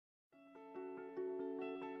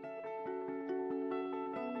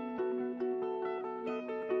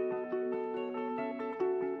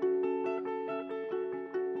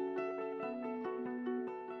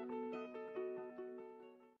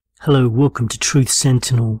Hello, welcome to Truth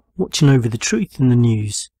Sentinel, watching over the truth in the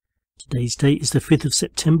news. Today's date is the 5th of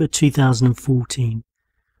September 2014.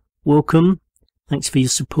 Welcome, thanks for your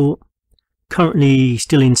support. Currently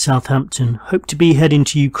still in Southampton, hope to be heading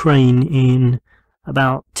to Ukraine in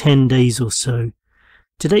about 10 days or so.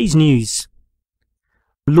 Today's news.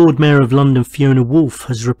 Lord Mayor of London Fiona Woolf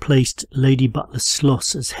has replaced Lady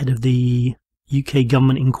Butler-Sloss as head of the UK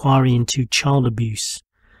government inquiry into child abuse.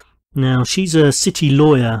 Now, she's a city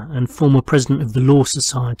lawyer and former president of the Law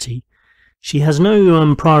Society. She has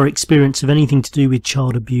no prior experience of anything to do with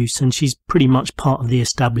child abuse, and she's pretty much part of the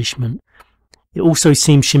establishment. It also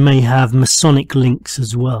seems she may have Masonic links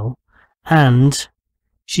as well, and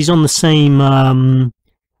she's on the same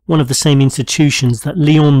one of the same institutions that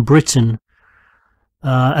Leon Britton,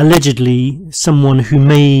 allegedly someone who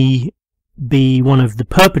may be one of the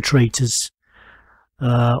perpetrators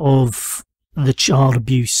of the child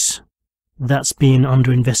abuse that's being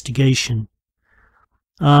under investigation.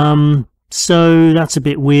 So that's a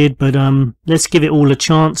bit weird, but let's give it all a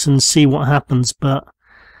chance and see what happens. But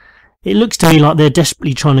it looks to me like they're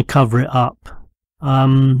desperately trying to cover it up.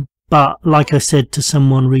 But like I said to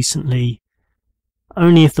someone recently,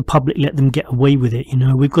 only if the public let them get away with it. You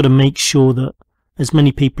know, we've got to make sure that as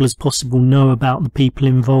many people as possible know about the people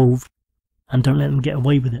involved and don't let them get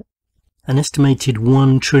away with it. An estimated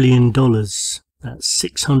 $1 trillion, that's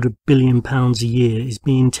 £600 billion a year, is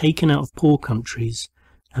being taken out of poor countries,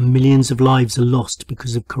 and millions of lives are lost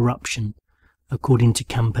because of corruption, according to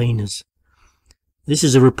campaigners. This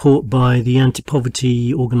is a report by the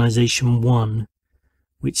anti-poverty organisation One,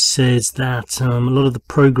 which says that a lot of the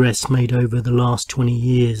progress made over the last 20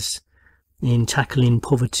 years in tackling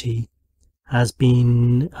poverty has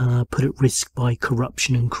been put at risk by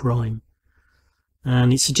corruption and crime.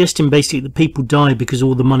 And it's suggesting basically that people die because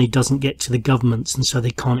all the money doesn't get to the governments, and so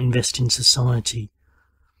they can't invest in society.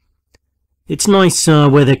 It's nice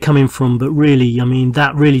where they're coming from, but really, I mean,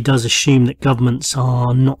 that really does assume that governments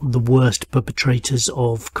are not the worst perpetrators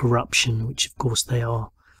of corruption, which of course they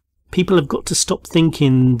are. People have got to stop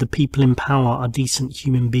thinking the people in power are decent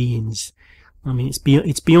human beings. I mean,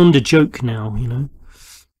 it's beyond a joke now, you know.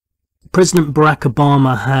 President Barack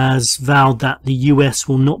Obama has vowed that the US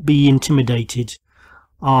will not be intimidated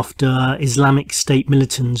after Islamic State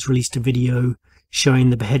militants released a video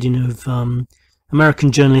showing the beheading of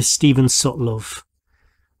American journalist Steven Sotlov.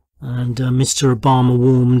 And Mr. Obama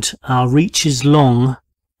warned, "Our reach is long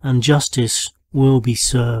and justice will be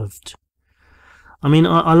served." I mean,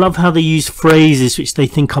 I love how they use phrases which they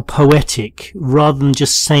think are poetic rather than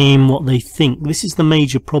just saying what they think. This is the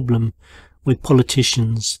major problem with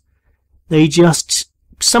politicians. They just,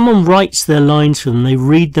 someone writes their lines for them, they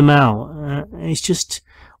read them out. It's just,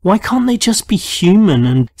 why can't they just be human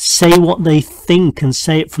and say what they think and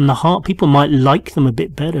say it from the heart? People might like them a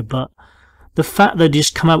bit better, but the fact they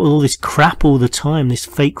just come out with all this crap all the time, this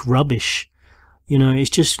fake rubbish, you know, it's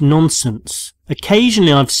just nonsense.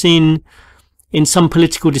 Occasionally I've seen in some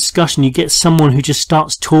political discussion, you get someone who just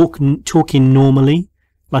starts talking normally,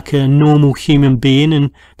 like a normal human being, and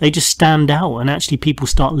they just stand out, and actually people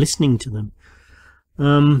start listening to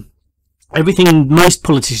them. Everything most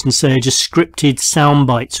politicians say are just scripted sound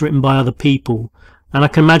bites written by other people, and I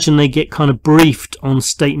can imagine they get kind of briefed on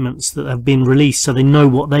statements that have been released so they know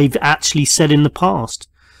what they've actually said in the past.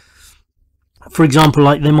 For example,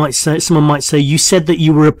 like they might say, someone might say, "You said that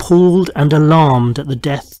you were appalled and alarmed at the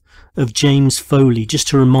death of James Foley," just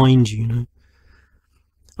to remind you, you know.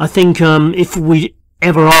 I think if we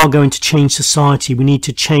ever are going to change society, we need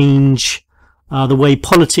to change the way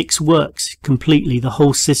politics works completely, the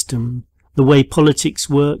whole system, the way politics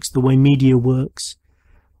works, the way media works,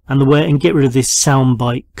 and get rid of this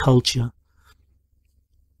soundbite culture.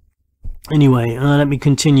 Anyway, let me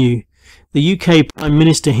continue. The UK Prime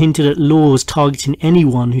Minister hinted at laws targeting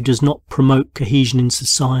anyone who does not promote cohesion in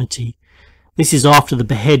society. This is after the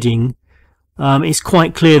beheading. It's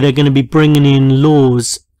quite clear they're going to be bringing in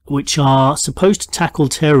laws which are supposed to tackle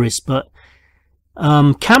terrorists, but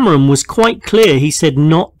Cameron was quite clear. He said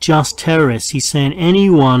not just terrorists. He's saying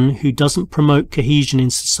anyone who doesn't promote cohesion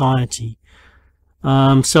in society.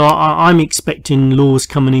 So I'm expecting laws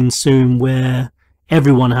coming in soon where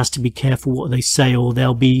everyone has to be careful what they say, or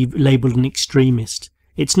they'll be labelled an extremist.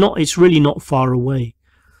 It's really not far away.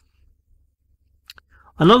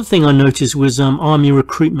 Another thing I noticed was army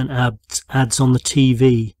recruitment ads on the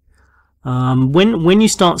TV. When you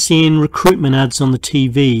start seeing recruitment ads on the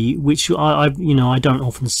TV, which I don't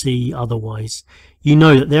often see otherwise, you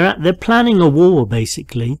know that they're planning a war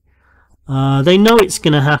basically. They know it's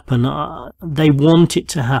going to happen. They want it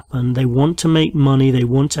to happen. They want to make money. They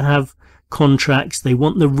want to have contracts. They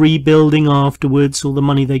want the rebuilding afterwards, all the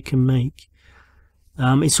money they can make.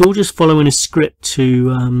 It's all just following a script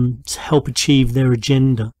to help achieve their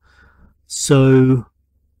agenda. So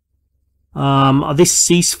this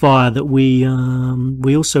ceasefire that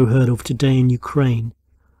we also heard of today in Ukraine,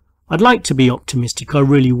 I'd like to be optimistic, I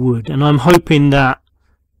really would, and I'm hoping that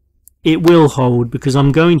it will hold, because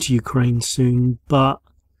I'm going to Ukraine soon. But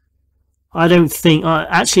I don't think,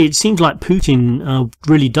 actually it seems like Putin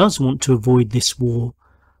really does want to avoid this war,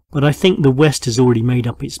 but I think the West has already made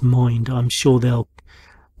up its mind. I'm sure they'll,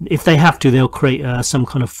 if they have to, they'll create some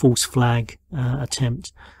kind of false flag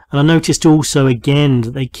attempt. And I noticed also again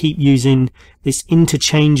that they keep using this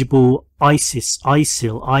interchangeable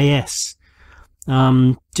ISIL, IS,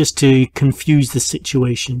 just to confuse the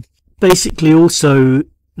situation. Basically also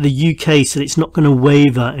the UK said it's not going to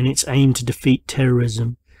waver in its aim to defeat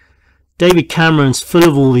terrorism. David Cameron's full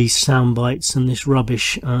of all these sound bites and this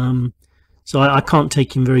rubbish, so I can't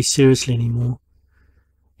take him very seriously anymore.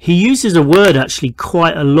 He uses a word actually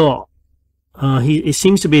quite a lot. It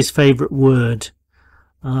seems to be his favourite word.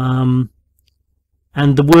 And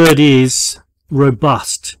the word is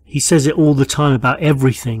robust. He says it all the time about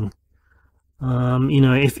everything. You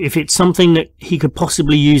know, if it's something that he could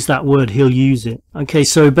possibly use that word, he'll use it. Okay,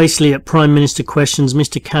 so basically at Prime Minister questions,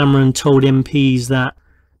 Mr. Cameron told MPs that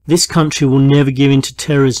this country will never give in to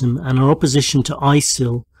terrorism, and our opposition to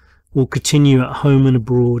ISIL will continue at home and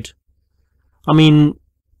abroad. I mean,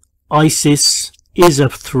 ISIS is a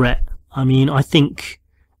threat. I mean, I think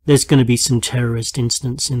there's going to be some terrorist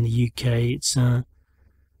incidents in the UK. It's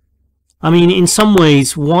I mean, in some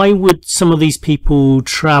ways, why would some of these people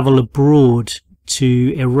travel abroad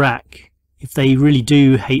to Iraq if they really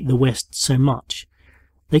do hate the West so much?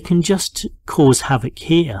 They can just cause havoc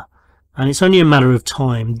here, and it's only a matter of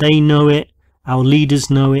time. They know it, our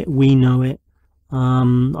leaders know it, we know it.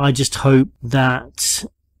 I just hope that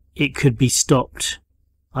it could be stopped.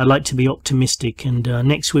 I like to be optimistic, and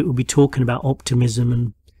next week we'll be talking about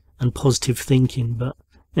optimism and positive thinking. But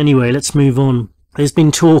anyway, let's move on. There's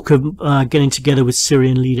been talk of getting together with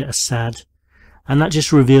Syrian leader Assad, and that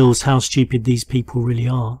just reveals how stupid these people really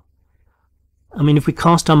are. I mean, if we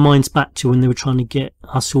cast our minds back to when they were trying to get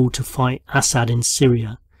us all to fight Assad in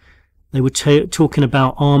Syria, they were talking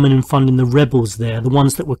about arming and funding the rebels there, the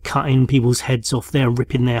ones that were cutting people's heads off there and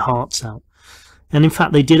ripping their hearts out. And in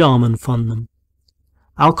fact, they did arm and fund them.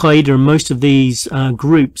 Al-Qaeda and most of these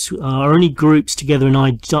groups are only groups together in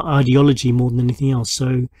ideology more than anything else.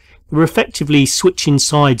 So we're effectively switching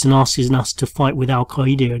sides and asking us to fight with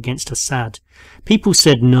Al-Qaeda against Assad. People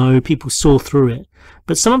said no, people saw through it.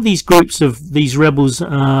 But some of these groups of these rebels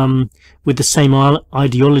with the same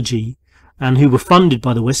ideology and who were funded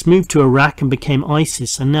by the West moved to Iraq and became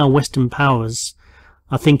ISIS, and now Western powers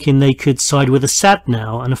are thinking they could side with Assad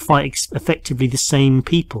now and fight effectively the same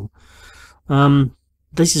people.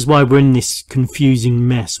 This is why we're in this confusing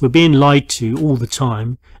mess. We're being lied to all the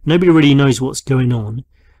time. Nobody really knows what's going on.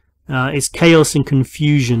 It's chaos and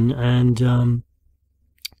confusion, and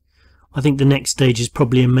I think the next stage is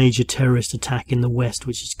probably a major terrorist attack in the West,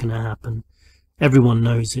 which is going to happen. Everyone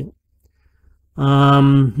knows it.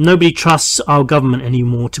 Nobody trusts our government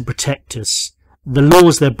anymore to protect us. The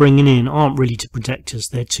laws they're bringing in aren't really to protect us.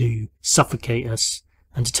 They're to suffocate us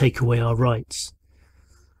and to take away our rights.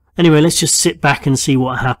 Anyway, let's just sit back and see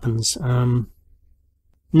what happens.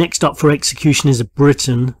 Next up for execution is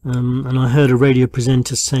Britain, and I heard a radio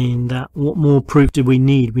presenter saying that what more proof do we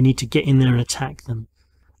need? We need to get in there and attack them.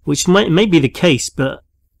 Which may be the case, but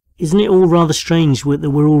isn't it all rather strange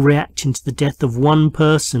that we're all reacting to the death of one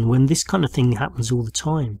person when this kind of thing happens all the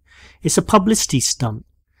time? It's a publicity stunt,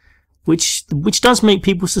 which does make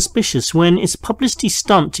people suspicious. When it's a publicity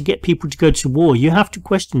stunt to get people to go to war, you have to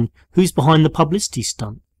question who's behind the publicity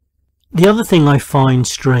stunt. The other thing I find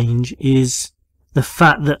strange is the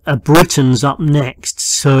fact that a Britain's up next.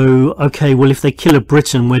 So, okay, well, if they kill a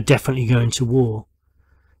Briton, we're definitely going to war.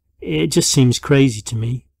 It just seems crazy to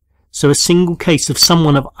me. So a single case of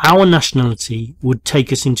someone of our nationality would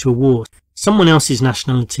take us into a war. Someone else's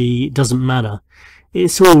nationality, it doesn't matter.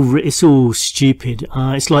 It's all stupid.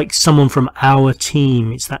 It's like someone from our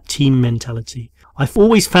team. It's that team mentality. I've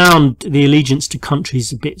always found the allegiance to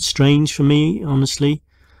countries a bit strange for me, honestly.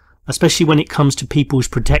 Especially when it comes to people's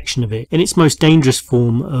protection of it. In its most dangerous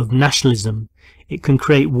form of nationalism, it can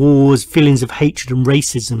create wars, feelings of hatred and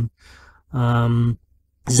racism,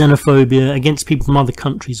 xenophobia against people from other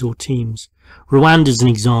countries or teams. Rwanda's an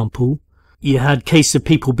example. You had cases of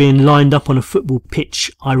people being lined up on a football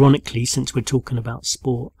pitch, ironically, since we're talking about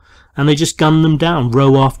sport, and they just gunned them down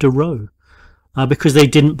row after row because they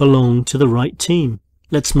didn't belong to the right team.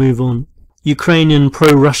 Let's move on. Ukrainian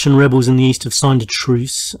pro-Russian rebels in the east have signed a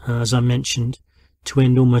truce, as I mentioned, to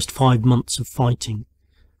end almost 5 months of fighting.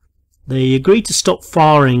 They agreed to stop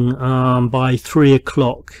firing by 3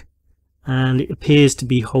 o'clock, and it appears to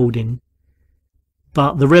be holding.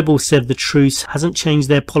 But the rebels said the truce hasn't changed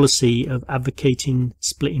their policy of advocating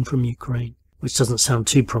splitting from Ukraine, which doesn't sound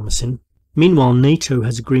too promising. Meanwhile, NATO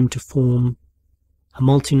has agreed to form a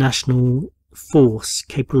multinational force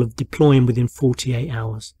capable of deploying within 48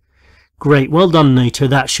 hours. Great, well done NATO,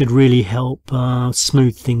 that should really help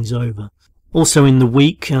smooth things over. Also in the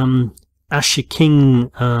week, Asher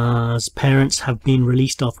King's parents have been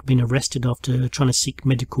released after being arrested after trying to seek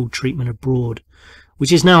medical treatment abroad,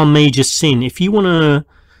 which is now a major sin. If you want to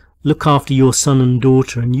look after your son and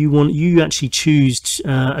daughter and you actually choose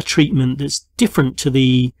a treatment that's different to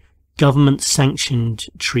the government sanctioned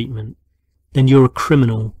treatment, then you're a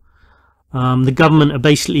criminal. The government are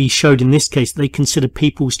basically showed in this case they consider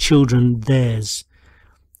people's children theirs,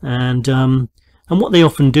 and what they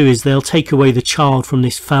often do is they'll take away the child from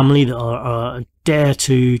this family that dare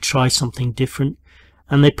to try something different,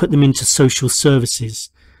 and they put them into social services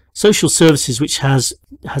which has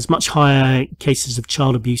much higher cases of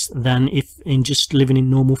child abuse than if in just living in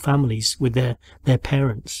normal families with their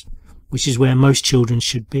parents, which is where most children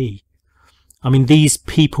should be. I mean, these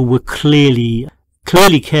people were clearly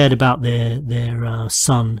cared about their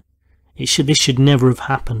son. This should never have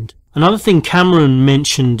happened. Another thing Cameron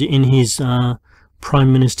mentioned in his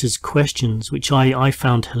Prime Minister's questions, which I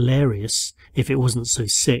found hilarious if it wasn't so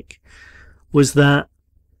sick, was that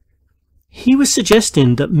he was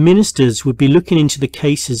suggesting that ministers would be looking into the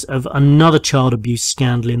cases of another child abuse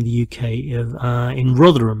scandal in the UK, in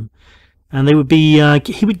Rotherham, and he would be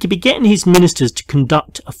getting his ministers to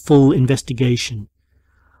conduct a full investigation.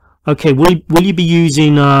 Okay, will you be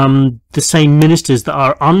using the same ministers that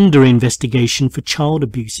are under investigation for child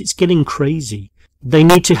abuse? It's getting crazy. They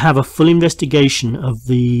need to have a full investigation of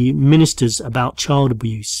the ministers about child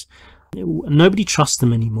abuse. Nobody trusts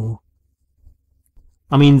them anymore.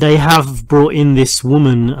 I mean, they have brought in this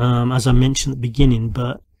woman, as I mentioned at the beginning,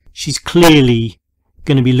 but she's clearly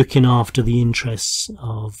going to be looking after the interests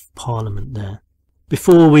of Parliament there.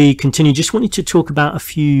 Before we continue, just wanted to talk about a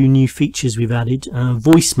few new features we've added.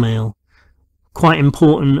 Voicemail, quite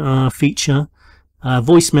important feature.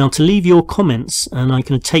 Voicemail to leave your comments, and I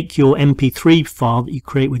can take your MP3 file that you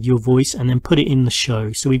create with your voice and then put it in the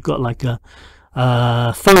show. So we've got like a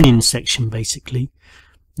phone-in section basically.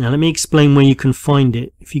 Now let me explain where you can find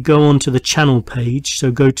it. If you go onto the channel page,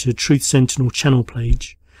 so go to Truth Sentinel channel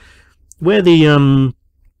page, where the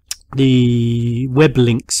web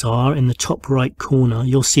links are in the top right corner,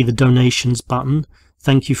 you'll see the donations button.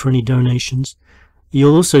 Thank you for any donations.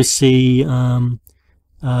 You'll also see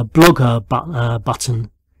blogger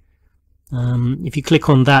button. If you click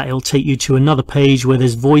on that, it'll take you to another page where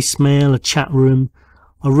there's voicemail, a chat room.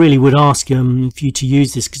 I really would ask for you to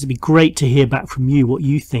use this, because it'd be great to hear back from you what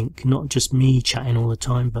you think, not just me chatting all the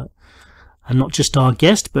time, and not just our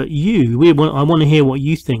guest, but you. I want to hear what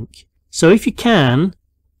you think. So if you can,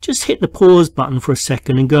 just hit the pause button for a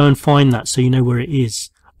second and go and find that so you know where it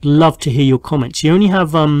is. I'd love to hear your comments. You only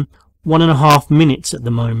have 1.5 minutes at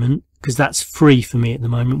the moment, because that's free for me at the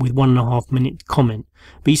moment with 1.5 minute comment.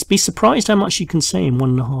 But you'd be surprised how much you can say in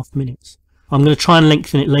 1.5 minutes. I'm going to try and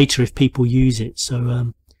lengthen it later if people use it.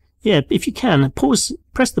 So yeah, if you can, press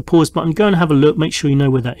the pause button, go and have a look, make sure you know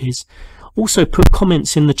where that is. Also put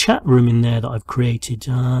comments in the chat room in there that I've created.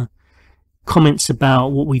 Comments about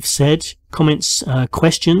what we've said, comments,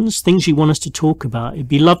 questions, things you want us to talk about. It'd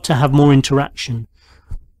be loved to have more interaction.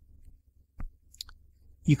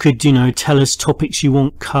 You could, tell us topics you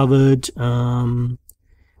want covered,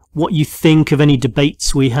 what you think of any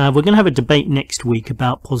debates we have. We're going to have a debate next week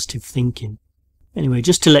about positive thinking. Anyway,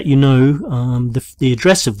 just to let you know the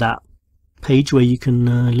address of that page where you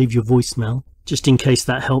can leave your voicemail, just in case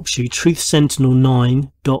that helps you,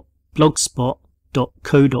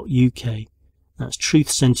 truthsentinel9.blogspot.co.uk. That's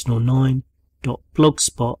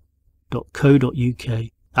truthsentinel9.blogspot.co.uk.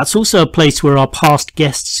 That's also a place where our past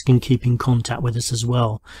guests can keep in contact with us as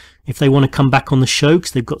well. If they want to come back on the show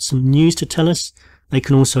because they've got some news to tell us, they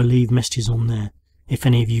can also leave messages on there, if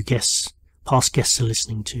any of you past guests are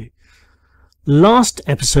listening to. Last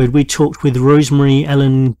episode we talked with Rosemary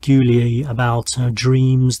Ellen Goulier about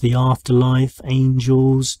dreams, the afterlife,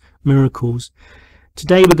 angels, miracles.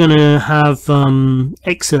 Today we're going to have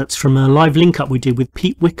excerpts from a live link-up we did with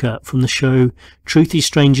Pete Wichert from the show Truth is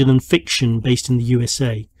Stranger Than Fiction, based in the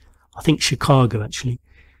USA. I think Chicago, actually.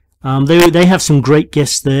 They have some great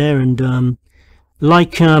guests there, and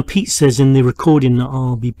like Pete says in the recording that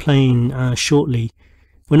I'll be playing shortly,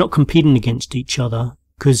 we're not competing against each other,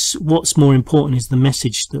 because what's more important is the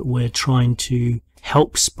message that we're trying to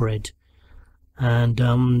help spread. And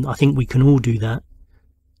I think we can all do that.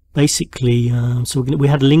 Basically, so we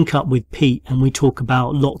had a link up with Pete, and we talk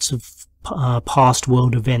about lots of past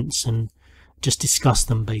world events and just discuss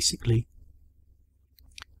them, basically.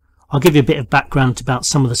 I'll give you a bit of background about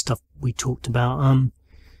some of the stuff we talked about.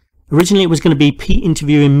 Originally, it was going to be Pete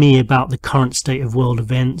interviewing me about the current state of world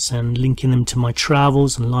events and linking them to my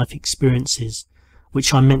travels and life experiences,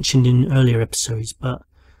 which I mentioned in earlier episodes. But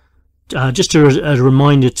just a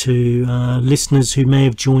reminder to listeners who may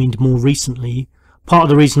have joined more recently, part of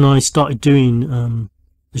the reason I started doing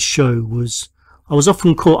the show was I was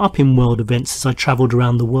often caught up in world events as I travelled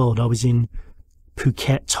around the world. I was in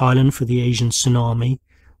Phuket, Thailand for the Asian tsunami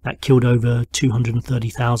that killed over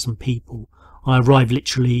 230,000 people. I arrived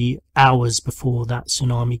literally hours before that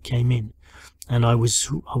tsunami came in, and I was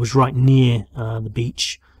right near the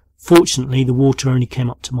beach. Fortunately, the water only came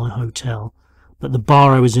up to my hotel, but the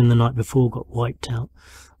bar I was in the night before got wiped out.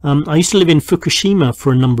 I used to live in Fukushima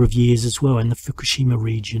for a number of years as well, in the Fukushima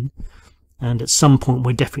region, and at some point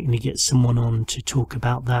we're definitely going to get someone on to talk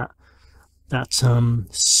about that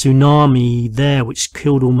tsunami there, which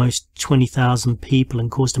killed almost 20,000 people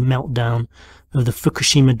and caused a meltdown of the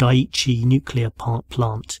Fukushima Daiichi nuclear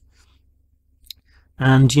plant.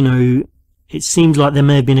 And, you know, it seems like there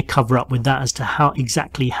may have been a cover-up with that as to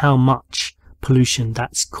exactly how much pollution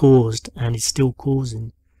that's caused and is still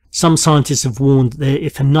causing. Some scientists have warned that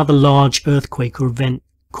if another large earthquake or event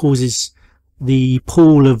causes the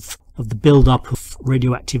pool of the build-up of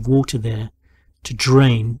radioactive water there to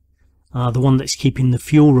drain, the one that's keeping the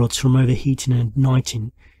fuel rods from overheating and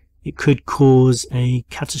igniting, it could cause a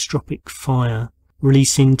catastrophic fire,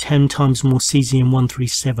 releasing 10 times more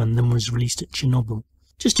cesium-137 than was released at Chernobyl.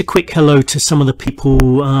 Just a quick hello to some of the people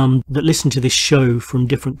that listen to this show from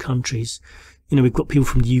different countries. You know, we've got people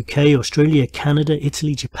from the UK, Australia, Canada,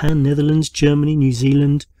 Italy, Japan, Netherlands, Germany, New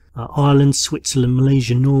Zealand, Ireland, Switzerland,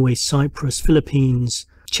 Malaysia, Norway, Cyprus, Philippines,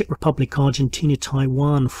 Czech Republic, Argentina,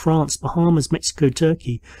 Taiwan, France, Bahamas, Mexico,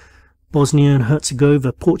 Turkey, Bosnia and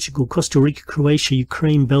Herzegovina, Portugal, Costa Rica, Croatia,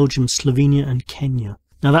 Ukraine, Belgium, Slovenia and Kenya.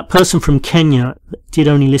 Now that person from Kenya did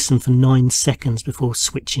only listen for 9 seconds before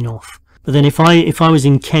switching off. But then if I was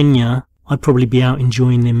in Kenya, I'd probably be out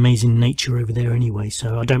enjoying the amazing nature over there anyway,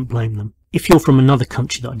 so I don't blame them. If you're from another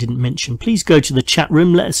country that I didn't mention, please go to the chat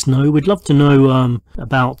room, let us know. We'd love to know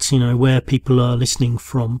about, you know, where people are listening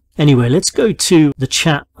from. Anyway, let's go to the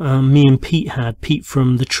chat me and Pete had. Pete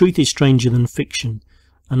from The Truth is Stranger Than Fiction,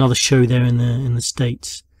 another show there in the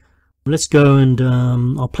States. Let's go and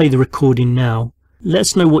I'll play the recording now. Let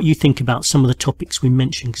us know what you think about some of the topics we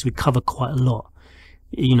mentioned, because we cover quite a lot.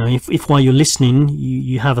 You know, if while you're listening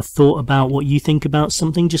you have a thought about what you think about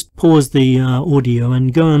something, just pause the audio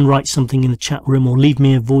and go and write something in the chat room or leave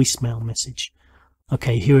me a voicemail message.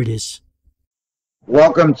 Okay, here it is.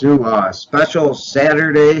 Welcome to a special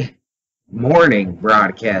Saturday morning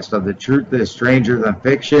broadcast of The Truth is Stranger Than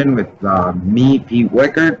Fiction with me, Pete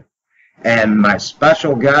Wichert, and my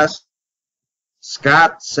special guest,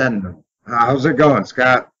 Scott Sentinel. How's it going,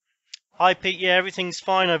 Scott? Hi, Pete. Yeah, everything's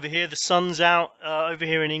fine over here. The sun's out over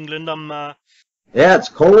here in England. Yeah, it's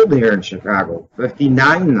cold here in Chicago.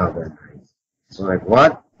 59 the other night. It's like,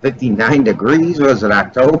 what? 59 degrees? Was it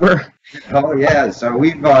October? Oh, yeah. So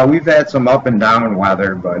we've had some up and down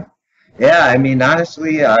weather, but yeah, I mean,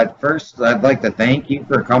 honestly, first, I'd like to thank you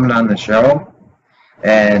for coming on the show.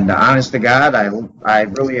 And honest to God, I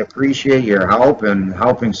really appreciate your help and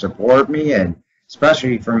helping support me, and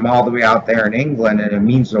especially from all the way out there in England. And it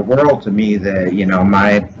means the world to me that, you know,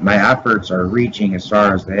 my efforts are reaching as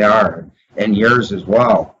far as they are, and yours as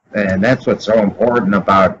well. And that's what's so important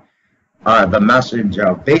about the message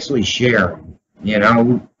of basically sharing. You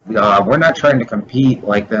know, we're not trying to compete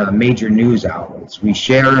like the major news outlets. We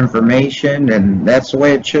share information, and that's the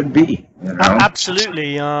way it should be. You know?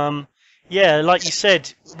 Absolutely. Yeah, like you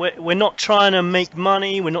said, we're not trying to make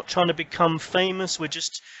money. We're not trying to become famous.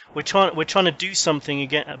 We're trying to do something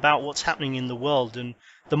again about what's happening in the world. And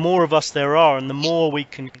the more of us there are, and the more we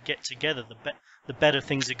can get together, the better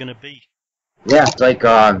things are going to be. Yeah, it's like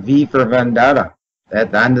V for Vendetta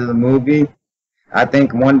at the end of the movie. I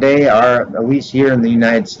think one day, at least here in the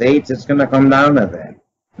United States, it's going to come down to that.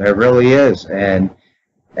 There really is. And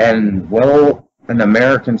will an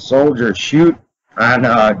American soldier shoot on?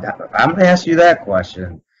 I'm going to ask you that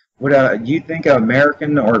question. Do you think an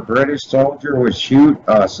American or British soldier would shoot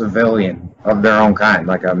a civilian of their own kind,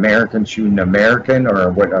 like an American shoot an American,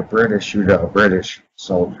 or would a British shoot a British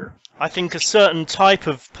soldier? I think a certain type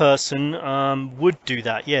of person would do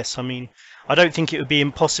that. Yes, I mean, I don't think it would be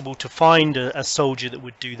impossible to find a soldier that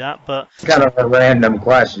would do that, but Kind of a random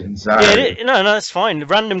question, sorry. yeah, no, that's fine. The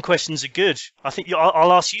random questions are good. I think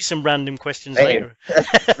I'll ask you some random questions Hey, later.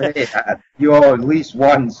 hey, you owe at least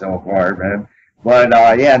one so far, man. But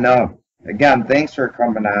yeah, no. Again, thanks for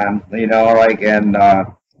coming on. You know, like, and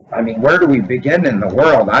I mean, where do we begin in the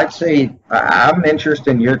world? I'd say I'm interested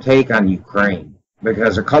in your take on Ukraine,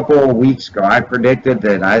 because a couple of weeks ago I predicted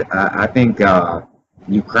that I think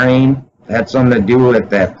Ukraine had something to do with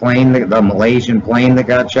that plane, the Malaysian plane that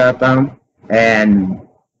got shot down, and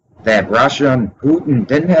that Russia and Putin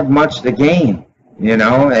didn't have much to gain, you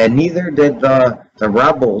know, and neither did the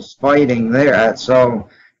rebels fighting there. So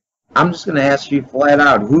I'm just going to ask you flat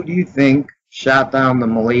out, who do you think shot down the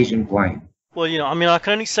Malaysian plane? Well, you know, I mean, I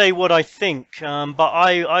can only say what I think, but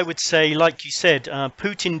I would say, like you said,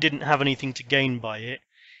 Putin didn't have anything to gain by it.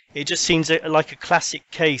 It just seems like a classic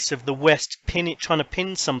case of the West trying to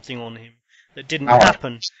pin something on him that didn't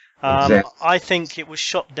happen. Exactly. I think it was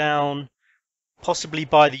shot down possibly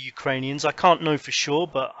by the Ukrainians. I can't know for sure,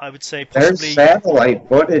 but I would say possibly. There's satellite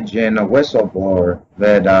footage in a whistleblower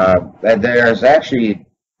that there's actually,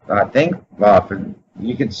 I think,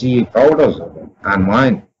 you can see photos of it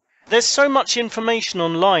online. There's so much information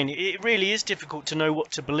online. It really is difficult to know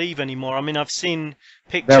what to believe anymore. I mean, I've seen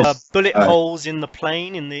pictures of bullet holes in the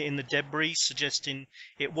plane, in the debris, suggesting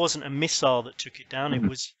it wasn't a missile that took it down.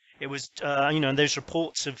 Mm-hmm. It was you know, and there's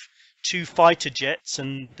reports of 2 fighter jets,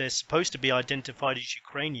 and they're supposed to be identified as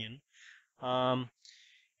Ukrainian.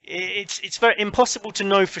 It's very impossible to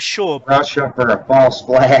know for sure. Russia for a false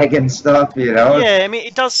flag and stuff, you know? Yeah, I mean,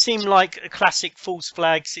 it does seem like a classic false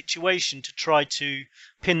flag situation to try to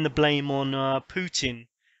pin the blame on Putin.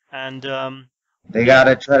 And they got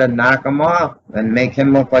to try to knock him off and make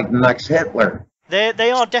him look like the next Hitler.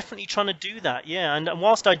 They are definitely trying to do that, yeah. And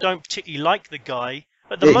whilst I don't particularly like the guy,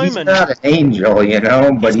 at the moment... He's not an angel, you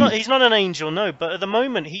know? But he's not an angel, no. But at the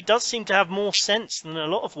moment, he does seem to have more sense than a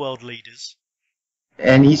lot of world leaders.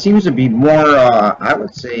 And he seems to be more, I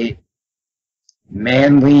would say,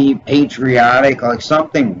 manly, patriotic, like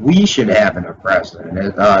something we should have in a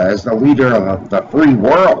president as the leader of the free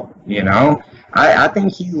world, you know? I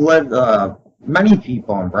think he led many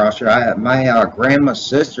people in Russia. My grandma's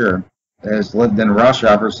sister has lived in Russia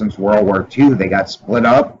ever since World War II. They got split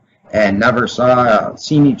up and never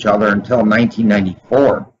seen each other until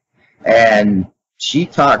 1994. And she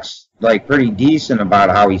talks like pretty decent about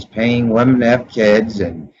how he's paying women to have kids,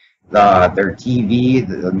 and their TV,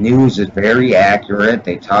 the news is very accurate.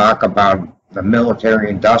 They talk about the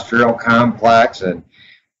military-industrial complex, and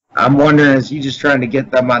I'm wondering, is he just trying to get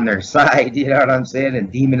them on their side, you know what I'm saying,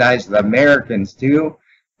 and demonize the Americans too?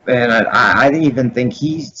 And I even think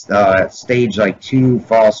he's staged like 2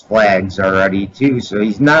 false flags already too, so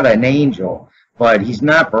he's not an angel, but he's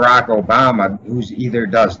not Barack Obama, who's either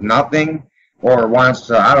does nothing or wants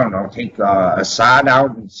to, I don't know, take Assad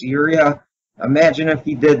out in Syria. Imagine if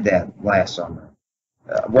he did that last summer.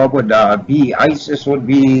 What would be? ISIS would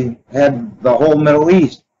had the whole Middle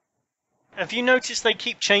East. Have you noticed they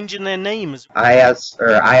keep changing their names?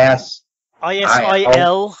 ISIL.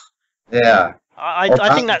 Yeah.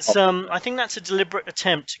 I think that's a deliberate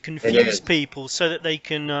attempt to confuse people so that they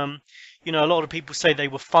can, you know, a lot of people say they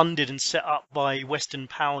were funded and set up by Western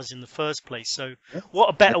powers in the first place. So, what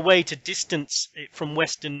a better way to distance it from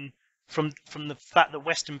from the fact that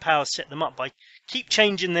Western powers set them up by keep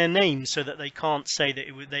changing their names so that they can't say that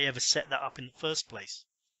they ever set that up in the first place.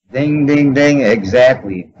 Ding, ding, ding!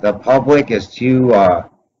 Exactly. The public is too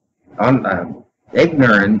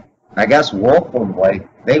ignorant. I guess willful, like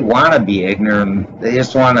they want to be ignorant. They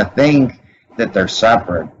just want to think that they're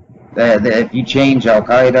separate. That if you change Al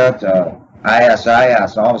Qaeda to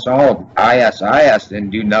ISIS, all of a sudden, ISIS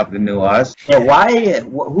didn't do nothing to us. But why?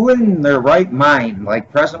 Who in their right mind, like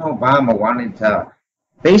President Obama, wanted to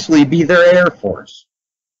basically be their Air Force?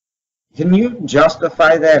 Can you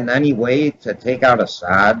justify that in any way to take out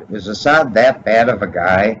Assad? Is Assad that bad of a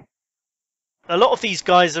guy? A lot of these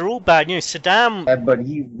guys are all bad. You know, Saddam. Yeah, but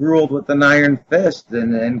he ruled with an iron fist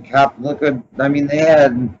and kept looking. I mean, they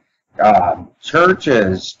had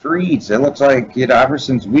churches, streets. It looks like, you know, ever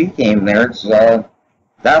since we came there, it's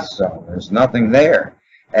death zone. There's nothing there.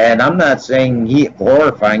 And I'm not saying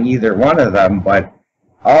glorifying either one of them, but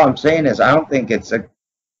all I'm saying is I don't think it's a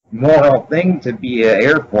moral thing to be an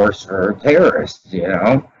Air Force for terrorists, you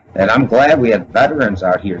know. And I'm glad we had veterans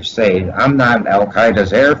out here say, I'm not Al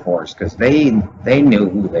Qaeda's Air Force, because they knew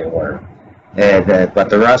who they were. But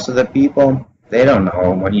the rest of the people, they don't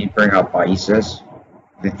know. When you bring up ISIS,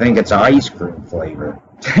 they think it's ice cream flavor.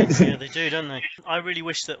 Yeah, they do, don't they? I really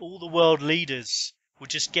wish that all the world leaders would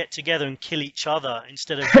just get together and kill each other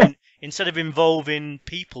instead of involving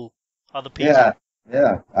people, other people. Yeah,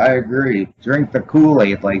 yeah, I agree. Drink the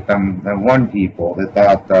Kool-Aid like them one people that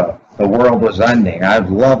thought the world was ending. I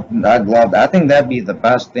think that'd be the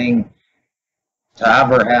best thing to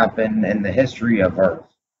ever happen in the history of Earth.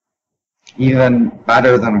 Even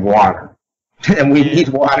better than water. And we Yeah, need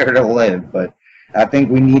water to live, but I think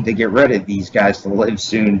we need to get rid of these guys to live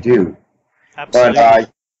soon too. But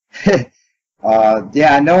absolutely.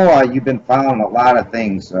 yeah, I know you've been following a lot of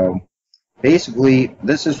things. So basically,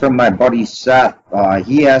 this is from my buddy Seth.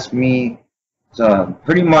 He asked me to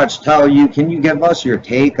pretty much tell you, can you give us your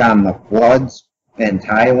take on the floods in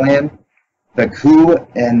Thailand, the coup,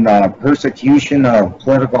 and the persecution of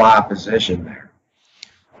political opposition there?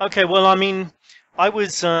 Okay, well, I mean, I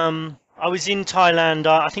was in Thailand.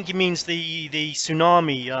 I think he means the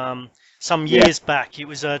tsunami some Yeah. years back. It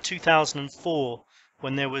was 2004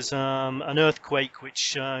 when there was an earthquake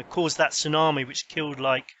which caused that tsunami, which killed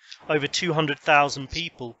like over 200,000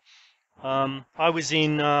 people. I was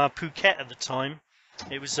in Phuket at the time.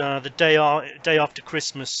 It was the day after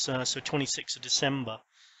Christmas, so 26th of December,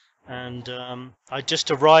 and I just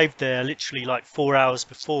arrived there literally like 4 hours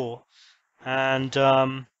before, and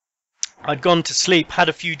I'd gone to sleep, had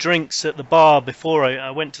a few drinks at the bar before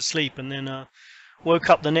I went to sleep, and then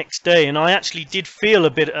woke up the next day, and I actually did feel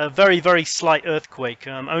a very, very slight earthquake,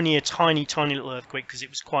 only a tiny, tiny little earthquake because it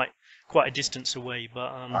was quite a distance away.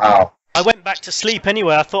 But Wow. I went back to sleep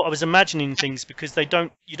anyway. I thought I was imagining things because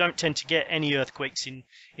you don't tend to get any earthquakes in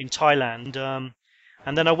Thailand.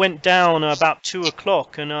 And then I went down about 2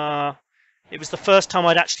 o'clock, and it was the first time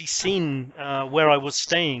I'd actually seen where I was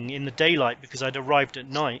staying in the daylight because I'd arrived at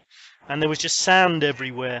night, and there was just sand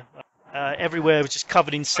everywhere. Everywhere was just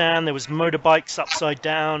covered in sand. There was motorbikes upside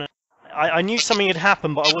down. I knew something had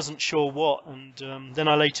happened, but I wasn't sure what. And then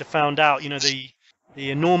I later found out, the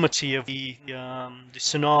enormity of the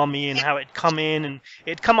tsunami and how it had come in, and it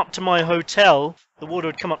had come up to my hotel. The water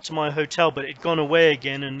had come up to my hotel, but it had gone away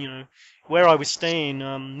again. And where I was staying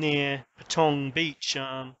near Patong Beach,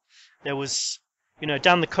 there was,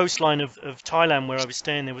 down the coastline of Thailand where I was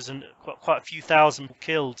staying, there was quite a few thousand people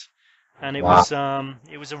killed, and it Wow.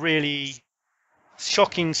 was a really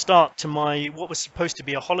shocking start to my what was supposed to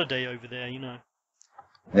be a holiday over there.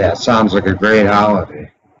 Yeah, sounds like a great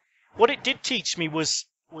holiday. What it did teach me was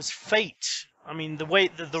fate. I mean,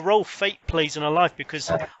 the role fate plays in our life,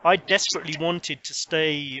 because I desperately wanted to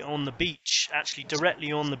stay on the beach, actually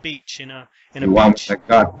directly on the beach in a You want beach. the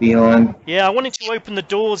gut feeling? Yeah, I wanted to open the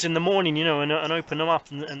doors in the morning, and open them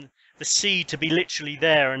up, and the sea to be literally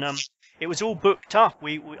there. And it was all booked up.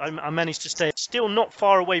 I managed to stay still not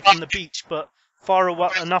far away from the beach, but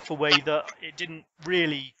enough away that it didn't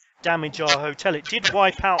really damage our hotel. It did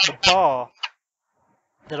wipe out the bar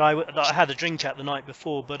that I had a drink at the night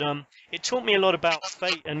before, but it taught me a lot about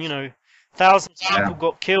fate. And thousands of Yeah. people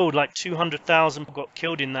got killed, like 200,000 people got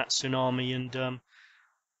killed in that tsunami, and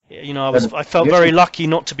But I felt very lucky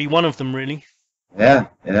not to be one of them, really. yeah,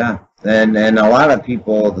 yeah. And a lot of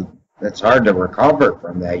people, it's hard to recover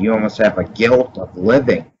from that. You almost have a guilt of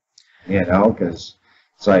living, because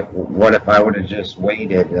it's like, what if I would have just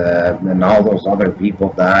waited and all those other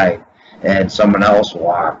people died and someone else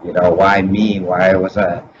walked? Why me? Why was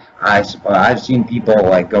I suppose I've seen people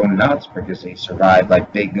like go nuts because they survived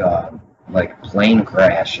like big like plane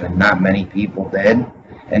crash and not many people did,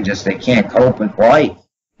 and just they can't cope with life.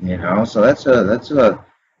 So that's a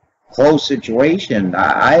close situation.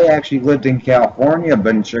 I actually lived in California,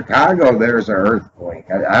 but in Chicago there's an earthquake.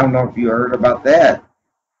 I don't know if you heard about that.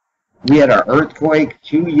 We had an earthquake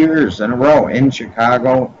 2 years in a row in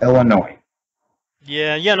Chicago, Illinois.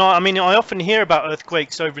 Yeah, yeah. No, I mean, I often hear about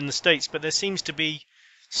earthquakes over in the States, but there seems to be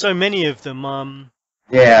so many of them.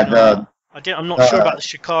 Yeah, I'm not sure about the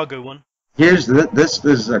Chicago one. this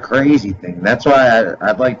is a crazy thing. That's why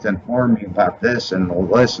I'd like to inform you about this and the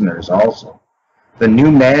listeners also. The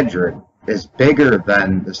New Madrid is bigger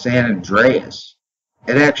than the San Andreas.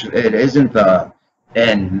 It isn't the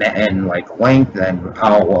and like length and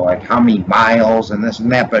how many miles and this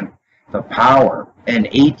and that, but the power. In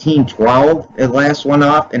 1812, it last went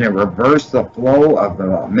off, and it reversed the flow of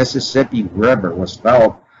the Mississippi River, was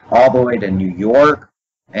felt all the way to New York,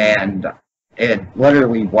 and it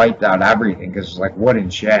literally wiped out everything because it was like wooden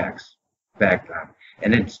shacks back then,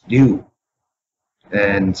 and it's due.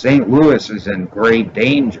 And St. Louis is in great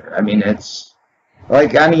danger. I mean, it's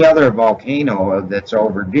like any other volcano that's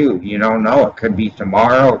overdue. You don't know. It could be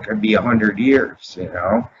tomorrow. It could be 100 years,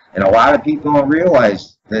 And a lot of people don't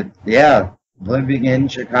realize that, yeah, living in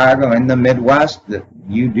Chicago, in the Midwest, that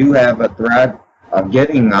you do have a threat of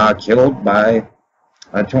getting killed by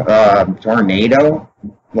a tornado.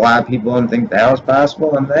 A lot of people didn't think that was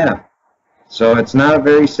possible, and that. So it's not a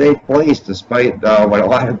very safe place, despite what a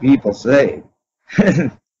lot of people say.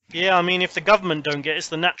 Yeah, I mean, if the government don't get it, it's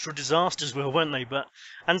the natural disasters will, won't they? But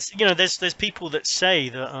you know, there's people that say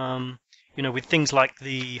that you know, with things like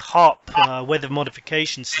the HARP weather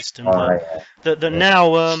modification system, that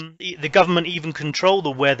now the government even control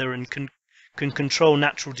the weather and can control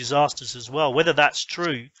natural disasters as well. Whether that's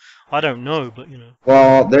true, I don't know, but you know.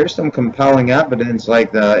 Well, there's some compelling evidence,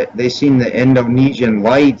 like they seen the Indonesian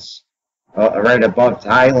lights right above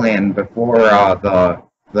Thailand before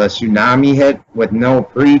the tsunami hit, with no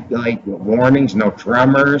warnings, no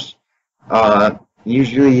tremors.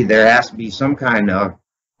 Usually there has to be some kind of,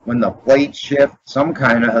 when the plates shift, some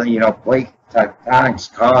kind of, plate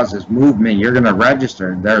tectonics causes movement, you're going to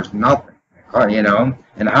register. There's nothing,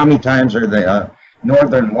 And how many times are the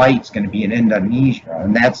northern lights going to be in Indonesia?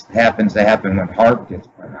 And that happens to happen when HARP gets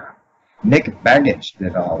put on. Nick Begich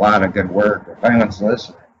did a lot of good work. If anyone's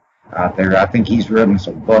listening out there, I think he's written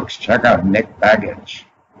some books. Check out Nick Begich.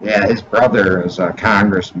 Yeah, his brother is a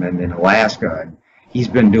congressman in Alaska, and he's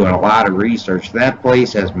been doing a lot of research. That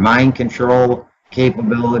place has mind control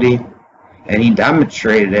capability, and he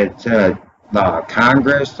demonstrated it to the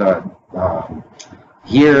Congress.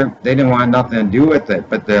 Here, they didn't want nothing to do with it,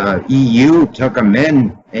 but the EU took them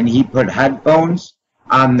in, and he put headphones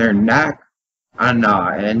on their neck,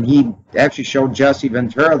 and he actually showed Jesse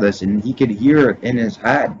Ventura this, and he could hear it in his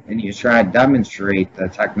head, and he was trying to demonstrate the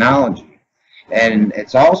technology. And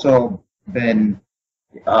it's also been,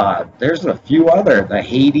 there's a few other, the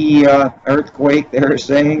Haiti earthquake they were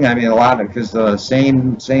saying, I mean, a lot of, because the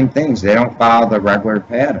same things, they don't follow the regular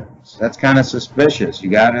patterns. That's kind of suspicious, you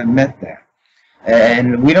got to admit that.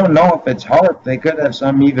 And we don't know if it's HARP. They could have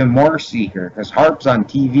some even more secret, because HARP's on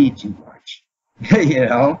TV too much,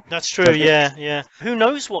 That's true, yeah. Who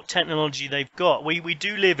knows what technology they've got? We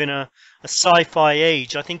do live in a sci-fi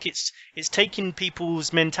age. I think it's taking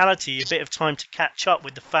people's mentality a bit of time to catch up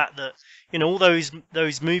with the fact that, all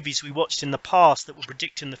those movies we watched in the past that were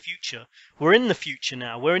predicting the future, we're in the future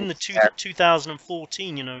now. We're in the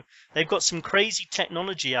 2014, They've got some crazy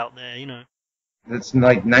technology out there, It's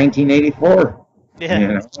like 1984.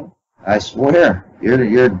 Yeah. I swear.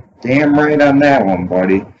 You're damn right on that one,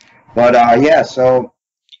 buddy. But so.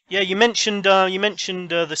 Yeah, you mentioned the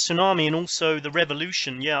tsunami and also the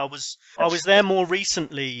revolution. Yeah, I was there more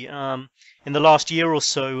recently, in the last year or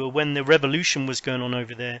so, when the revolution was going on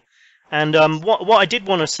over there. And what I did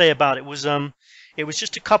want to say about it was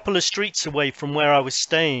just a couple of streets away from where I was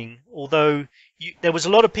staying. Although there was a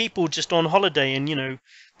lot of people just on holiday, and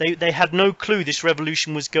they had no clue this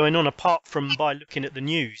revolution was going on, apart from by looking at the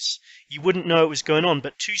news. You wouldn't know it was going on.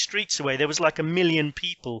 But 2 streets away, there was like 1 million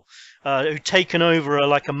people who'd taken over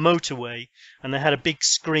like a motorway, and they had a big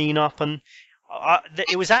screen up, and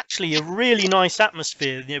it was actually a really nice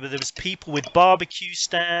atmosphere. There was people with barbecue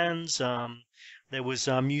stands. There was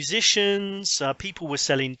musicians. People were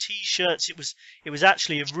selling T-shirts. It was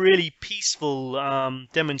actually a really peaceful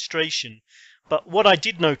demonstration. But what I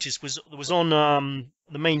did notice was on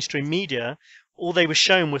the mainstream media, all they were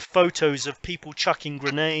showing were photos of people chucking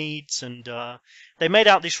grenades, and they made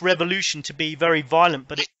out this revolution to be very violent.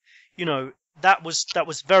 But that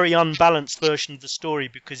was very unbalanced version of the story,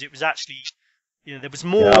 because it was actually, there was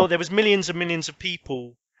more. Yeah. There was millions and millions of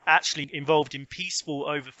people actually involved in peaceful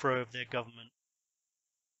overthrow of their government.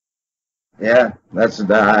 Yeah,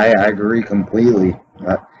 I agree completely.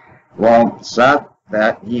 Well, Seth,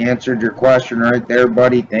 he answered your question right there,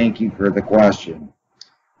 buddy. Thank you for the question.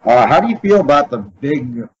 How do you feel about the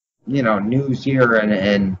big, news here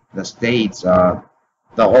in the States? The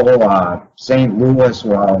whole St. Louis,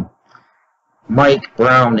 Mike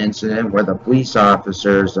Brown incident, where the police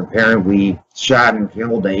officers apparently shot and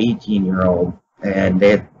killed an 18-year-old, and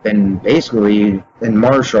they've been basically in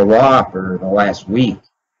martial law for the last week.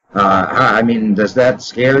 I mean, does that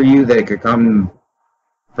scare you that it could come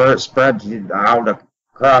spread out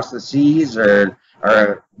across the seas, or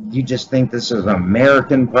you just think this is an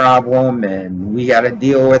American problem and we got to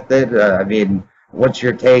deal with it? I mean, what's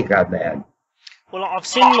your take on that? Well, I've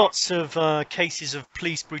seen lots of cases of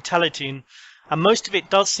police brutality, and most of it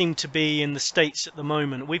does seem to be in the States at the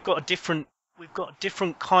moment. We've got a different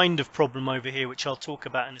kind of problem over here, which I'll talk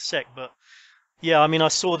about in a sec. But yeah, I mean, I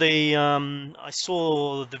saw the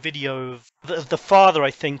video of the father, I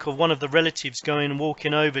think, of one of the relatives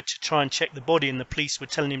walking over to try and check the body, and the police were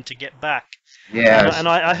telling him to get back. Yeah. And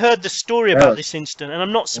I heard the story about this incident, and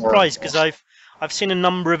I'm not surprised, because I've seen a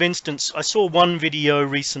number of instances. I saw one video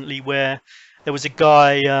recently where there was a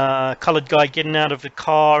guy, coloured guy, getting out of the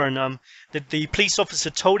car, and the police officer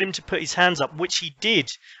told him to put his hands up, which he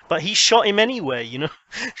did, but he shot him anyway, you know,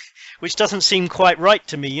 which doesn't seem quite right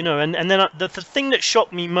to me, you know. And then the thing that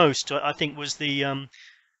shocked me most, I think, was the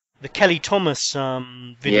Kelly Thomas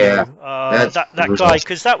video. Yeah, that guy,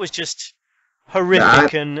 because that was just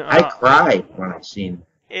horrific. I cried when I seen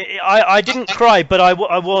it. I didn't cry, but I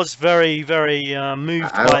was very, very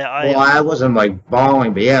moved by it. Well, I wasn't like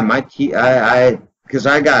bawling, but yeah, because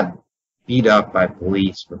I got beat up by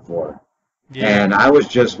police before, and I was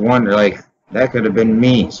just wondering, like, that could have been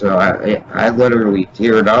me. So I literally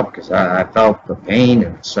teared up because I felt the pain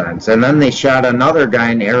in a sense. And then they shot another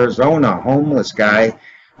guy in Arizona, a homeless guy,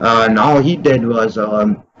 and all he did was,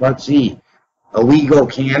 let's see, illegal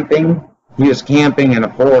camping. He was camping in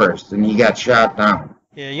a forest, and he got shot down.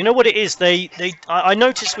 Yeah, you know what it is? I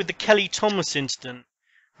noticed with the Kelly Thomas incident,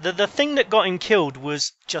 the thing that got him killed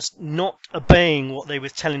was just not obeying what they were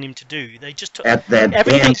telling him to do. They just took at that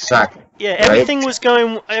damn second. Yeah, everything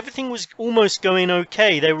was almost going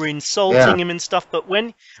okay. They were insulting him and stuff, but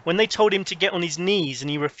when they told him to get on his knees and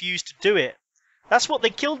he refused to do it, that's what they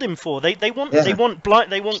killed him for. They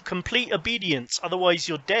want complete obedience. Otherwise,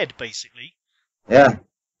 you're dead, basically. Yeah,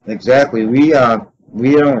 exactly. We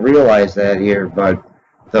don't realize that here, but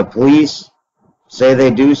the police say they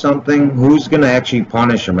do something, who's going to actually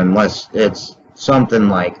punish them unless it's something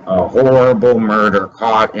like a horrible murder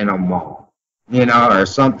caught in a mall, you know, or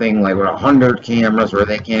something like with 100 cameras where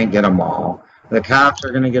they can't get them all. The cops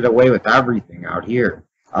are going to get away with everything out here.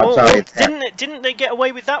 I'll tell you that. Didn't they get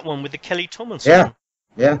away with that one with the Kelly Thomas? Yeah,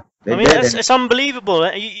 yeah. I mean, it's unbelievable.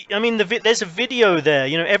 I mean, there's a video there.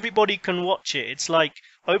 You know, everybody can watch it. It's like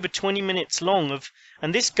over 20 minutes long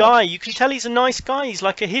and this guy, you can tell he's a nice guy. He's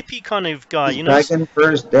like a hippie kind of guy, you know. He's begging for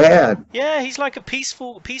his dad. Yeah, he's like a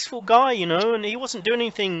peaceful guy, you know, and he wasn't doing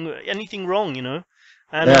anything wrong, you know.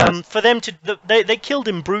 And for them to, they killed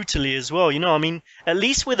him brutally as well, you know. I mean, at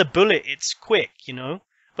least with a bullet, it's quick, you know.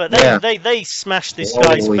 But they smashed this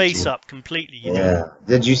guy's face up completely, you know.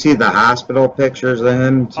 Did you see the hospital pictures of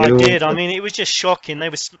him too? I did. I mean, it was just shocking.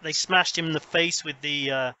 They smashed him in the face with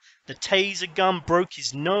the taser gun, broke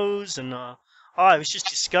his nose, and it was just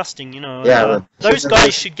disgusting, you know. Yeah, those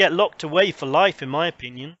guys should get locked away for life, in my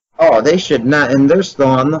opinion. Oh, they should not, and they're still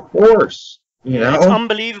on the force, you know. It's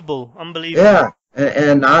unbelievable, unbelievable. Yeah,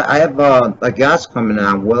 and I have a guest coming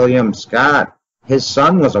on, William Scott. His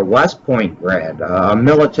son was a West Point grad, a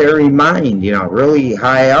military mind, you know, really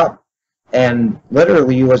high up. And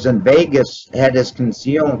literally he was in Vegas, had his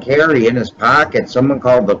conceal and carry in his pocket. Someone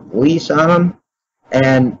called the police on him.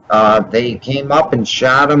 And they came up and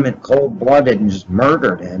shot him in cold-blooded and just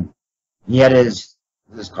murdered him. He had his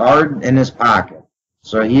card in his pocket.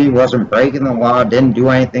 So he wasn't breaking the law, didn't do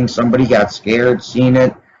anything. Somebody got scared, seen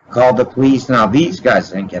it, called the police. Now these guys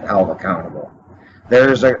didn't get held accountable.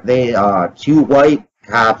 There's two white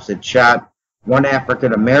cops that shot one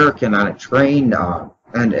African American on a train,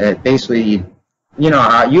 and basically, you know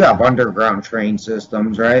how you have underground train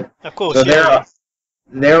systems, right? Of course. So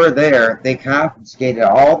they were there. They confiscated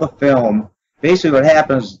all the film. Basically, what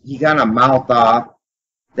happens? He kind of mouthed off.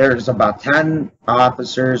 There's about 10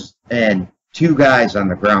 officers and 2 guys on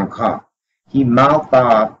the ground cuffed. He mouthed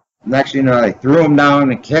off. Next, you know, they threw him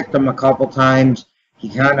down and kicked him a couple times. He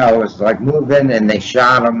kind of was like moving, and they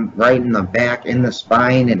shot him right in the back, in the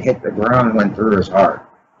spine, and hit the ground and went through his heart.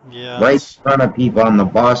 Yeah. Right in front of people on the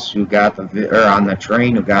bus who got or on the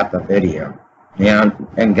train who got the video. You know,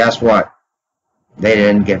 and guess what? They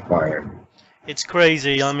didn't get fired. It's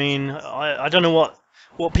crazy. I mean, I don't know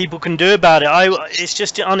what people can do about it. It's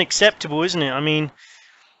just unacceptable, isn't it? I mean,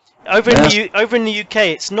 over in the UK,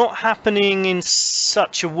 it's not happening in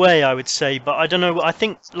such a way, I would say. But I don't know. I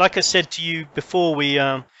think, like I said to you before we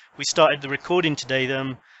started the recording today,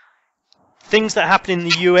 things that happen in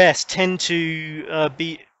the US tend to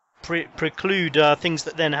preclude things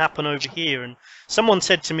that then happen over here. And someone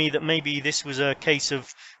said to me that maybe this was a case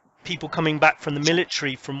of people coming back from the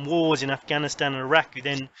military from wars in Afghanistan and Iraq who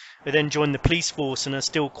then join the police force and are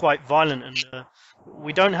still quite violent. And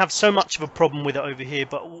we don't have so much of a problem with it over here,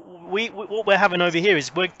 but what we're having over here is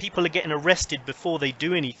where people are getting arrested before they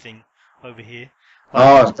do anything over here.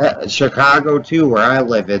 Chicago too, where I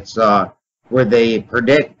live, it's where they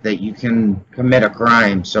predict that you can commit a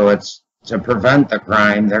crime, so it's to prevent the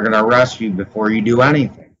crime, they're going to arrest you before you do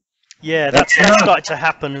anything. Yeah, that's started to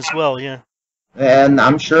happen as well, yeah. And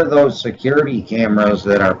I'm sure those security cameras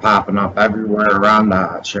that are popping up everywhere around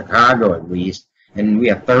Chicago, at least, and we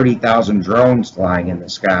have 30,000 drones flying in the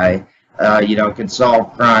sky, you know, could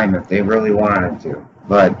solve crime if they really wanted to.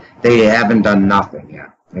 But they haven't done nothing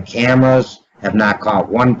yet. The cameras, have not caught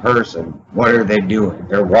one person. What are they doing?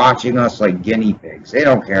 They're watching us like guinea pigs. They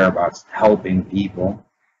don't care about helping people.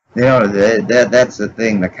 You know, that's the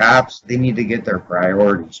thing. The cops, they need to get their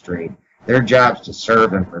priorities straight. Their job's to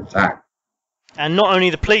serve and protect. And not only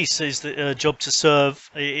the police is the job to serve,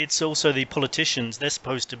 it's also the politicians. They're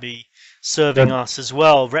supposed to be serving us as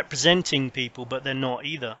well, representing people, but they're not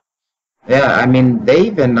either. Yeah, I mean, they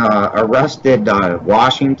even arrested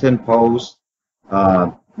Washington Post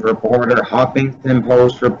reporter, Huffington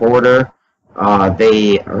Post reporter.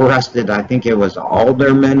 They arrested, I think it was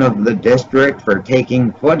alderman of the district for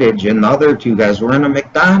taking footage, and the other two guys were in a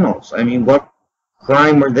McDonald's. I mean, what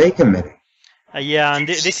crime were they committing? Yeah, and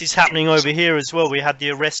this is happening over here as well. We had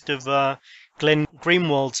the arrest of Glenn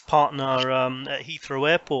Greenwald's partner at Heathrow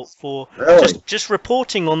Airport for just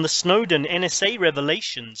reporting on the Snowden NSA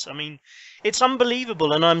revelations. I mean, it's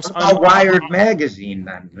unbelievable, and I'm Wired magazine.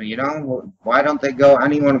 Then, you know, why don't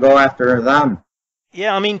anyone go after them?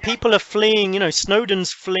 Yeah, I mean, people are fleeing. You know,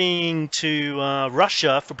 Snowden's fleeing to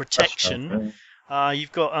Russia for protection.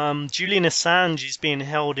 You've got Julian Assange is being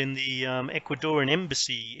held in the Ecuadorian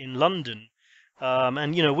embassy in London,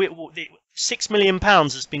 and you know, £6 million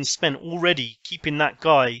has been spent already keeping that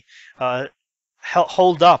guy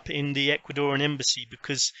holed up in the Ecuadorian embassy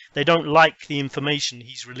because they don't like the information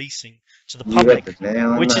he's releasing to the public,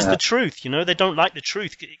 which is the truth. You know, they don't like the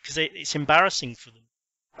truth because it's embarrassing for them.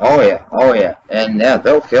 Oh yeah, and yeah,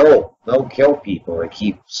 they'll kill people that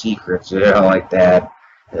keep secrets, you know, like that,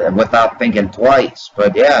 without thinking twice.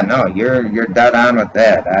 But yeah, no, you're dead on with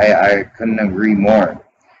that. I couldn't agree more.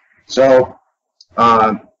 So,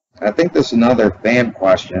 I think this is another fan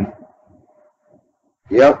question.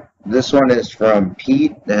 Yep, this one is from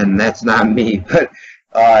Pete, and that's not me, but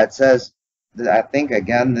it says, I think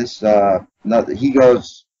again this he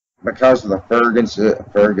goes, because of the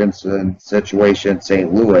Ferguson situation in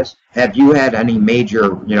St. Louis, have you had any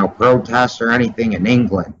major, you know, protests or anything in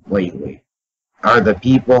England lately? Are the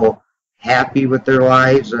people happy with their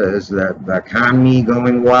lives? Is the economy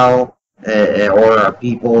going well? Or are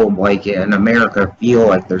people, like in America, feel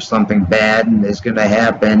like there's something bad and is going to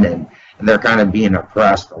happen, and they're kind of being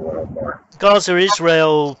oppressed a little more?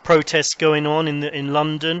 Gaza-Israel protests going on in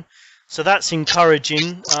London, so that's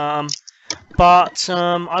encouraging. But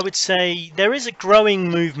I would say there is a growing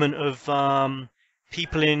movement of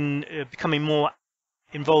people becoming more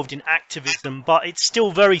involved in activism, but it's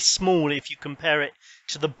still very small if you compare it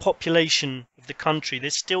to the population of the country.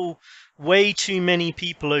 There's still way too many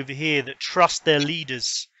people over here that trust their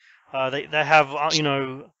leaders. They have you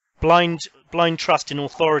know, blind trust in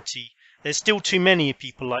authority. There's still too many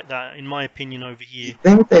people like that, in my opinion, over here. I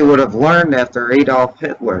think they would have learned after Adolf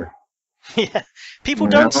Hitler. Yeah, people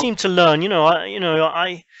don't seem to learn.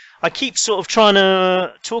 I keep sort of trying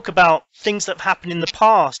to talk about things that have happened in the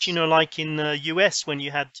past. You know, like in the US when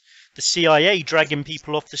you had the CIA dragging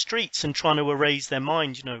people off the streets and trying to erase their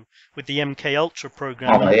mind. You know, with the MK Ultra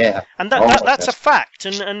program. Oh yeah, and that's a fact.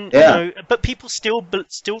 And yeah. You know, but people still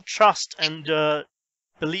trust and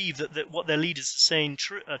believe that what their leaders are saying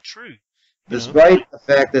are true. Despite the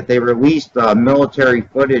fact that they released military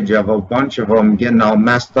footage of a bunch of them getting all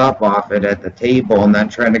messed up off it at the table and then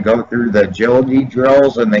trying to go through the agility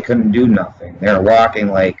drills, and they couldn't do nothing. They were walking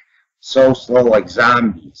like so slow, like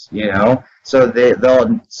zombies, you know? So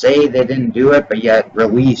they'll say they didn't do it, but yet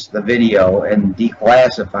release the video and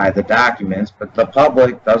declassify the documents, but the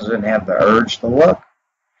public doesn't have the urge to look.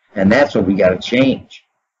 And that's what we got to change.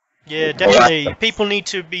 Yeah, definitely. People need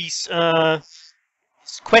to be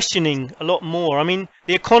questioning a lot more. I mean,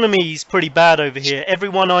 the economy is pretty bad over here.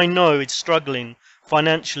 Everyone I know is struggling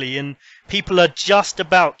financially, and people are just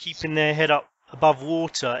about keeping their head up above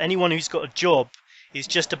water. Anyone who's got a job is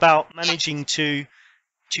just about managing to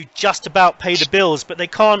just about pay the bills, but they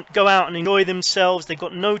can't go out and enjoy themselves. They've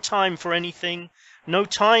got no time for anything, no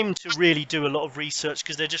time to really do a lot of research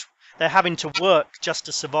because they're having to work just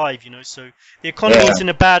to survive, you know. So the economy is in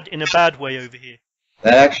a bad way over here.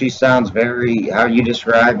 That actually sounds very, how you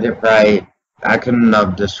described it, right? I couldn't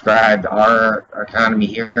have described our economy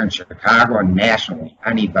here in Chicago and nationally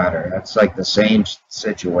any better. That's like the same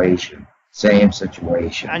situation.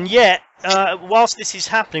 And yet, whilst this is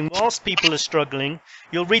happening, whilst people are struggling,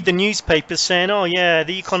 you'll read the newspapers saying, "Oh yeah,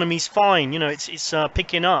 the economy's fine. You know, it's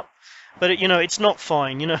picking up." But you know, it's not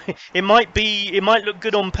fine. You know, it might look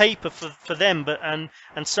good on paper for them, but and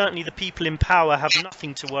certainly the people in power have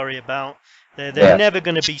nothing to worry about. They're never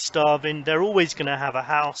going to be starving. They're always going to have a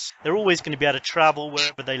house. They're always going to be able to travel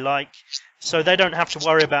wherever they like. So they don't have to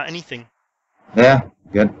worry about anything. Yeah,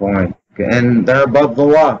 good point. And they're above the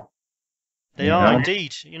law. They You are know?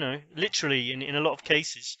 indeed, you know, literally in a lot of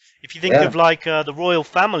cases. If you think Yeah. of like the royal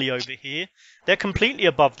family over here, they're completely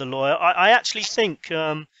above the law. I actually think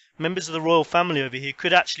members of the royal family over here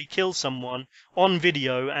could actually kill someone on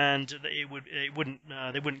video, and they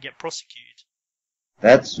wouldn't get prosecuted.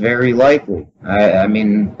 That's very likely. I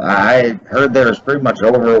mean, I heard there was pretty much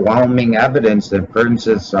overwhelming evidence that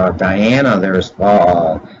Princess Diana, there's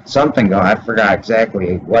something going. I forgot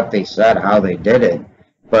exactly what they said, how they did it,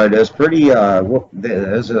 but it was pretty. It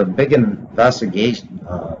was a big investigation.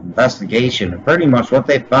 Investigation. Pretty much what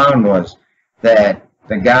they found was that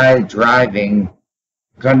the guy driving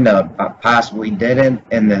couldn't have possibly did it,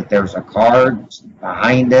 and that there's a car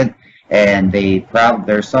behind it, and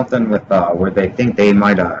there's something with where they think they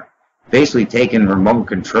might have basically taken remote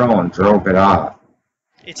control and drove it off.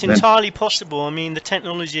 It's entirely possible. I mean, the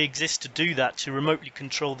technology exists to do that, to remotely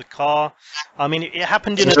control the car. I mean, it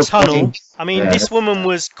happened in a tunnel. I mean, this woman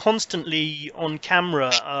was constantly on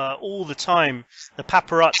camera all the time. The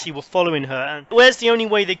paparazzi were following her. And where's the only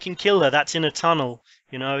way they can kill her? That's in a tunnel.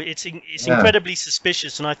 You know, it's incredibly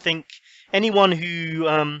suspicious. And I think anyone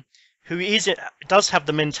who does have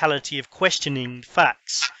the mentality of questioning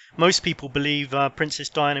facts, most people believe Princess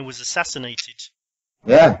Diana was assassinated.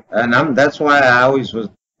 Yeah, and that's why I always was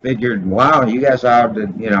figured, wow, you guys out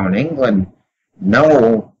in England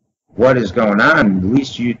know what is going on. At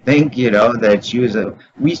least you think, that she was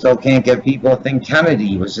we still can't get people to think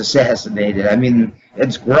Kennedy was assassinated. I mean,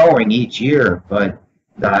 it's growing each year, but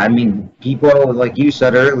I mean, people, like you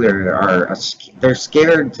said earlier, they're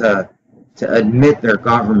scared to admit their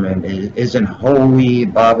government isn't wholly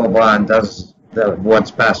blah blah blah and does what's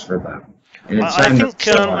best for them.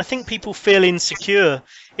 I think people feel insecure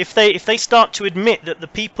if they start to admit that the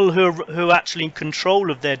people who are actually in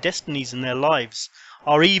control of their destinies and their lives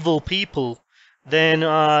are evil people. Then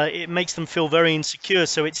it makes them feel very insecure.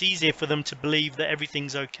 So it's easier for them to believe that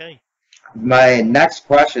everything's okay. My next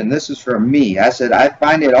question. This is from me. I said I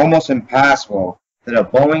find it almost impossible that a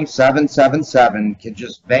Boeing 777 could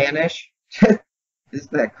just vanish.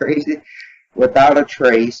 Isn't that crazy? Without a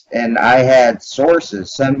trace, and I had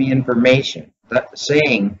sources send me information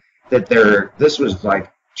saying that this was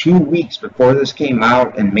like 2 weeks before this came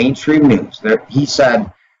out in mainstream news. He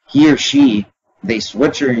said he or she, they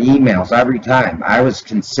switch your emails every time. I was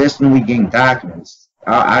consistently getting documents.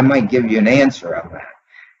 I might give you an answer on that.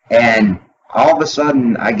 And all of a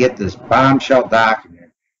sudden, I get this bombshell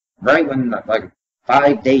document right when, like,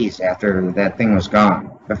 5 days after that thing was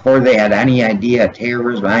gone, before they had any idea of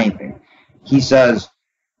terrorism or anything. He says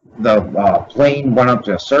the plane went up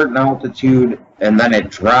to a certain altitude and then it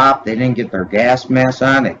dropped. They didn't get their gas mask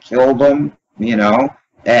on. It killed them,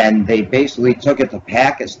 and they basically took it to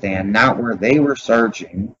Pakistan, not where they were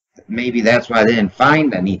searching. Maybe that's why they didn't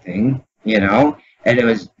find anything,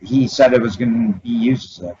 and he said it was going to be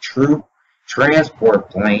used as a troop transport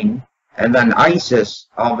plane, and then ISIS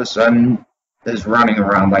all of a sudden is running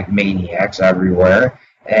around like maniacs everywhere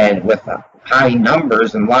and with high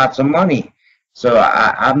numbers and lots of money. So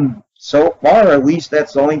I'm so far, at least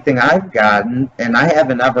that's the only thing I've gotten, and I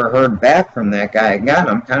haven't ever heard back from that guy again.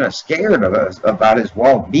 I'm kind of scared about his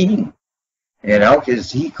well-being,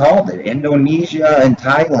 because he called it. Indonesia and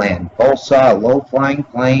Thailand both saw a low-flying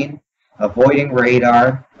plane avoiding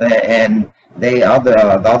radar, and the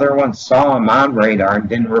other ones saw him on radar and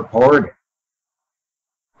didn't report it.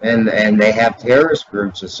 And they have terrorist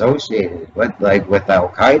groups associated with Al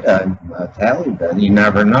Qaeda and Taliban. You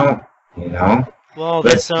never know, Well,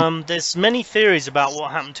 there's many theories about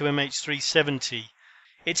what happened to MH370.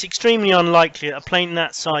 It's extremely unlikely that a plane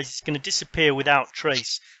that size is going to disappear without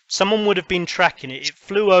trace. Someone would have been tracking it. It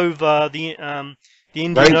flew over the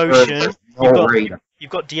Indian Ocean. You've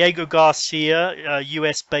got Diego Garcia,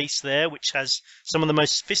 US base there, which has some of the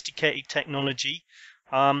most sophisticated technology.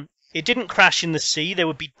 It didn't crash in the sea. There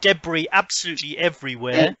would be debris absolutely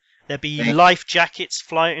everywhere. There'd be life jackets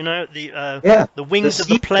flying, the wings of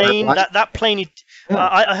the plane. That plane,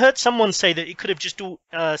 I heard someone say that it could have just all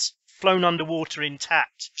flown underwater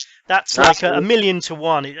intact. That's like a 1,000,000 to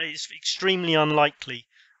 1. It's extremely unlikely.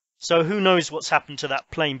 So who knows what's happened to that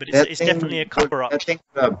plane? But it's definitely a cover-up. I think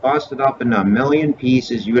busted up in a million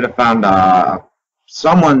pieces. You would have found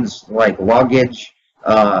someone's luggage,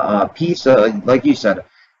 a piece of, like you said.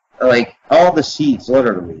 Like, all the seats,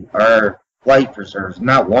 literally, are life preserves.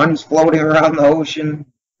 Not one's floating around the ocean.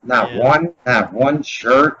 Not one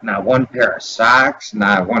shirt. Not one pair of socks.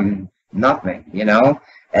 Not one nothing,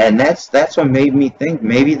 And that's what made me think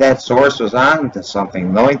maybe that source was on to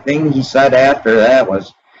something. The only thing he said after that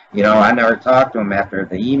was, I never talked to him after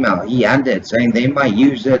the email. He ended saying they might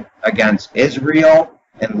use it against Israel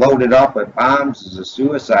and loaded up with bombs as a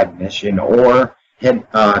suicide mission or hit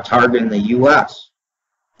target in the U.S.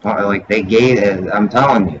 Like they gave it, I'm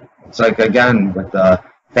telling you. It's like, again, with the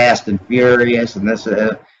Fast and Furious and this,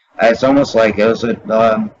 it's almost like it was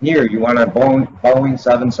here, you want a Boeing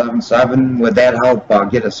 777? Would that help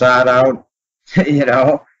get Assad out? You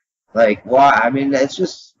know? Like, why? I mean,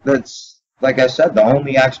 that's, like I said, the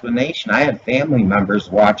only explanation. I had family members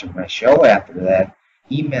watching my show after that,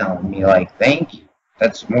 emailing me like, thank you.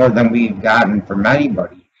 That's more than we've gotten from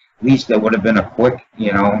anybody. At least it would have been a quick,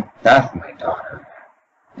 death, my daughter.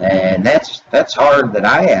 And that's hard that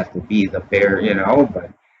I have to be the bear, but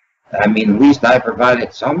I mean, at least I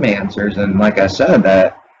provided some answers. And like I said,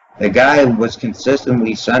 that the guy was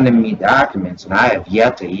consistently sending me documents, and I have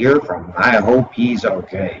yet to hear from him. I hope he's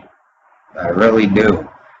okay. I really do.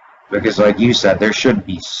 Because like you said, there should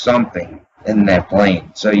be something in that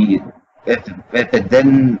plane. So if it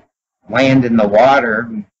didn't land in the water,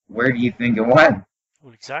 where do you think it went?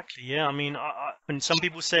 Well, exactly, yeah. I mean, and some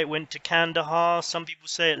people say it went to Kandahar. Some people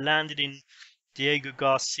say it landed in Diego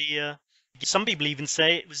Garcia. Some people even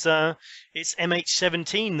say it was it's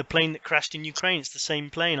MH17, the plane that crashed in Ukraine. It's the same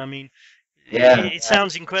plane. I mean, yeah, it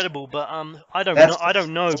sounds incredible, but I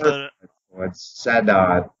don't know. But what's said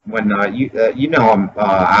when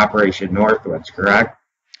Operation Northwoods, correct?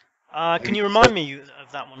 Can you remind me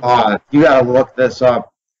of that one? You gotta look this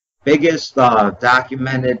up. Biggest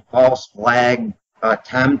documented false flag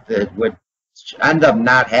attempt that would end up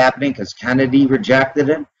not happening because Kennedy rejected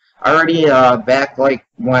it. Already back like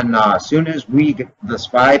when as soon as the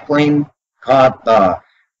spy plane caught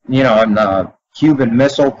and the Cuban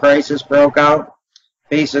Missile Crisis broke out,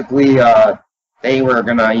 basically they were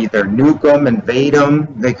gonna either nuke them, invade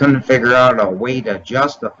them. They couldn't figure out a way to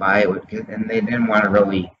justify it, and they didn't want to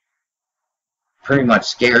really pretty much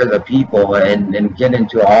scare the people and get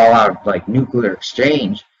into all-out like nuclear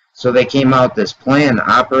exchange. So they came out this plan,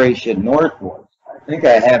 Operation Northwoods. I think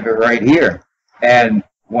I have it right here. And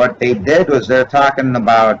what they did was they're talking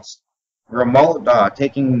about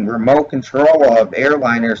taking remote control of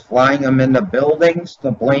airliners, flying them into buildings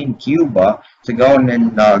to blame Cuba to go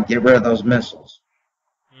and get rid of those missiles.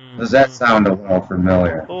 Does that sound a little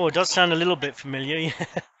familiar? Oh, it does sound a little bit familiar, yeah.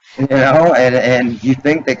 And you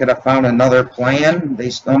think they could have found another plan?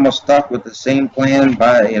 They almost stuck with the same plan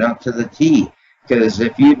to the T. Because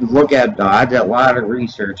if you look at, I did a lot of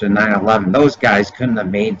research in 9/11. Those guys couldn't have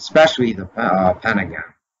made, especially the Pentagon.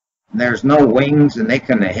 There's no wings, and they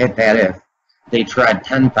couldn't have hit that if they tried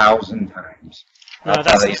 10,000 times. No,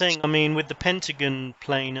 that's the thing. I mean, with the Pentagon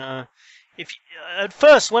plane, at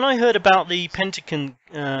first when I heard about the Pentagon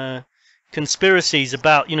conspiracies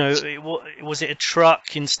about, was it a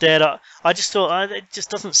truck instead? I just thought it just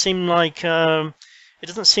doesn't seem like. It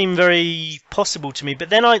doesn't seem very possible to me. But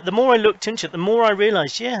then the more I looked into it, the more I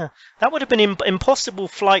realized, yeah, that would have been an impossible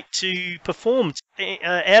flight to perform.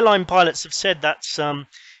 Airline pilots have said that's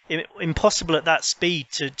impossible at that speed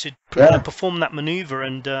to perform that maneuver.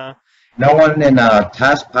 And no one in a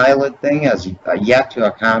test pilot thing has yet to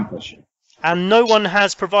accomplish it. And no one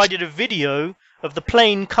has provided a video of the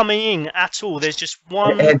plane coming in at all. There's just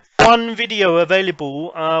one video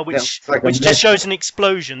available, which just shows an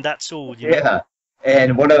explosion. That's all. Yeah.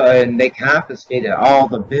 And they confiscated all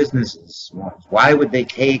the businesses' ones. Why would they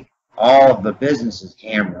take all of the businesses'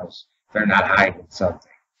 cameras if they're not hiding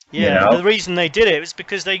something? Yeah, the reason they did it was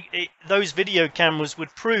because those video cameras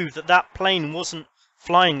would prove that plane wasn't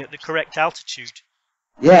flying at the correct altitude.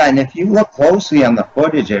 Yeah, and if you look closely on the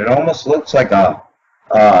footage, it almost looks like a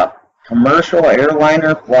commercial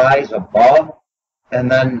airliner flies above,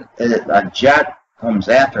 and then a jet comes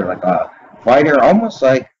after, like a fighter, almost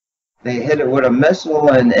like they hit it with a missile,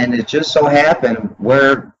 and it just so happened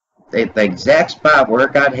where the exact spot where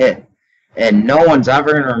it got hit. And no one's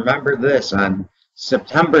ever going to remember this. On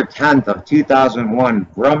September 10th of 2001,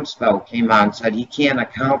 Rumsfeld came out and said he can't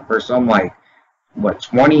account for some,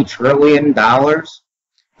 $20 trillion?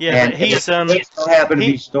 Yeah, and it still happened to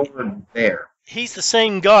be stored there. He's the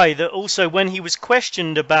same guy that also, when he was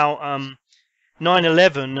questioned about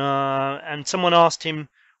 9/11, and someone asked him,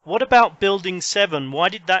 what about Building 7? Why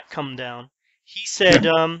did that come down? He said,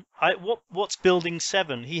 what's Building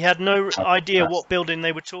 7? He had no idea what building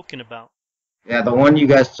they were talking about. Yeah, the one you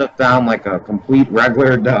guys took down like a complete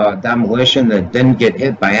regular demolition that didn't get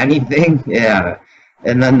hit by anything. Yeah.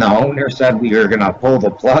 And then the owner said we were going to pull the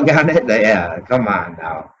plug on it. Yeah, come on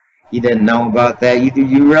now. You didn't know about that?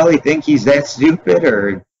 You really think he's that stupid,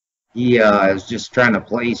 or he is just trying to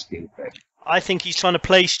play stupid? I think he's trying to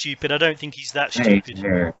play stupid. I don't think he's that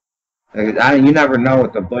stupid. Hey, you never know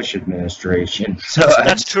with the Bush administration. So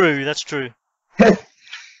that's true. That's true.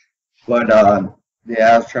 But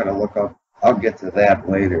Yeah, I was trying to look up. I'll get to that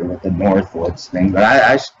later with the Northwoods thing, but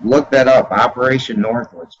I looked that up. Operation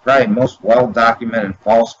Northwoods, probably the most well-documented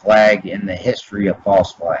false flag in the history of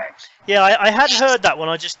false flags. Yeah, I had heard that one.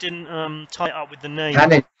 I just didn't tie it up with the name.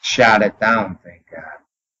 Kind of shot it down, thank God.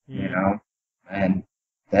 You know, and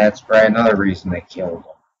that's probably another reason they killed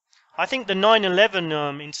him. I think the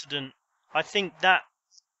 9/11 incident, I think that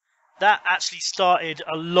actually started,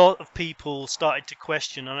 a lot of people started to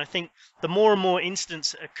question, and I think the more and more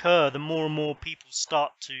incidents that occur, the more and more people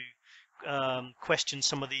start to question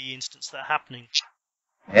some of the incidents that are happening.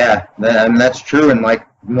 Yeah, and that's true. And like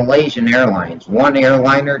Malaysian Airlines, one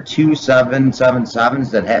airliner, 2 777s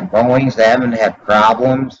that had Boeings that haven't had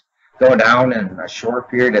problems go down in a short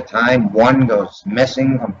period of time. One goes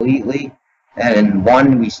missing completely, and in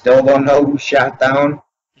one we still don't know who shot down.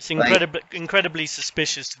 It's incredibly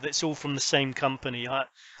suspicious that it's all from the same company. I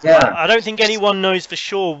Yeah, don't think anyone knows for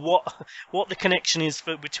sure what the connection is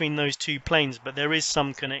between those two planes, but there is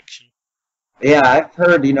some connection. yeah, I've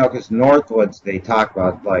heard, because Northwoods, they talk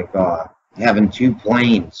about like having two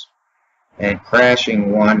planes and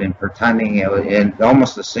crashing one and pretending it was in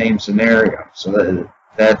almost the same scenario. So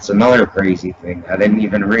that's another crazy thing. I didn't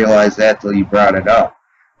even realize that till you brought it up.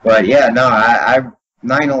 But yeah, no, I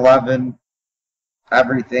 9/11.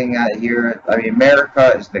 Everything out here. I mean,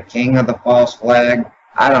 America is the king of the false flag.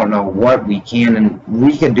 I don't know what we can, and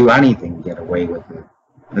we can do anything to get away with it.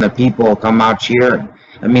 And the people come out cheering.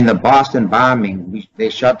 I mean, the Boston bombing, they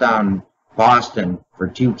shut down Boston for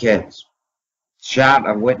 2 kids. Shot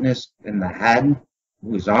a witness in the head who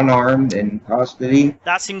was unarmed in custody.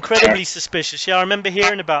 That's incredibly suspicious. Yeah, I remember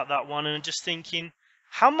hearing about that one and just thinking,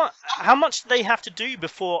 how much do they have to do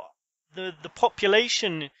before the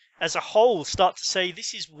population as a whole start to say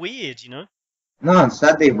this is weird, No,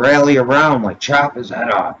 instead they rally around like chop his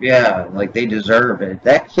head off. Yeah, like they deserve it.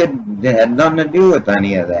 That kid had nothing to do with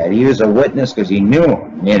any of that. He was a witness because he knew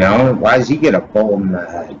him. Why does he get a bullet in the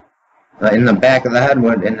head, in the back of the head,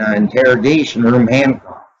 in an interrogation room,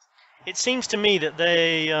 handcuffed? It seems to me that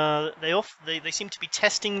they seem to be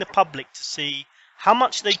testing the public to see how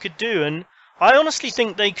much they could do, and I honestly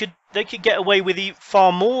think they could get away with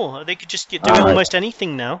far more. They could just do almost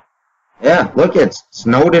anything now. Yeah, look,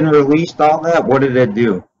 Snowden released all that. What did it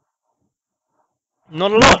do?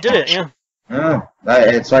 Not a lot, did it? Yeah. No,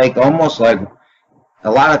 it's like almost like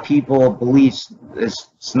a lot of people believe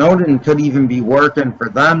Snowden could even be working for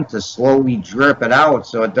them to slowly drip it out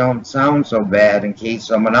so it don't sound so bad in case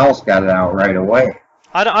someone else got it out right away.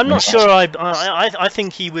 I'm not sure. I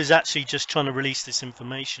think he was actually just trying to release this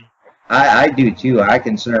information. I do too. I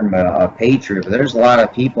consider him a patriot, but there's a lot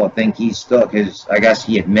of people that think he's still, because I guess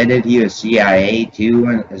he admitted he was CIA too,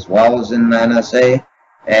 and as well as in the NSA,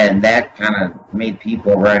 and that kind of made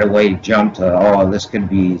people right away jump to, oh, this could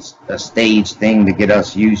be a staged thing to get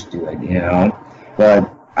us used to it,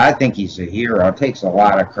 But I think he's a hero. It takes a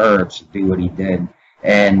lot of courage to do what he did,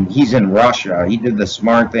 and he's in Russia. He did the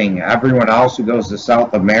smart thing. Everyone else who goes to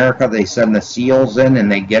South America, they send the SEALs in,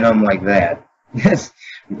 and they get them like that.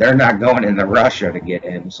 They're not going into Russia to get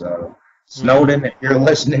him. So, Snowden, if you're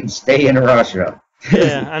listening, stay in Russia.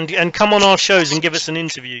 Yeah, and come on our shows and give us an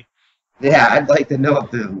interview. Yeah, I'd like to know if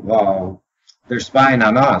they're spying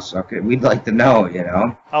on us. Okay, we'd like to know,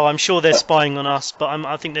 Oh, I'm sure they're spying on us, but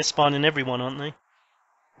I think they're spying on everyone, aren't they?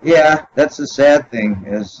 Yeah, that's the sad thing.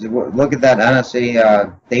 Is look at that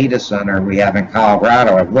NSA data center we have in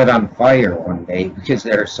Colorado. It lit on fire one day because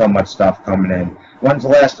there's so much stuff coming in. When's the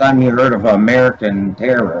last time you heard of an American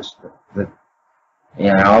terrorist?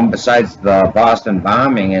 Besides the Boston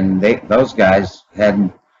bombing, and those guys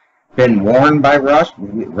had been warned by Russia.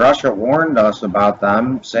 Russia warned us about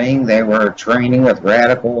them, saying they were training with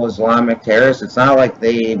radical Islamic terrorists. It's not like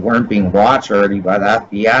they weren't being watched already by the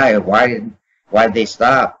FBI. Why'd they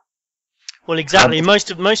stop? Well, exactly.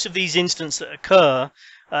 Most of these incidents that occur,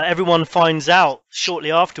 everyone finds out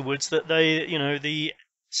shortly afterwards that the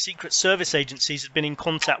Secret Service agencies have been in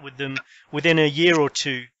contact with them within a year or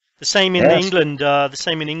two. The same in England.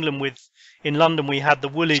 In London we had the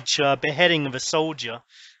Woolwich beheading of a soldier,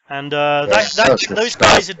 and those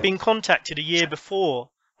guys had been contacted a year before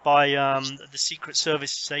by the Secret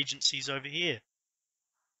Service agencies over here.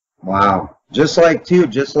 Wow. Just like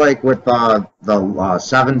with the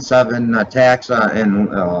 7/7 attacks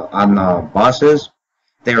on the buses,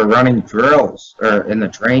 they were running drills in the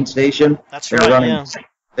train station. That's right. Yeah.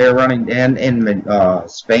 They're running in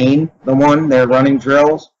Spain. They're running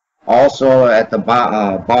drills. Also at the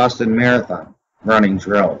Boston Marathon, running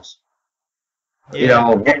drills.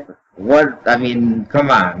 Yeah. What? I mean,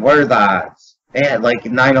 come on. What are the odds? And like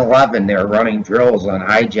 9/11, they were running drills on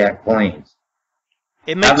hijacked planes.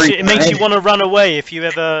 It makes you want to run away if you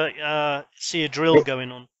ever see a drill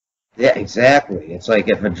going on. Yeah, exactly. It's like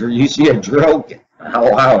if you see a drill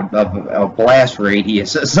out of a blast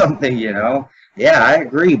radius or something, you know. Yeah, I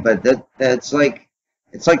agree, but that's like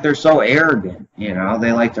it's like they're so arrogant, you know.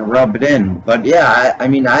 They like to rub it in. But yeah, I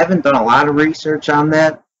mean, I haven't done a lot of research on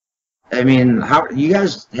that. I mean, how you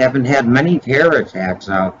guys haven't had many terror attacks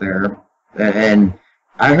out there, and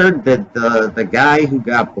I heard that the guy who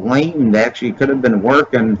got blamed actually could have been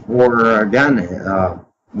working for again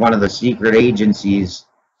one of the secret agencies,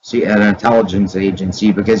 an intelligence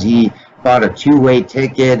agency, because he bought a two-way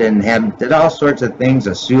ticket and did all sorts of things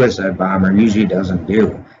a suicide bomber usually doesn't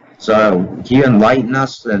do. So can you enlighten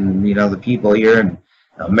us and the people here in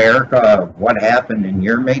America of what happened in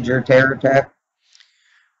your major terror attack?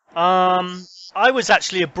 I was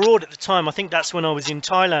actually abroad at the time. I think that's when I was in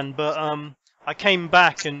Thailand, but I came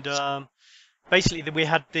back and basically we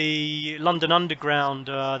had the London Underground.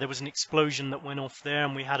 There was an explosion that went off there,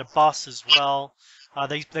 and we had a bus as well.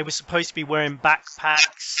 They were supposed to be wearing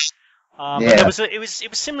backpacks. But it was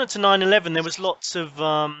similar to 9/11. There was lots of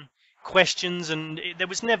questions, and there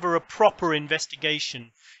was never a proper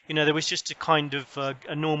investigation. There was just a kind of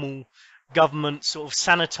a normal government sort of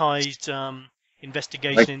sanitized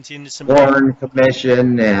investigation into some Warren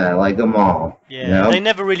Commission, like them all. Yeah, they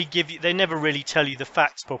never really tell you the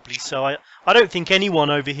facts properly. So I don't think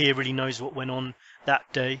anyone over here really knows what went on that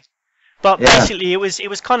day. But basically, it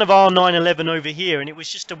was kind of our 9/11 over here, and it was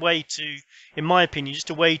just a way to, in my opinion,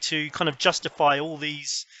 just a way to kind of justify all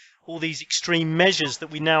these extreme measures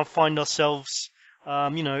that we now find ourselves.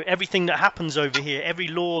 Everything that happens over here, every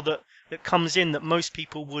law that comes in that most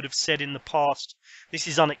people would have said in the past, this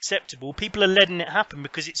is unacceptable. People are letting it happen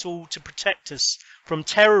because it's all to protect us from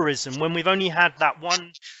terrorism. When we've only had that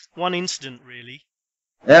one incident, really.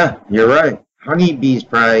 Yeah, you're right.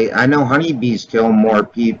 I know honeybees kill more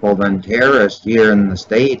people than terrorists here in the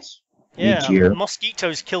States each year.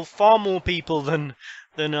 Mosquitoes kill far more people than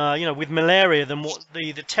with malaria than what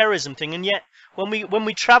the terrorism thing. And yet, when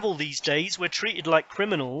we travel these days, we're treated like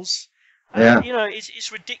criminals.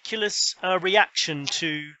 It's ridiculous reaction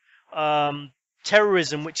to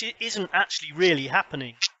terrorism, which isn't actually really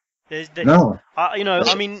happening. No.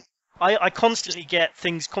 I constantly get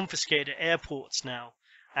things confiscated at airports now.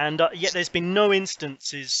 And yet there's been no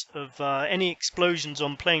instances of any explosions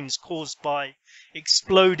on planes caused by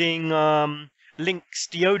exploding Lynx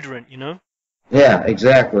deodorant, Yeah,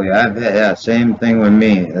 exactly. Same thing with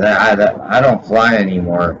me. I don't fly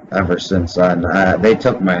anymore ever since then. They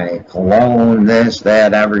took my cologne, this,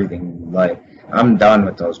 that, everything. Like, I'm done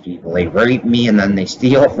with those people. They rape me and then they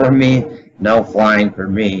steal from me. No flying for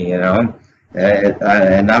me, and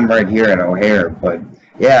I'm right here at O'Hare. But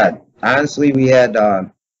yeah, honestly, we had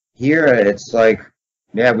here. It's like,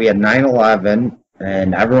 we had 9/11,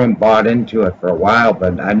 and everyone bought into it for a while.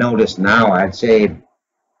 But I noticed now, I'd say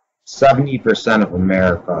 70% of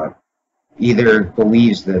America either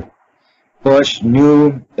believes that Bush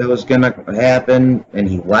knew it was going to happen and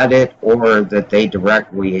he let it, or that they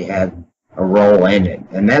directly had a role in it.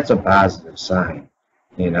 And that's a positive sign.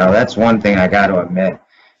 That's one thing I got to admit.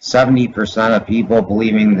 70% of people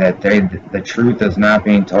believing that the truth is not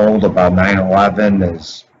being told about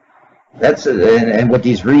 9/11 and with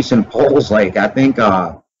these recent polls, like, I think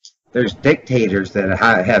there's dictators that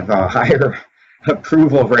have a higher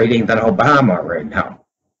approval rating than Obama right now.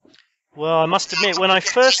 Well, I must admit, when I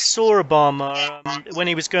first saw Obama, when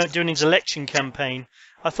he was doing his election campaign,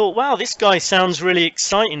 I thought, wow, this guy sounds really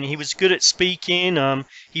exciting. He was good at speaking.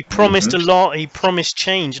 He promised a lot. He promised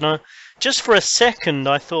change. And just for a second,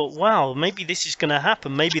 I thought, wow, maybe this is going to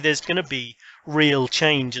happen. Maybe there's going to be real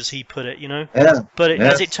change, as he put it. Yeah. But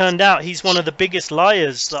as it turned out, he's one of the biggest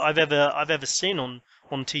liars that I've ever seen on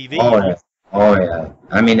TV. Oh yeah.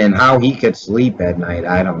 I mean, and how he could sleep at night,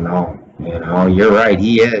 I don't know. You're right,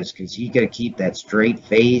 he is, because he could keep that straight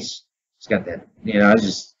face. He's got that,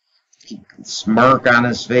 just smirk on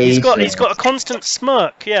his face. He's got a constant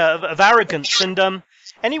smirk, of arrogance. And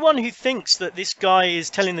anyone who thinks that this guy is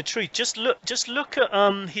telling the truth, just look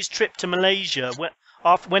at his trip to Malaysia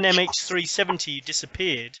when MH370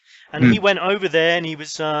 disappeared, and he went over there and he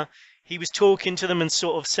was talking to them and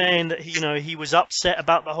sort of saying that he was upset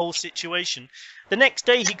about the whole situation. The next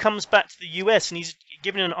day he comes back to the US and he's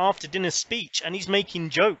giving an after-dinner speech, and he's making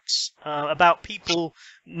jokes about people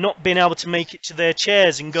not being able to make it to their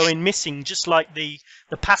chairs and going missing, just like the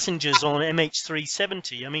passengers on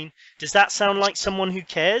MH370. I mean, does that sound like someone who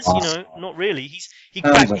cares? Not really. He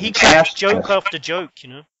cracks joke after joke.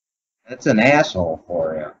 That's an asshole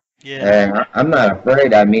for you. Yeah. And I'm not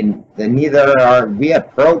afraid. I mean, neither are we.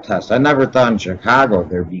 Had protests. I never thought in Chicago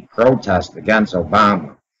there'd be protests against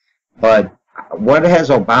Obama. But what has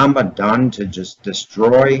Obama done to just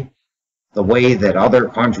destroy the way that other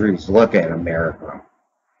countries look at America?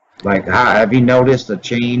 Like, have you noticed a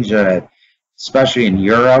change, especially in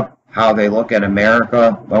Europe, how they look at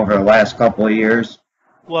America over the last couple of years?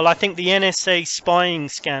 Well, I think the NSA spying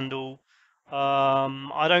scandal,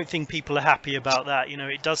 I don't think people are happy about that. You know,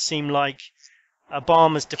 it does seem like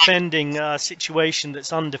Obama's defending a situation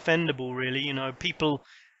that's undefendable, really. You know, people,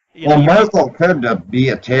 Well, Merkel could be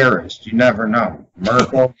a terrorist. You never know.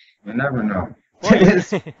 Merkel, you never know.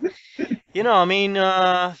 Well, you know, I mean,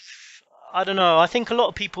 I don't know. I think a lot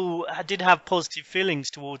of people did have positive feelings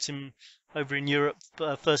towards him over in Europe,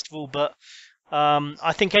 first of all. But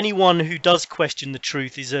I think anyone who does question the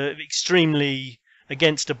truth is extremely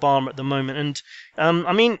against Obama at the moment. And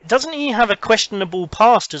I mean, doesn't he have a questionable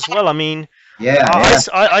past as well? I mean, Yeah,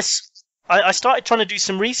 I started trying to do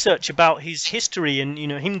some research about his history and, you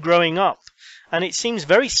know, him growing up. And it seems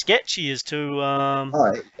very sketchy as to,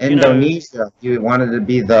 Indonesia. He wanted to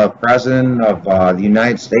be the president of the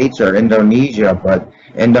United States or Indonesia, but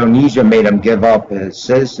Indonesia made him give up his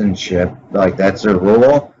citizenship. Like, that's a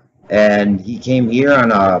rule. And he came here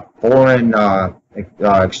on a foreign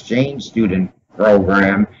exchange student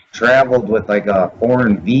program, traveled with like a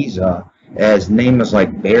foreign visa. His name was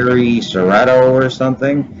like Barry Soretto or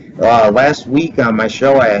something. Last week on my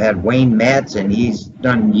show, I had Wayne Madsen. He's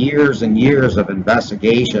done years and years of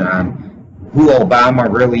investigation on who Obama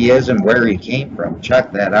really is and where he came from.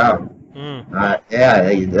 Check that out. Yeah,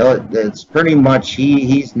 it's pretty much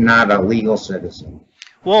he's not a legal citizen.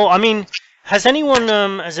 Well, I mean, has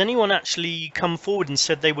anyone actually come forward and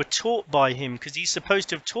said they were taught by him? Because he's supposed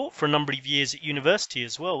to have taught for a number of years at university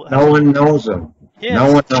as well. No one knows him. Yeah,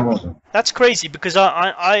 no one knows him. That's crazy because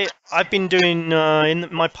I've been doing in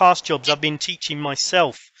my past jobs. I've been teaching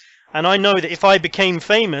myself, and I know that if I became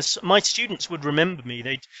famous, my students would remember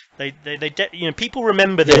me. You know, people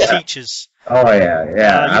remember their teachers. Oh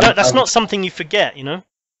yeah. That's not something you forget. You know.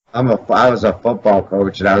 I was a football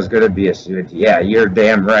coach and I was going to be a student. Yeah, you're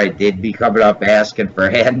damn right. They'd be coming up asking for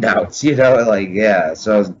handouts, you know, like, yeah.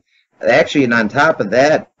 So actually, and on top of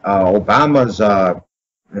that, Obama's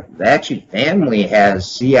actually family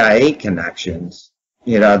has CIA connections.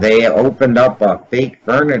 You know, they opened up a fake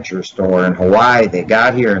furniture store in Hawaii. They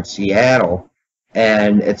got here in Seattle,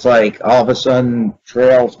 and it's like all of a sudden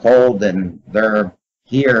trail's cold and they're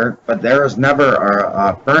here, but there was never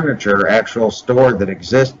a furniture actual store that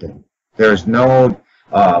existed. There's no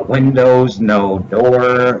windows, no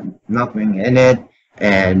door, nothing in it,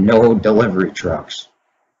 and no delivery trucks.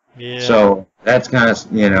 Yeah. So that's kind of,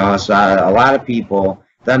 you know, so a lot of people,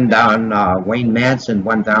 then down, Wayne Madsen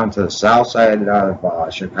went down to the south side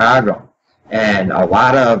of Chicago, and a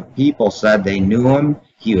lot of people said they knew him.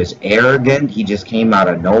 He was arrogant. He just came out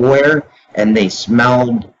of nowhere, and they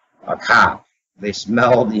smelled a cop. They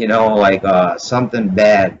smelled, you know, like something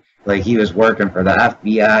bad, like he was working for the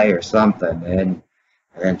FBI or something.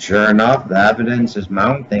 And sure enough, the evidence is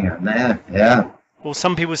mounting on that. Yeah. Well,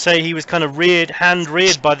 some people say he was kind of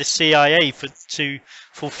hand-reared by the CIA to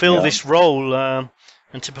fulfill this role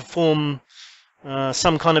and to perform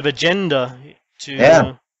some kind of agenda.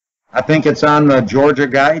 I think it's on the Georgia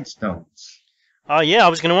Guidestones. Yeah, I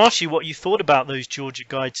was going to ask you what you thought about those Georgia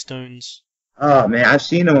Guidestones. Oh, man, I've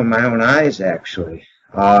seen them with my own eyes, actually.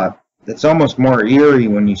 It's almost more eerie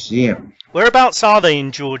when you see them. Whereabouts are they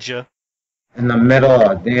in Georgia? In the middle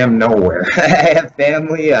of damn nowhere. I have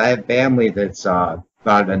family that's about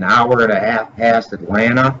an hour and a half past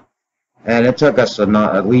Atlanta, and it took us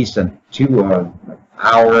at least an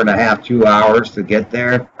hour and a half, 2 hours to get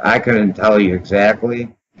there. I couldn't tell you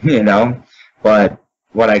exactly, you know, but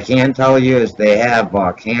what I can tell you is they have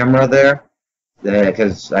a camera there,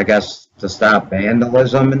 because I guess to stop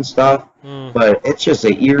vandalism and stuff. But it's just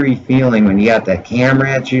an eerie feeling when you got that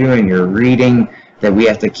camera at you and you're reading that we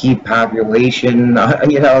have to keep population,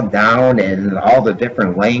 you know, down in all the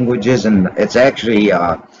different languages, and it's actually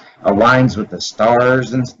aligns with the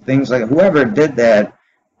stars and things like. Whoever did that,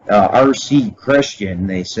 R.C. Christian,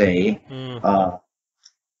 they say. I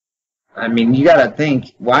mean, you got to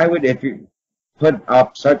think, why would, if you put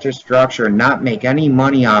up such a structure and not make any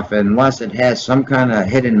money off it unless it has some kind of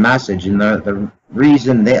hidden message? And the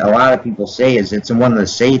reason that a lot of people say is it's in one of the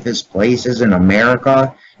safest places in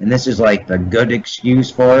America, and this is like the good excuse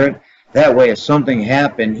for it. That way, if something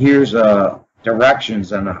happened, here's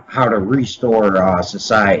directions on how to restore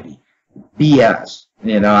society. BS.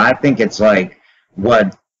 You know, I think it's like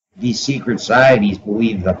what these secret societies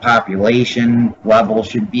believe the population level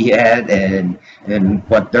should be at, and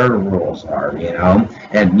what their rules are, you know,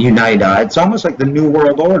 and unite. It's almost like the New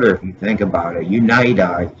World Order if you think about it. Unite,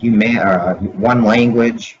 one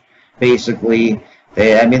language, basically.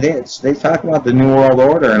 They talk about the New World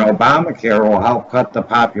Order, and Obamacare will help cut the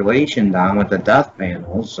population down with the death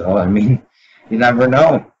panels. So I mean, you never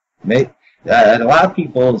know. A lot of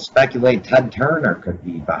people speculate Ted Turner could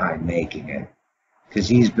be behind making it, because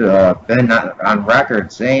he's been on record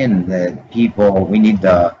saying that we need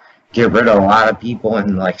to get rid of a lot of people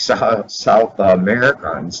in like South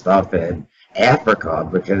America and stuff, and Africa,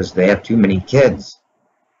 because they have too many kids.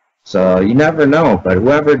 So you never know, but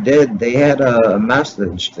whoever did, they had a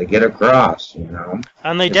message to get across, you know.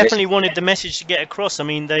 And they definitely wanted the message to get across. I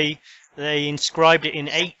mean, they inscribed it in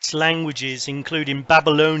 8 languages, including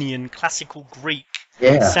Babylonian, Classical Greek,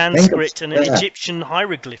 Sanskrit, and Egyptian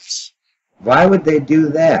hieroglyphs. Why would they do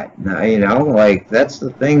that? You know, like, that's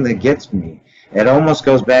the thing that gets me. It almost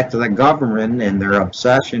goes back to the government and their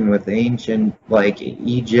obsession with ancient, like,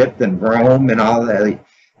 Egypt and Rome and all that,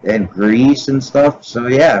 and Greece and stuff. So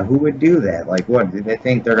yeah, who would do that? Like, what, do they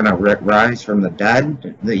think they're gonna rise from the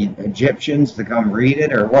dead, the Egyptians, to come read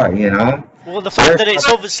it, or what, you know? Well, the fact that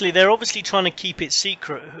they're obviously trying to keep it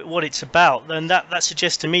secret what it's about, then that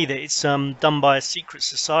suggests to me that it's done by a secret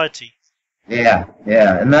society. Yeah,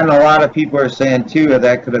 and then a lot of people are saying too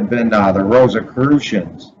that could have been the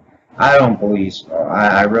Rosicrucians. I don't believe so.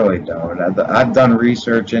 I really don't. I've done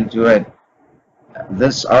research into it.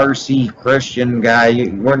 This R.C. Christian guy,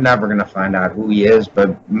 we're never going to find out who he is,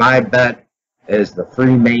 but my bet is the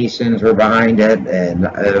Freemasons were behind it, and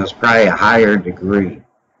it was probably a higher degree.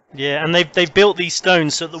 Yeah, and they've built these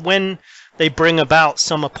stones so that when they bring about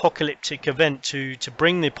some apocalyptic event to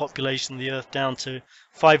bring the population of the Earth down to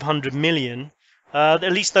 500 million,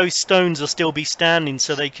 at least those stones will still be standing,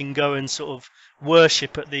 so they can go and sort of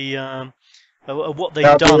worship at the what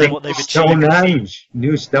they've done and what they've achieved.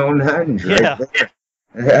 New Stonehenge, right yeah. there.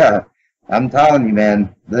 Yeah, I'm telling you,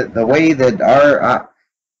 man, the way that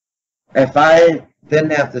if I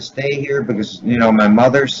didn't have to stay here because, you know, my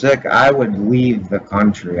mother's sick, I would leave the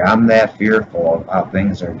country. I'm that fearful of how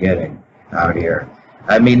things are getting out here.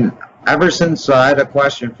 I mean, ever since, I had a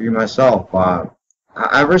question for you myself,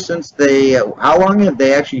 ever since how long have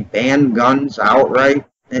they actually banned guns outright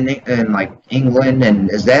in like England, and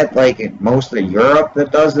is that like most of Europe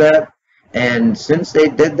that does that? And since they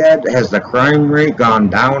did that, has the crime rate gone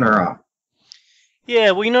down or up?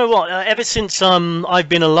 Yeah, well, you know what? Ever since I've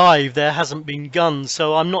been alive, there hasn't been guns,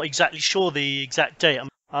 so I'm not exactly sure the exact date.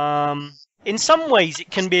 In some ways, it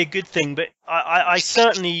can be a good thing, but I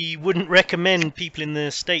certainly wouldn't recommend people in the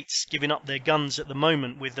States giving up their guns at the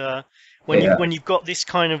moment. With when you've got these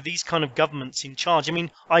kind of governments in charge. I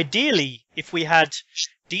mean, ideally, if we had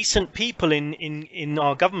decent people in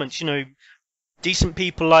our governments, you know, decent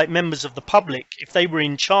people like members of the public, if they were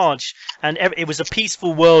in charge and it was a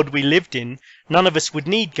peaceful world we lived in, none of us would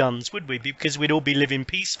need guns, would we? Because we'd all be living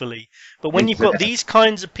peacefully. But when you've got these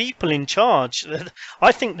kinds of people in charge,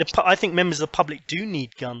 I think members of the public do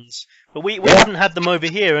need guns. But we haven't had them over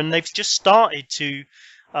here, and they've just started to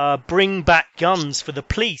bring back guns for the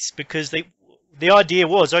police, because the idea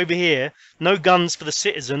was over here, no guns for the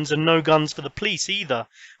citizens and no guns for the police either.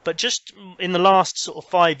 But just in the last sort of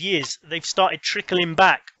 5 years, they've started trickling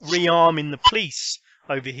back, rearming the police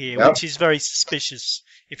over here, which is very suspicious,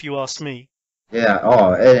 if you ask me. Yeah.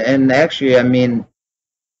 Oh, and actually, I mean,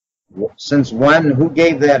 since when? Who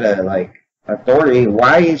gave that authority?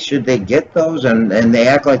 Why should they get those? And they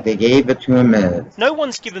act like they gave it to him. No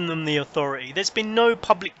one's given them the authority. There's been no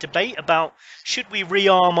public debate about should we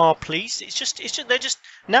rearm our police. It's just they're just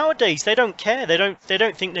nowadays they don't care. They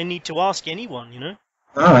don't think they need to ask anyone. You know.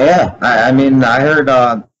 Oh yeah. I mean, I heard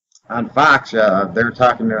on Fox they were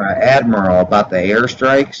talking to an admiral about the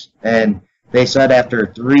airstrikes, and they said after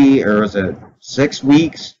 3 or was it 6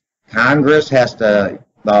 weeks, Congress has to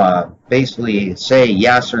basically say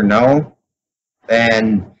yes or no.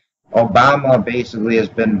 And Obama basically has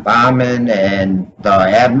been bombing, and the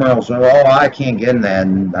admirals are, I can't get in that.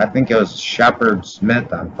 And I think it was Shepard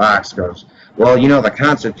Smith on Fox goes, well, you know, the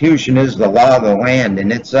Constitution is the law of the land,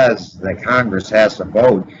 and it says that Congress has to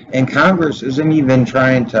vote. And Congress isn't even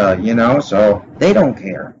trying to, you know, so they don't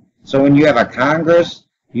care. So when you have a Congress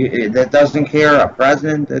that doesn't care, a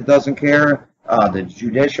president that doesn't care, the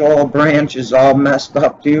judicial branch is all messed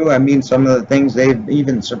up too. I mean, some of the things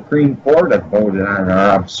even Supreme Court have voted on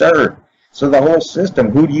are absurd. So the whole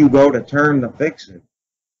system, who do you go to turn to fix it?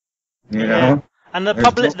 You know? And the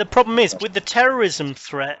problem is with the terrorism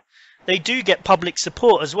threat. they do get public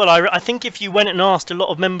support as well. I think if you went and asked a lot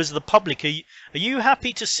of members of the public, are you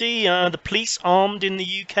happy to see the police armed in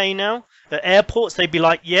the UK now at airports? They'd be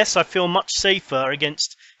like, yes, I feel much safer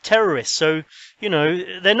against terrorists. So, you know,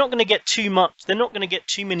 they're not going to get too much. They're not going to get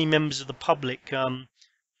too many members of the public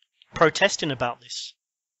protesting about this.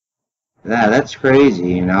 Yeah, that's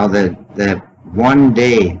crazy. You know, that one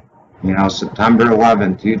day, you know, September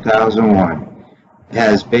 11, 2001.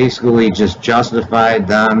 Has basically just justified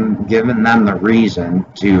them, given them the reason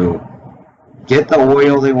to get the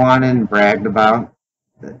oil they wanted and bragged about,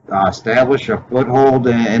 establish a foothold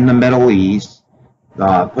in the Middle East,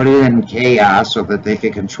 put it in chaos so that they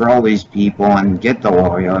could control these people and get the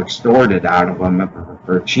oil, extort it out of them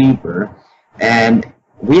for cheaper. And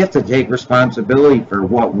we have to take responsibility for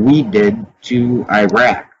what we did to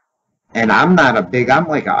Iraq. And I'm like an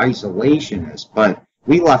isolationist, but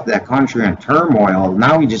we left that country in turmoil.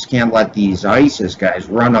 Now we just can't let these ISIS guys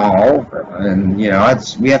run all over. And, you know,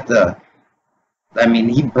 we have to, I mean,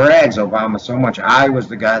 he brags, Obama, so much. I was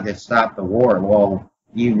the guy that stopped the war. Well,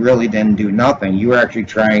 you really didn't do nothing. You were actually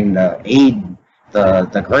trying to aid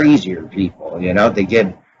the crazier people, you know, to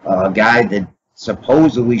get a guy that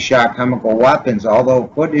supposedly shot chemical weapons,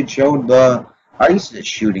 although footage showed the ISIS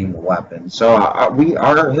shooting the weapons. So our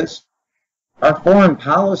foreign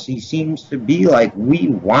policy seems to be like we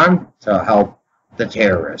want to help the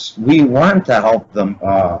terrorists. We want to help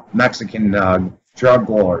the Mexican drug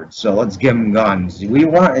lords, so let's give them guns. We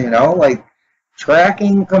want, you know, like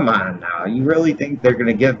tracking, come on now. You really think they're going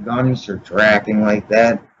to give guns for tracking like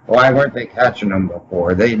that? Why weren't they catching them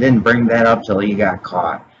before? They didn't bring that up till he got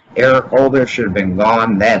caught. Eric Holder should have been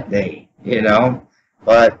gone that day, you know?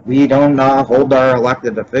 But we don't hold our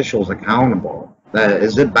elected officials accountable.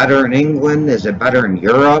 Is it better in England? Is it better in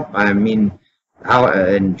Europe? I mean,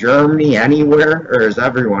 in Germany, anywhere? Or is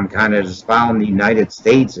everyone kind of just following the United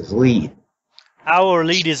States as lead? Our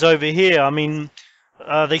lead is over here. I mean,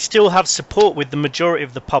 they still have support with the majority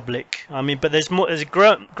of the public. I mean, but there's a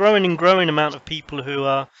growing amount of people who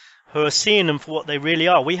are seeing them for what they really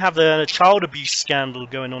are. We have the child abuse scandal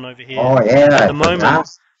going on over here at the moment.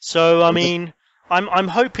 So, I mean, I'm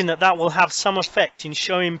hoping that will have some effect in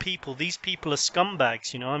showing people these people are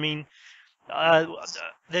scumbags, you know. I mean,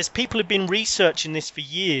 there's people who've been researching this for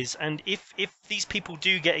years, and if these people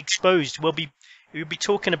do get exposed, we'll be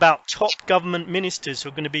talking about top government ministers who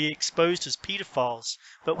are going to be exposed as pedophiles.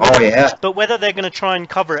 But whether they're going to try and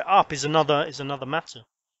cover it up is another matter.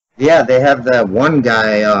 Yeah, they have that one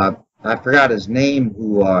guy, I forgot his name,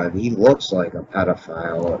 who he looks like a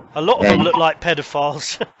pedophile. A lot of them look like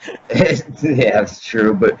pedophiles. Yeah, it's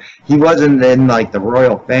true, but he wasn't in like the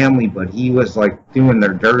royal family, but he was like doing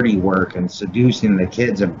their dirty work and seducing the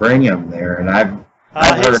kids and bringing them there. And I've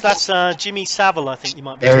heard that's Jimmy Savile, I think you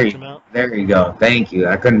might be talking about. There you go. Thank you.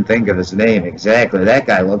 I couldn't think of his name exactly. That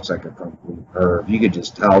guy looks like a complete perv. You could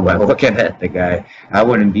just tell by looking at the guy. I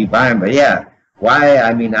wouldn't be buying, but yeah. Why?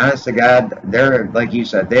 I mean, honest to God, they're, like you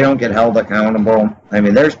said, they don't get held accountable. I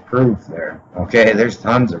mean, there's proof there. Okay, there's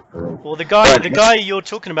tons of proof. Well, the guy you're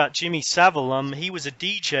talking about, Jimmy Savile, he was a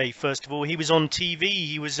DJ. First of all, he was on TV.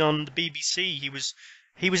 He was on the BBC.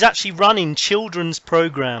 He was actually running children's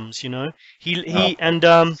programs. You know,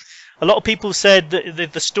 a lot of people said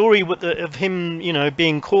that the story of him, you know,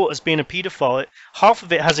 being caught as being a paedophile, half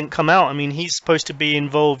of it hasn't come out. I mean, he's supposed to be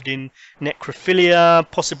involved in necrophilia,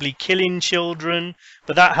 possibly killing children,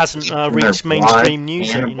 but that hasn't reached mainstream news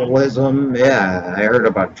yet. Cannibalism, yeah, I heard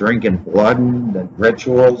about drinking blood and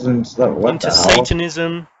rituals and stuff. What into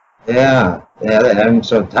Satanism. Yeah, and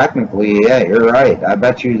so technically, yeah, you're right. I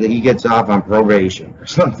bet you that he gets off on probation or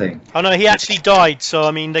something. Oh no, he actually died, so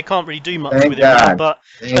I mean, they can't really do much with him now. But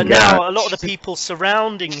now a lot of the people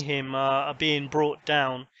surrounding him are being brought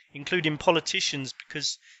down, including politicians,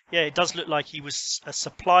 because yeah, it does look like he was a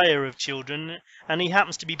supplier of children, and he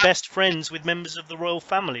happens to be best friends with members of the royal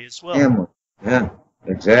family as well. Yeah.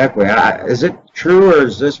 Exactly. Is it true, or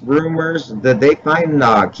is this rumors? Did they find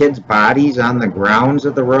kids' bodies on the grounds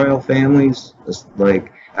of the royal family's estate?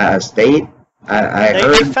 They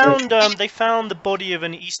found the body of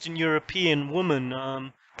an Eastern European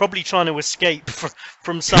woman, probably trying to escape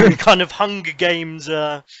from some kind of Hunger Games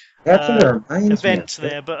event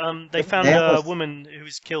there. But they found a woman who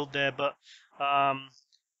was killed there, but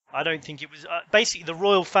I don't think it was. Basically, the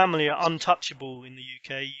royal family are untouchable in the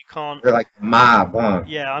UK. You can't. They're like a mob, huh?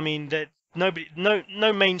 Yeah, I mean, no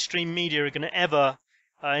mainstream media are going to ever,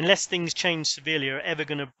 unless things change severely, are ever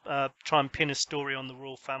going to try and pin a story on the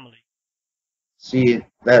royal family. See,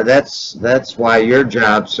 that's why your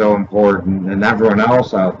job's so important, and everyone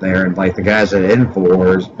else out there, and like the guys at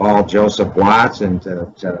Infowars, Paul Joseph Watson,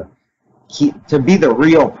 to to be the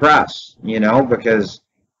real press, you know, because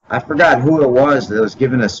I forgot who it was that was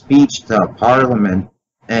giving a speech to Parliament,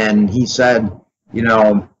 and he said, you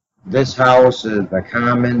know, this house is the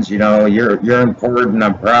Commons, you know, you're important,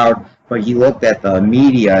 I'm proud. But he looked at the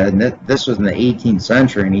media, and this was in the 18th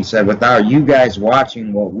century, and he said, without you guys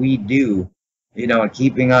watching what we do, you know, and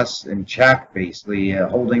keeping us in check, basically,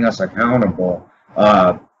 holding us accountable,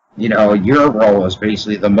 you know, your role is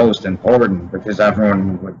basically the most important because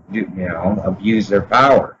everyone would, you know, abuse their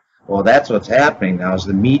power. Well, that's what's happening now is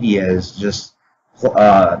the media is just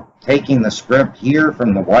taking the script here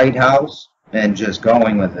from the White House and just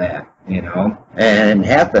going with that, you know. And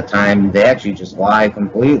half the time, they actually just lie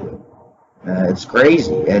completely. It's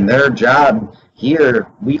crazy. And their job here,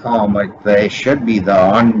 we call them like they should be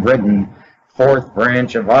the unwritten fourth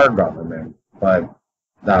branch of our government. But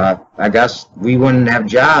I guess we wouldn't have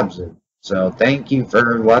jobs. So thank you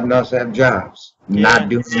for letting us have jobs, not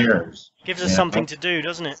doing yours. Gives us something to do,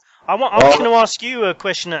 doesn't it? I was going to ask you a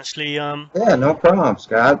question, actually. Yeah, no problem,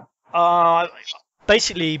 Scott.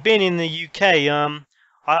 Basically, being in the UK,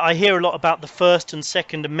 I hear a lot about the First and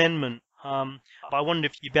Second Amendment. But I wonder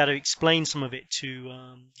if you'd better explain some of it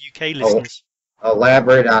to UK listeners.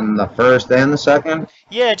 Elaborate on the first and the second?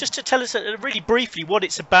 Yeah, just to tell us really briefly what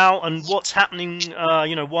it's about and what's happening,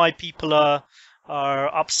 you know, why people are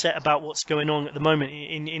upset about what's going on at the moment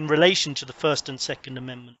in relation to the First and Second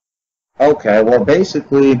Amendment. Okay, well,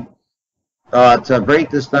 basically, to break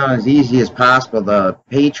this down as easy as possible, the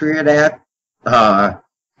Patriot Act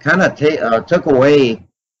kind of took away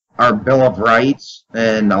our Bill of Rights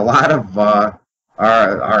and a lot of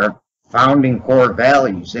our founding core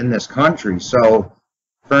values in this country. So,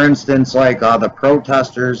 for instance, like the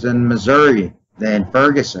protesters in Missouri and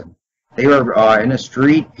Ferguson, they were in a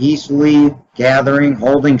street peacefully gathering,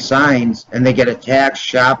 holding signs, and they get attacked,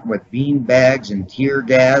 shot with bean bags and tear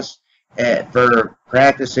gas for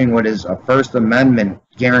practicing what is a First Amendment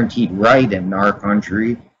guaranteed right in our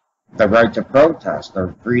country, the right to protest,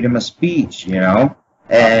 or freedom of speech, you know,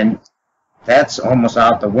 and that's almost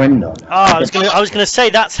out the window now. I was going to say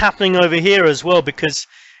that's happening over here as well, because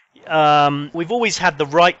we've always had the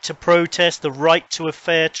right to protest, the right to a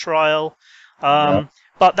fair trial,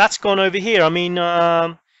 but that's gone over here. I mean,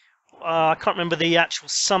 I can't remember the actual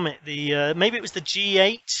summit. Maybe it was the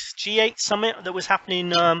G8 summit that was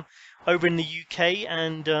happening over in the UK,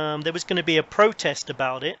 and there was going to be a protest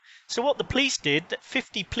about it. So what the police did,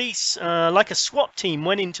 50 police, like a SWAT team,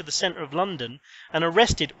 went into the centre of London and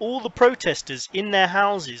arrested all the protesters in their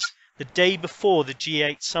houses the day before the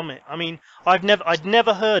G8 summit. I mean, I'd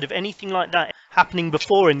never heard of anything like that happening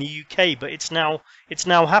before in the UK, but it's now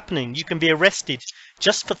happening. You can be arrested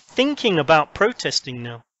just for thinking about protesting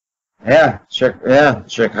now. Yeah,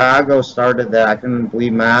 Chicago started that. I couldn't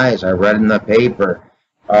believe my eyes. I read in the paper.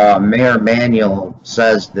 Mayor Manuel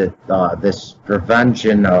says that this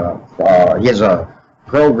prevention, he has a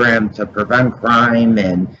program to prevent crime,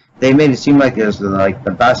 and they made it seem like it was like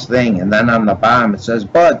the best thing. And then on the bottom it says,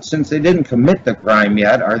 but since they didn't commit the crime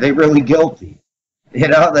yet, are they really guilty? You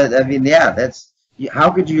know, that's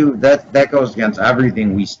how could you? That goes against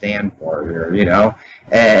everything we stand for here, you know,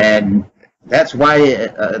 and that's why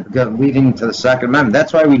leading to the Second Amendment.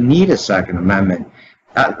 That's why we need a Second Amendment.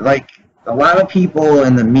 Like, a lot of people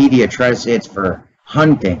in the media try to say it's for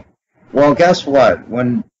hunting. Well, guess what?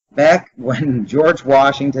 Back when George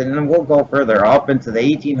Washington, and we'll go further up into the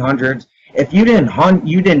 1800s, if you didn't hunt,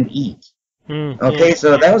 you didn't eat. Okay,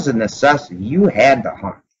 so that was a necessity. You had to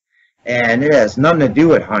hunt. And it has nothing to do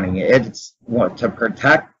with hunting. It's to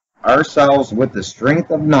protect ourselves with the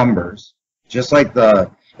strength of numbers, just like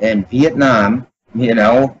in Vietnam, you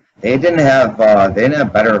know, they didn't have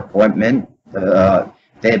better equipment.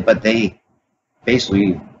 But they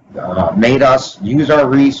basically made us use our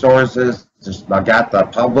resources, just got the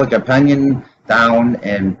public opinion down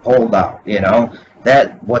and pulled out, you know.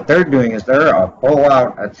 That what they're doing is they're full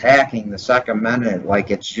out attacking the Second Amendment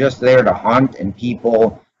like it's just there to hunt, and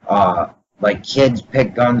people, like kids,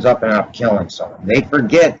 pick guns up and end up killing someone. They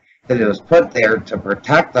forget that it was put there to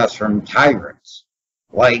protect us from tyrants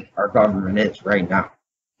like our government is right now.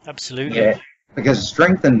 Absolutely. Yeah. Because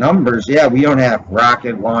strength in numbers, yeah, we don't have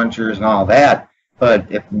rocket launchers and all that, but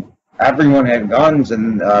if everyone had guns,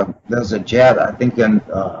 and there's a jet, I think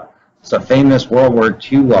it's a famous World War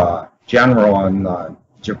II general in the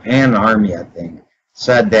Japan Army, I think,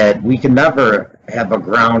 said that we could never have a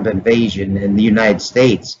ground invasion in the United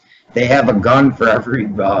States. They have a gun for every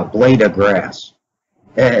blade of grass.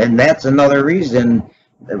 And that's another reason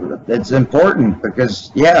it's important, because,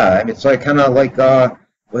 yeah, it's like kind of like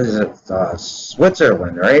was it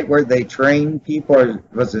Switzerland, right? Where they train people, or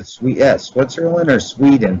was it Switzerland or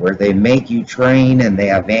Sweden, where they make you train and they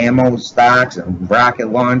have ammo stocks and rocket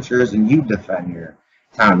launchers and you defend your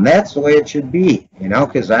town. That's the way it should be, you know,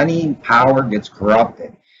 because any power gets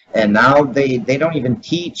corrupted. And now they don't even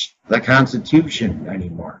teach the Constitution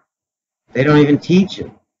anymore. They don't even teach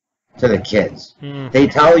it to the kids. They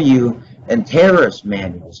tell you in terrorist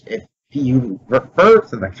manuals, if you refer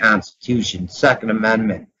to the Constitution, Second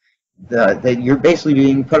Amendment, that you're basically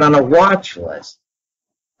being put on a watch list.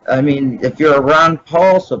 I mean, if you're a Ron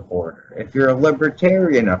Paul supporter, if you're a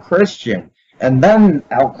libertarian, a Christian, and then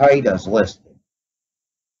Al-Qaeda's listed.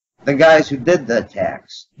 The guys who did the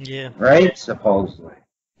attacks. Yeah. Right? Supposedly.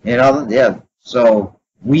 You know, yeah. So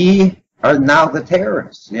we are now the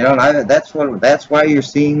terrorists. You know, and that's why you're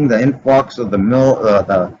seeing the influx of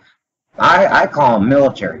I call them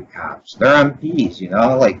military cops. They're MPs, you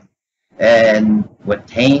know, like, and with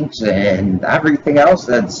tanks and everything else,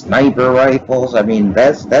 that's sniper rifles. I mean,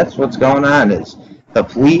 that's what's going on. Is the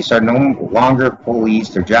police are no longer police.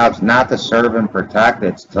 Their job's not to serve and protect.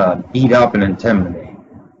 It's to beat up and intimidate.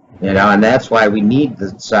 You know, and that's why we need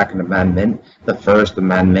the Second Amendment, the First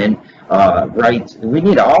Amendment, rights. We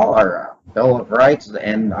need all our Bill of Rights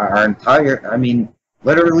and our entire. I mean,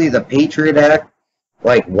 literally, the Patriot Act,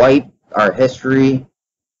 like, wiped our history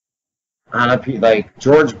on like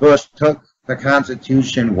George Bush took the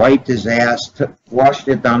Constitution, wiped his ass, flushed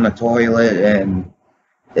it down the toilet, and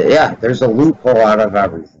yeah, there's a loophole out of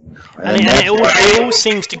everything. And it all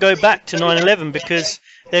seems to go back to 9/11 because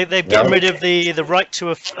they've gotten rid of the right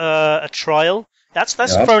to a trial. That's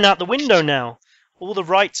thrown out the window now. All the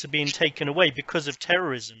rights are being taken away because of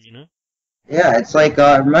terrorism, you know. Yeah, it's like,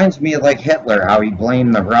 it reminds me of like Hitler, how he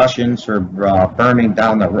blamed the Russians for burning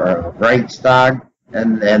down the Reichstag,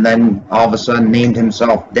 and then all of a sudden named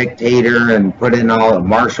himself dictator and put in all the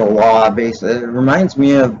martial law. Basically, it reminds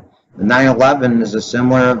me of 9/11 is a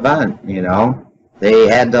similar event, you know. They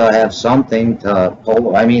had to have something to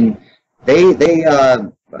pull. I mean,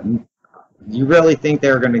 you really think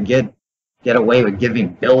they were going to get away with giving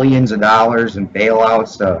billions of dollars in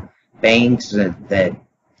bailouts to banks that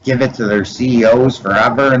give it to their CEOs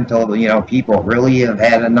forever until, you know, people really have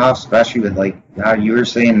had enough, especially with, like, how you were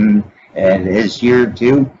saying, and it is here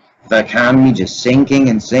too, the economy just sinking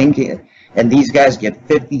and sinking, and these guys get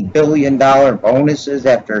 $50 billion bonuses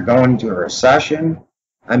after going to a recession.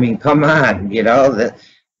 I mean, come on, you know,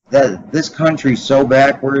 that this country's so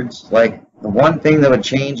backwards. Like, the one thing that would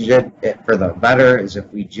change it for the better is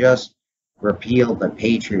if we just repealed the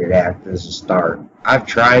Patriot Act as a start. I've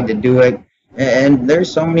tried to do it. And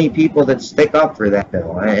there's so many people that stick up for that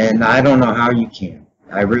bill, and I don't know how you can.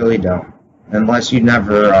 I really don't. Unless you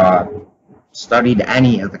never studied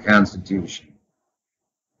any of the Constitution,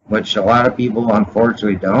 which a lot of people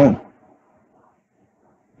unfortunately don't.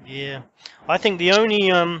 Yeah, I think the only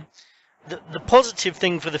the positive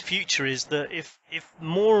thing for the future is that if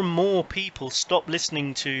more and more people stop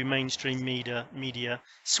listening to mainstream media,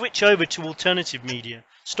 switch over to alternative media,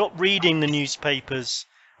 stop reading the newspapers,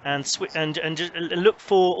 and just look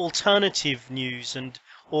for alternative news,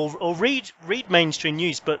 or read mainstream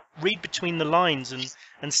news, but read between the lines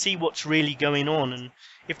and see what's really going on. And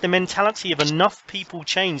if the mentality of enough people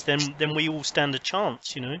change, then we all stand a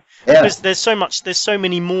chance, you know. Yeah. Because there's so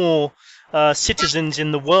many more citizens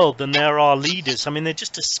in the world than there are leaders. I mean, they're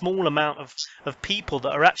just a small amount of people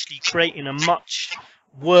that are actually creating a much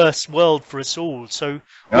worse world for us all. So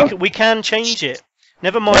we can change it.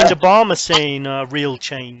 Never mind Obama saying real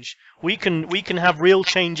change. We can have real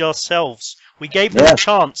change ourselves. We gave them a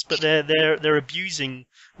chance, but they're abusing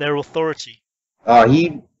their authority.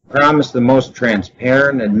 He promised the most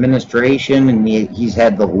transparent administration, and he's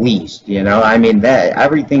had the least. You know, I mean, that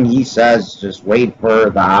everything he says, just wait for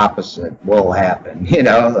the opposite will happen. You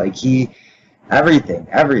know, like everything,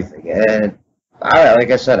 and like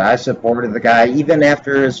I said, I supported the guy even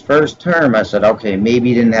after his first term. I said, okay, maybe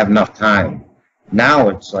he didn't have enough time. Now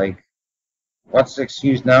it's like, what's the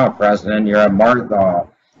excuse now, President? You're at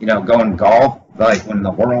going golf, like when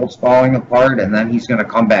the world's falling apart, and then he's going to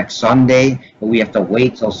come back Sunday, but we have to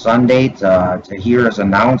wait till Sunday to hear his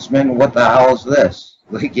announcement. What the hell is this?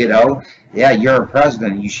 Like, you know, yeah, you're a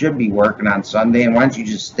president. You should be working on Sunday, and why don't you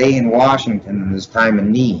just stay in Washington in this time of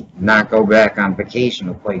need, not go back on vacation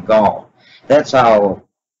to play golf? That's how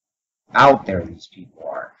out there these people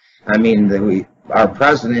are. I mean, our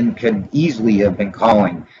president could easily have been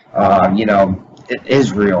calling,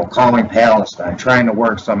 Israel, calling Palestine, trying to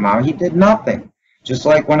work somehow. He did nothing. Just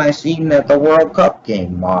like when I seen at the World Cup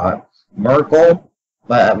game, Merkel,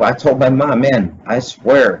 I told my mom, man, I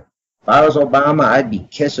swear, If I was Obama, I'd be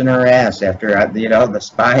kissing her ass after, the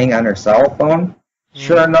spying on her cell phone.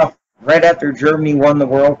 Sure enough, right after Germany won the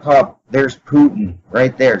World Cup, there's Putin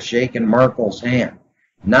right there shaking Merkel's hand.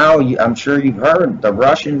 Now, I'm sure you've heard the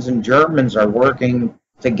Russians and Germans are working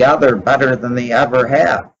together better than they ever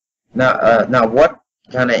have. Now, what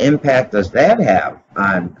kind of impact does that have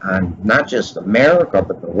on not just America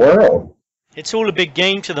but the world? It's all a big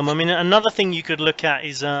game to them. I mean, another thing you could look at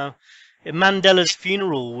is Mandela's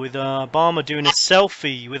funeral with Obama doing a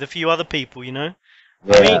selfie with a few other people, you know?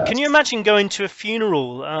 Yeah. I mean, can you imagine going to a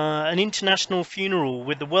funeral, an international funeral,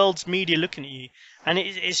 with the world's media looking at you, and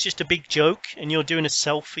it's just a big joke, and you're doing a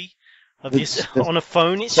selfie of this on a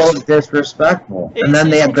phone? It's so just disrespectful. And then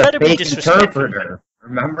they had the fake interpreter.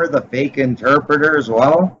 Remember the fake interpreter as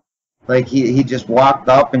well? Like he just walked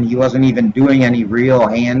up and he wasn't even doing any real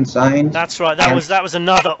hand signs. That's right. That was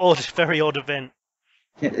another very odd event.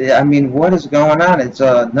 I mean, what is going on? It's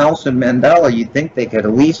Nelson Mandela. You'd think they could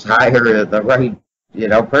at least hire the right,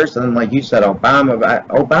 person. Like you said, Obama. But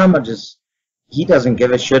Obama he doesn't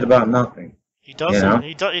give a shit about nothing. He doesn't.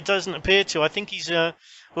 It doesn't appear to. I think he's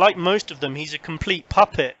like most of them. He's a complete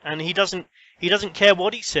puppet, and he doesn't care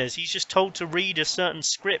what he says. He's just told to read a certain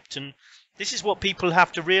script, and this is what people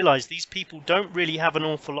have to realize. These people don't really have an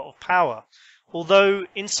awful lot of power, although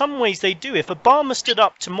in some ways they do. If Obama stood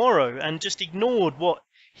up tomorrow and just ignored what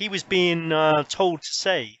he was being told to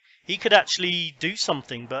say, he could actually do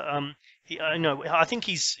something. But I think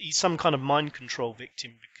he's some kind of mind control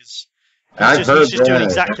victim, because he's just doing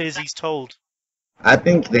exactly as he's told. I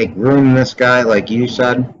think they groomed this guy, like you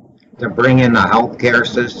said, to bring in a healthcare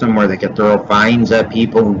system where they could throw fines at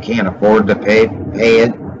people who can't afford to pay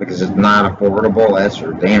it because it's not affordable. That's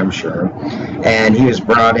for damn sure. And he was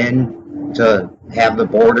brought in to have the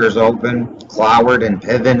borders open. Cloward and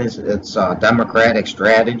Piven it's a Democratic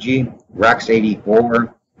strategy. Rex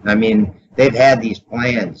 84. I mean, they've had these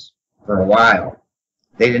plans for a while.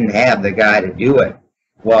 They didn't have the guy to do it.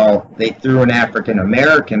 Well, they threw an African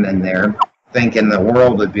American in there, thinking the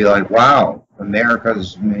world would be like, wow,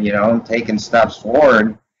 America's, taking steps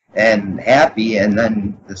forward and happy, and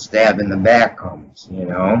then the stab in the back comes,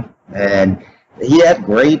 And he had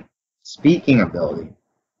great speaking ability,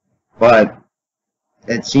 but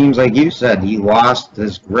it seems like you said he lost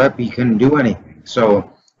his grip. He couldn't do anything.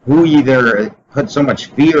 So who either put so much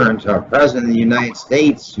fear into a president of the United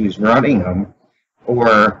States who's running him,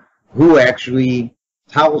 or who actually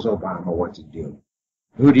tells Obama what to do?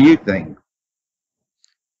 Who do you think?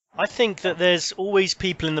 I think that there's always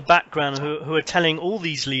people in the background who are telling all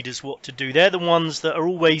these leaders what to do. They're the ones that are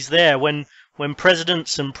always there when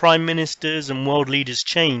presidents and prime ministers and world leaders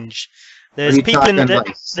change. There's people in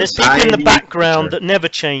the background that never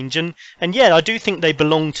change, and yeah, I do think they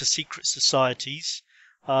belong to secret societies.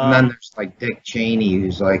 And then there's like Dick Cheney,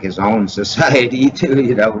 who's like his own society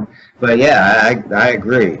too, But yeah, I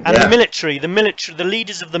agree. And the military, the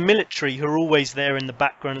leaders of the military who are always there in the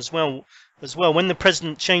background as well. When the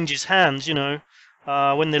president changes hands,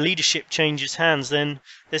 when the leadership changes hands, then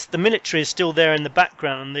the military is still there in the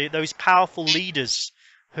background, and those powerful leaders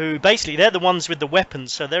who basically they're the ones with the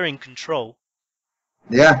weapons, so they're in control.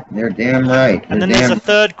 Yeah, they're damn right. And then there's a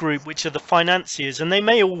third group, which are the financiers, and they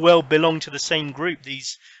may all well belong to the same group.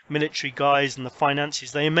 These military guys and the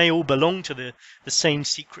financiers, they may all belong to the same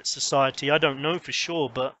secret society. I don't know for sure,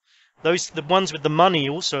 but the ones with the money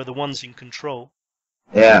also are the ones in control.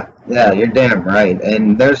 Yeah, you're damn right.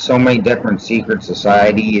 And there's so many different secret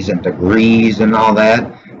societies and degrees and all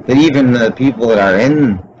that even the people that are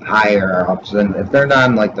in higher ups, and if they're not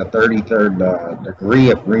in like the 33rd degree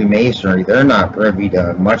of Freemasonry, they're not privy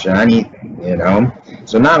to much of anything,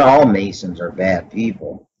 So not all Masons are bad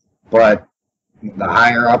people, but the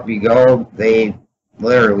higher up you go, they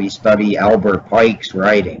literally study Albert Pike's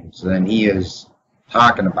writings, and he is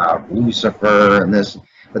talking about Lucifer and this,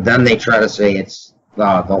 but then they try to say it's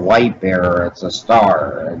the light bearer, it's a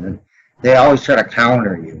star, and they always try to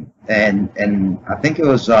counter you. And I think it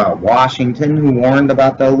was Washington who warned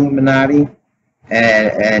about the Illuminati,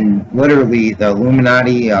 and literally the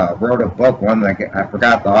Illuminati wrote a book, I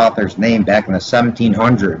forgot the author's name, back in the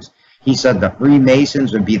 1700s. He said the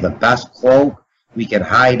Freemasons would be the best cloak. We could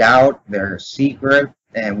hide out, they're secret,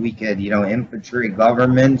 and we could, infiltrate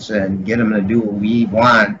governments and get them to do what we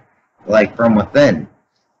want, like from within.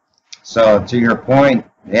 So to your point,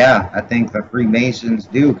 yeah, I think the Freemasons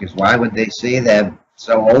do, because why would they say that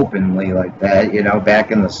so openly like that, back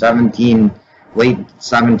in the late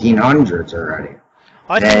 1700s already?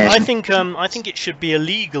 I think it should be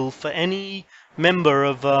illegal for any member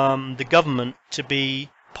of the government to be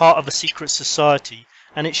part of a secret society,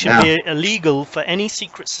 and it should be illegal for any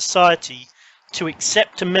secret society to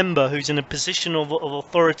accept a member who's in a position of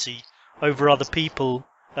authority over other people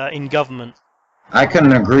in government. I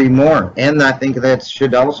couldn't agree more. And I think that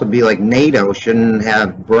should also be like NATO shouldn't have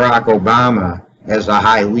Barack Obama as a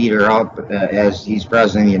high leader up as he's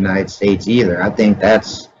president of the United States either. I think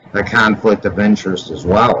that's a conflict of interest as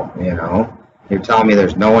well, you know. You're telling me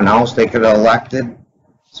there's no one else they could have elected?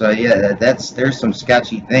 So yeah, there's some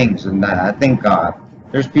sketchy things, and I think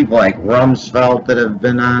there's people like Rumsfeld that have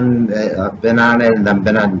been on it, and then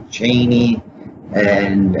been on Cheney,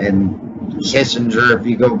 and Kissinger, if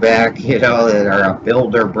you go back, you know, that are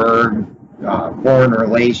Bilderberg, foreign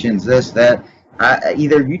relations, this, that.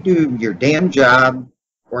 Either you do your damn job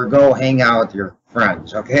or go hang out with your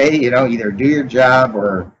friends, okay? You know, either do your job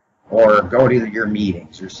or go to your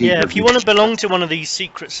meetings. Yeah, if you want to belong to one of these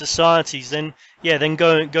secret societies, then yeah, then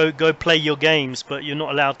go play your games, but you're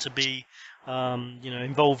not allowed to be, you know,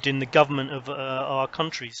 involved in the government of our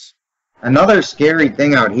countries. Another scary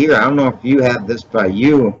thing out here, I don't know if you have this by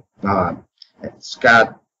you,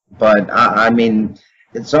 Scott, but I mean,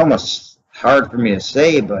 it's almost hard for me to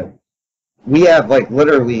say, but we have like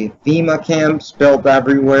literally FEMA camps built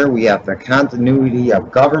everywhere. We have the continuity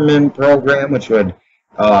of government program, which would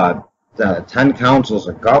the 10 councils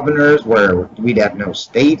of governors, where we'd have no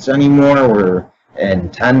states anymore. We're in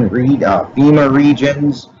 10 FEMA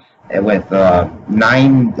regions, and with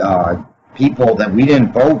 9 people that we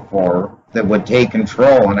didn't vote for that would take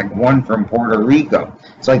control, and one from Puerto Rico.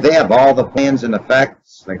 It's like they have all the plans in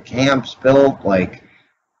effect, the camps built, like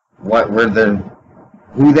who are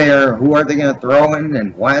they going to throw in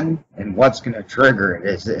and when, and what's going to trigger it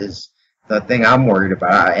is the thing I'm worried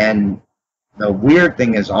about. And the weird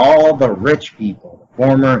thing is all the rich people, the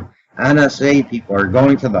former NSA people, are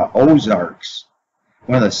going to the Ozarks,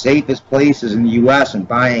 one of the safest places in the U.S., and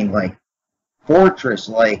buying like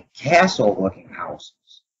fortress-like castle-looking houses.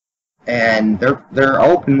 And they're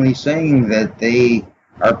openly saying that they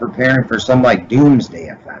are preparing for some like doomsday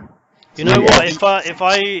event. You know what?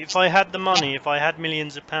 If I had the money, if I had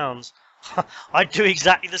millions of pounds, I'd do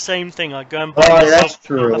exactly the same thing. I'd go and buy myself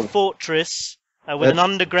a fortress with an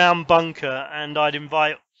underground bunker, and I'd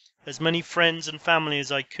invite as many friends and family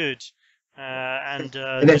as I could. And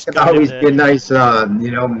it could always be a nice,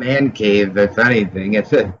 you know, man cave, if anything.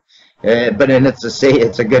 But then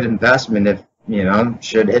it's a good investment if, you know,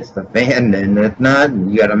 shit hits the fan, and if not,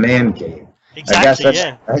 you got a man cave. Exactly,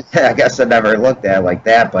 I guess I never looked at it like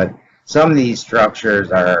that, but some of these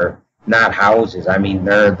structures are not houses. I mean,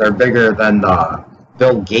 they're bigger than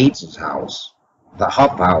Bill Gates' house, the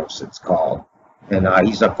Huff House it's called, and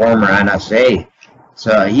he's a former NSA,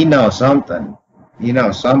 so he knows something.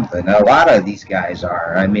 A lot of these guys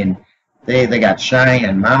are. I mean, they got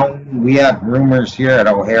Cheyenne Mountain. We have rumors here at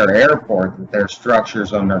O'Hare Airport that there's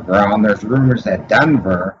structures underground. There's rumors at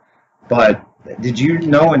Denver, but did you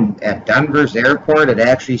know at Denver's airport it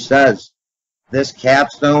actually says this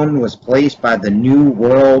capstone was placed by the New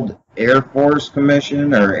World Air Force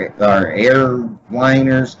Commission or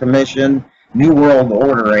Airliners Commission, New World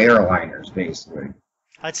Order airliners, basically.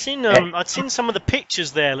 I'd seen some of the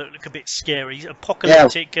pictures there look a bit scary,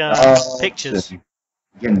 apocalyptic pictures.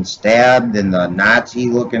 Getting stabbed, and the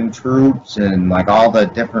Nazi-looking troops, and like all the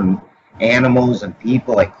different animals and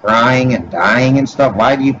people like crying and dying and stuff.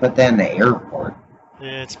 Why do you put that in the airport?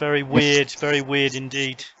 Yeah, it's very weird. Very weird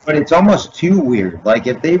indeed. But it's almost too weird. Like,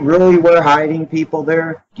 if they really were hiding people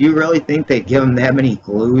there, do you really think they'd give them that many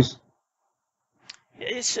clues?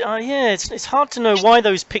 It's hard to know why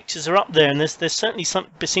those pictures are up there, and there's certainly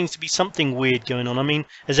seems to be something weird going on. I mean,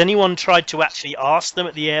 has anyone tried to actually ask them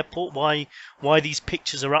at the airport why these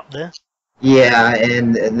pictures are up there? Yeah,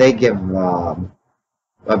 and they give a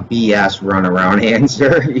BS runaround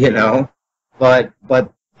answer, you know. But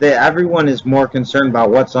everyone is more concerned about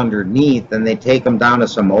what's underneath, and they take them down to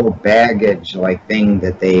some old baggage like thing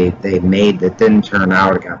that they made that didn't turn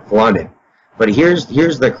out. It got flooded. But here's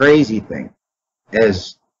the crazy thing.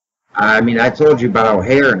 I told you about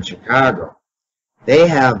O'Hare in Chicago. They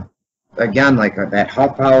have, again, like that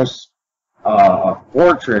Huff House, a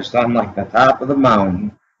fortress on like the top of the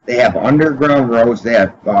mountain. They have underground roads. They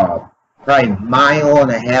have probably 1.5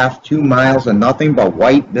 miles, 2 miles of nothing but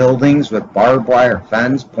white buildings with barbed wire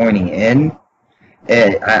fence pointing in.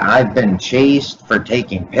 I've been chased for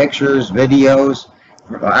taking pictures, videos,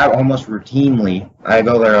 almost routinely. I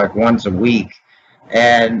go there like once a week.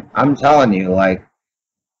 And I'm telling you, like,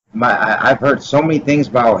 I've heard so many things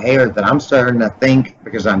about O'Hare that I'm starting to think,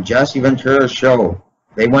 because on Jesse Ventura's show,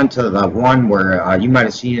 they went to the one where you might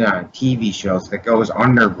have seen it on TV shows that goes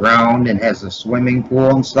underground and has a swimming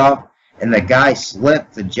pool and stuff. And the guy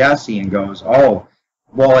slipped to Jesse and goes, "Oh,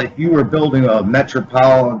 well, if you were building a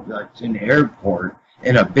metropolitan airport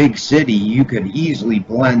in a big city, you could easily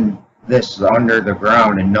blend this under the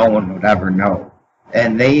ground and no one would ever know.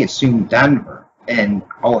 And they assumed Denver. And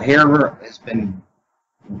O'Hare has been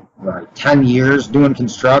 10 years doing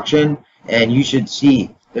construction, and you should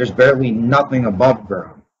see there's barely nothing above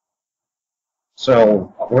ground.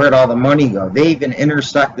 So where'd all the money go? They even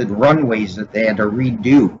intersected runways that they had to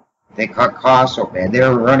redo. They cut costs so bad. They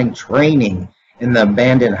were running training in the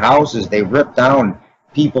abandoned houses. They ripped down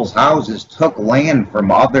people's houses, took land from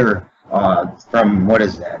other, from what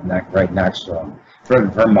is that, right next to them,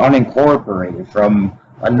 from unincorporated, from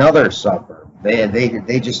another suburb.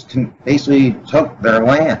 They just basically took their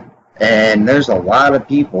land. And there's a lot of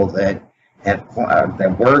people that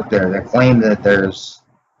that work there that claim that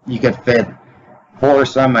you could fit 4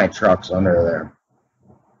 semi-trucks under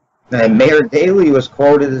there. And Mayor Daley was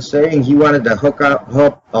quoted as saying he wanted to hook up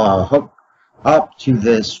to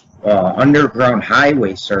this underground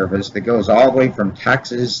highway service that goes all the way from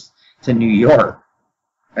Texas to New York.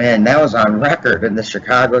 And that was on record in the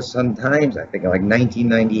Chicago Sun-Times, I think, like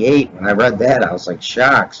 1998. When I read that, I was like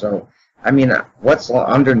shocked. So, I mean, what's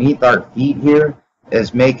underneath our feet here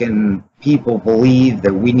is making people believe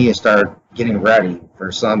that we need to start getting ready for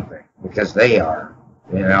something, because they are,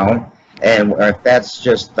 you know. And if that's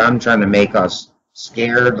just them trying to make us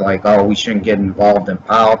scared, like, oh, we shouldn't get involved in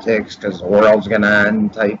politics because the world's going to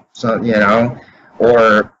end type, you know,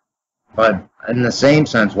 but in the same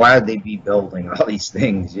sense, why would they be building all these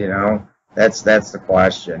things, you know? That's the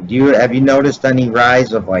question. Have you noticed any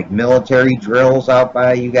rise of, like, military drills out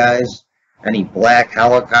by you guys? Any black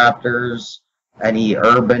helicopters? Any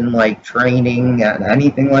urban, like, training?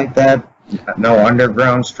 Anything like that? No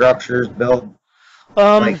underground structures built?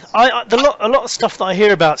 A lot of stuff that I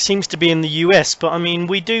hear about seems to be in the US, but I mean,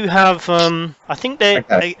 we do have. I think they're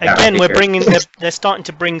starting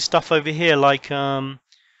to bring stuff over here, like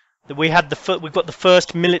we've got the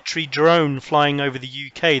first military drone flying over the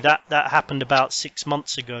UK. That happened about 6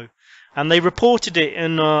 months ago, and they reported it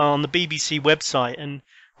on the BBC website, and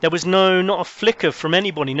there was not a flicker from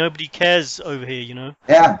anybody. Nobody cares over here, you know.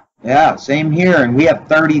 Yeah, same here, and we have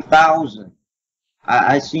 30,000.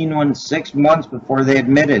 I seen one 6 months before they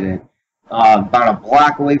admitted it, about a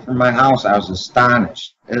block away from my house. I was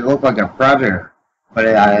astonished. It looked like a Predator, but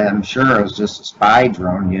I'm sure it was just a spy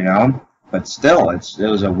drone, you know. But still, it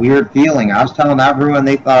was a weird feeling. I was telling everyone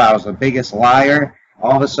they thought I was the biggest liar.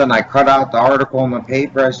 All of a sudden, I cut out the article in the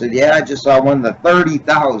paper. I said, yeah, I just saw one of the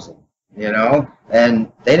 30,000, you know.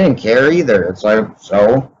 And they didn't care either. It's like,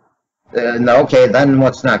 so, okay, then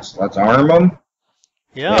what's next? Let's arm them?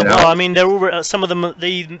 Yeah, you know? Well, I mean, they're already, some of them.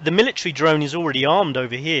 The military drone is already armed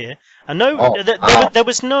over here, and there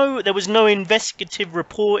was no investigative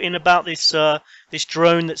reporting about this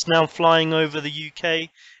drone that's now flying over the UK.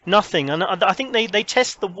 Nothing, and I think they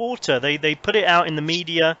test the water. They put it out in the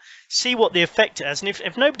media, see what the effect has, and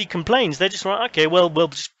if nobody complains, they're just like, okay, well, we'll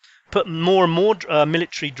just put more and more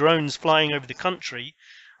military drones flying over the country,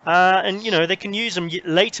 and you know, they can use them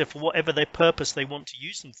later for whatever their purpose they want to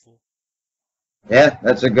use them for. Yeah,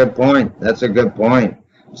 that's a good point.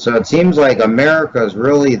 So it seems like America is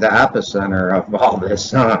really the epicenter of all this,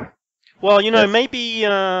 huh? Well, you know, maybe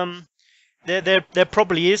there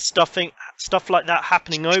probably is stuff like that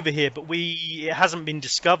happening over here, but it hasn't been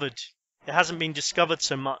discovered. It hasn't been discovered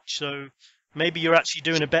so much. So maybe you're actually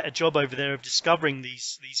doing a better job over there of discovering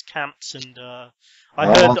these camps. And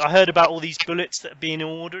I heard about all these bullets that are being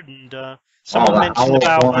ordered, and someone mentioned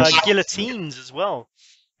about guillotines as well.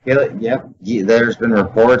 Yep, there's been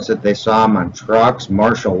reports that they saw them on trucks,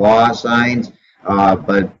 martial law signs,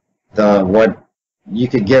 but what you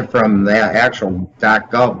could get from the actual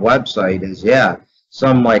 .gov website is,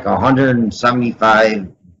 some like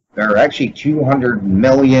 175 or actually 200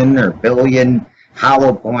 million or billion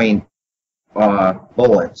hollow point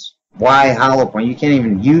bullets. Why hollow point? You can't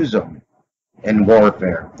even use them in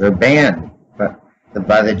warfare. They're banned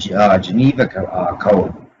by the Geneva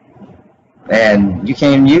Code. And you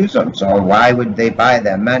can't use them, so why would they buy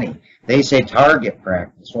that many? They say target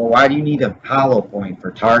practice. Well, why do you need a hollow point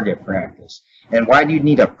for target practice? And why do you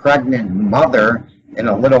need a pregnant mother and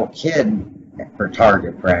a little kid for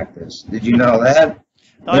target practice? Did you know that?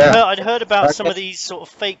 I'd heard about some of these sort of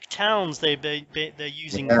fake towns they're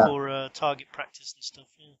using for target practice and stuff.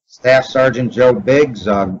 Yeah. Staff Sergeant Joe Biggs,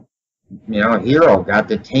 hero, got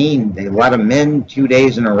detained. They let him in 2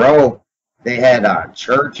 days in a row. They had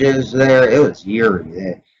churches there. It was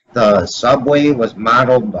eerie. The subway was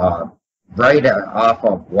modeled right off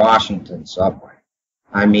of Washington subway.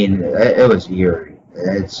 I mean, it was eerie.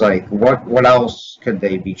 It's like, what else could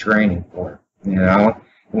they be training for? You know?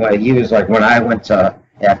 Well, he was like, when I went to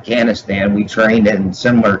Afghanistan, we trained in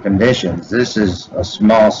similar conditions. This is a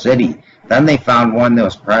small city. Then they found one that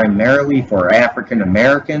was primarily for African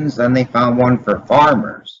Americans. Then they found one for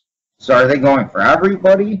farmers. So are they going for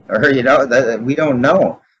everybody? Or, we don't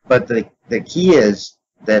know. But the key is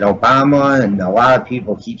that Obama and a lot of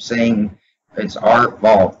people keep saying it's our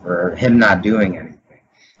fault for him not doing anything.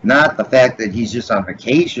 Not the fact that he's just on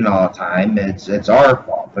vacation all the time. It's our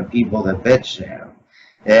fault, the people that bitch at him.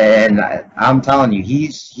 And I'm telling you,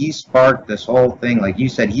 he's sparked this whole thing. Like you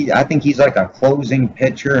said, I think he's like a closing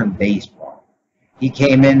pitcher in baseball. He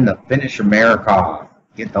came in to finish America off,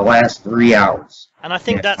 get the last 3 outs. And I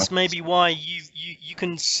think that's maybe why you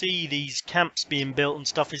can see these camps being built and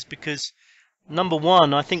stuff, is because, number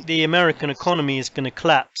one, I think the American economy is going to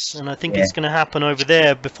collapse, and I think it's going to happen over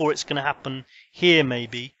there before it's going to happen here,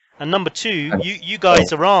 maybe. And number two, you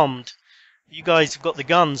guys are armed. You guys have got the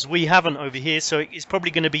guns. We haven't over here, so it's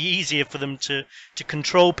probably going to be easier for them to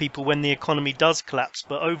control people when the economy does collapse.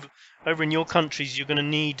 But over in your countries, you're going to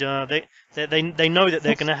need. They know that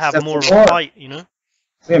they're going to have more of a fight.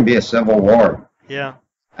 It's going to be a civil war. Yeah.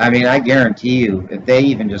 I mean, I guarantee you, if they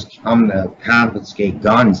even just come to confiscate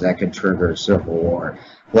guns, that could trigger a civil war.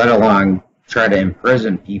 Let alone try to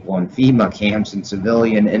imprison people in FEMA camps and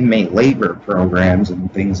civilian inmate labor programs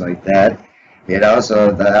and things like that.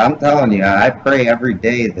 So I'm telling you, I pray every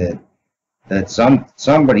day that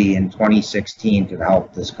somebody in 2016 could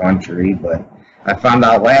help this country. But I found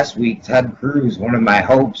out last week Ted Cruz, one of my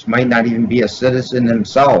hopes, might not even be a citizen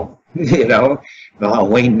himself.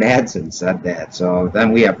 Wayne Madsen said that. So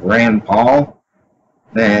then we have Rand Paul,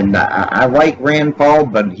 and I like Rand Paul,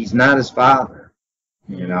 but he's not his father.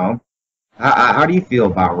 How do you feel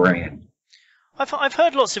about Rand? I've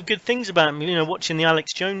heard lots of good things about him, watching the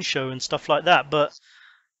Alex Jones show and stuff like that. But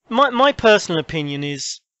my personal opinion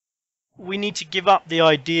is we need to give up the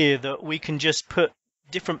idea that we can just put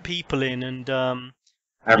different people in and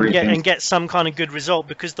get some kind of good result.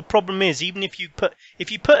 Because the problem is, even if you put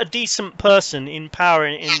a decent person in power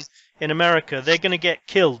in America, they're going to get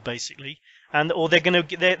killed basically, or they're going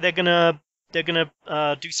to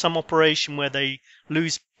do some operation where they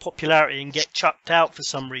lose popularity and get chucked out for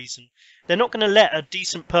some reason. They're not going to let a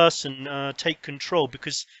decent person take control,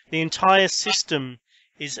 because the entire system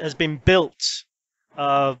has been built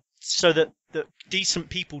so that decent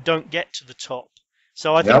people don't get to the top.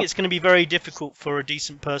 So I think it's going to be very difficult for a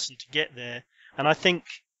decent person to get there. And I think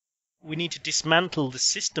we need to dismantle the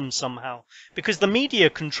system somehow, because the media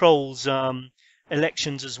controls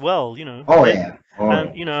elections as well.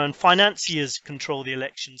 And financiers control the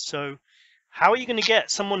elections. So how are you going to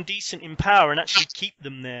get someone decent in power and actually keep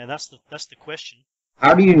them there? That's the question.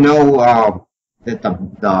 How do you know that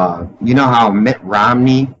how Mitt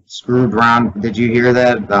Romney screwed Ron? Did you hear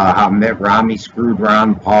that? How Mitt Romney screwed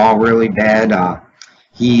Ron Paul really bad?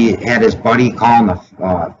 He had his buddy calling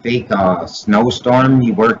a fake snowstorm.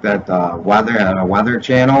 He worked at a weather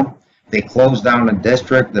channel. They closed down a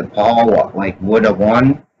district that Paul would have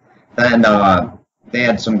won. Then they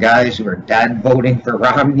had some guys who were dead voting for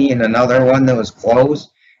Romney and another one that was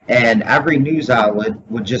closed. And every news outlet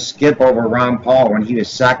would just skip over Ron Paul when he was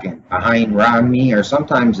second behind Romney, or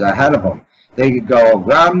sometimes ahead of him. They could go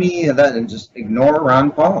Romney and just ignore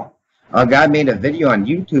Ron Paul. A guy made a video on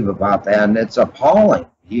YouTube about that, and it's appalling.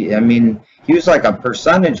 He was like a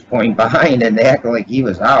percentage point behind, and they act like he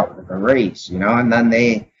was out of the race, and then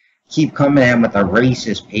they keep coming at him with the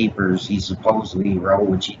racist papers he supposedly wrote,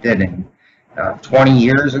 which he did in 20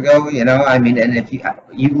 years ago, and if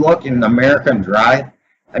you look in American Drive,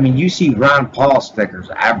 you see Ron Paul stickers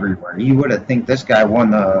everywhere. You would have think this guy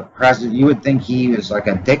won the president. You would think he was like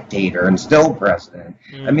a dictator and still president.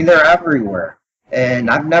 They're everywhere. And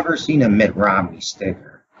I've never seen a Mitt Romney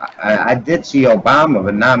sticker. I did see Obama,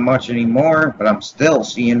 but not much anymore. But I'm still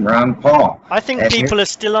seeing Ron Paul. I think people are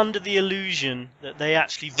still under the illusion that they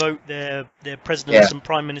actually vote their presidents and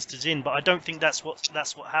prime ministers in. But I don't think that's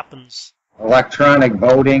what happens. Electronic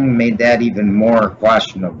voting made that even more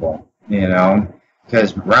questionable,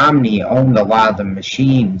 because Romney owned a lot of the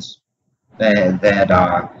machines that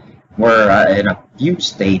were in a few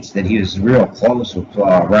states that he was real close with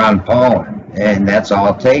Ron Paul, and that's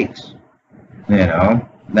all it takes, Then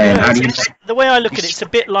the way I look at it, it's a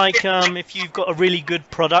bit like if you've got a really good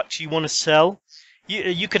product you want to sell,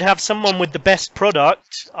 you could have someone with the best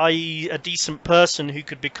product, i.e. a decent person who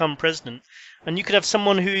could become president, and you could have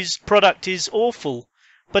someone whose product is awful.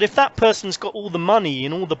 But if that person's got all the money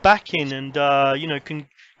and all the backing and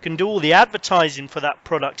can do all the advertising for that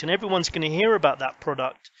product, and everyone's going to hear about that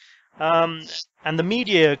product, and the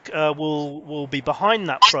media will be behind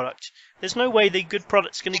that product, there's no way the good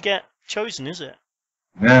product's going to get chosen, is it?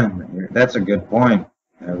 Yeah, that's a good point.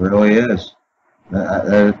 It really is.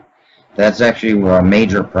 That's actually a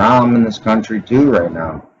major problem in this country too right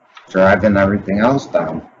now, driving everything else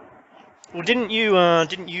down. Well, didn't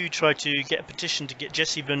you try to get a petition to get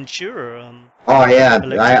Jesse Ventura Oh yeah,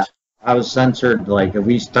 elected? I was censored like at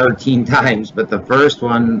least 13 times, but the first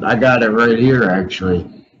one I got it right here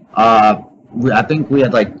actually. I think we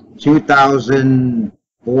had like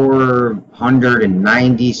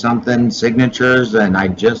 2,490 something signatures, and I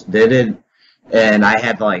just did it, and I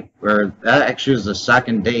had like, or that actually was the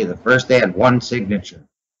second day. The first day I had one signature.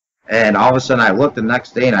 And all of a sudden, I looked the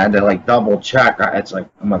next day and I had to like double check. It's like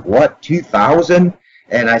I'm like, what, 2,000?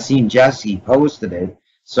 And I seen Jesse posted it.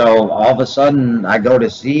 So all of a sudden, I go to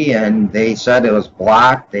see, and they said it was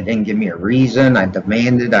blocked. They didn't give me a reason. I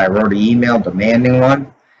demanded. I wrote an email demanding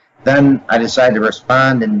one. Then I decided to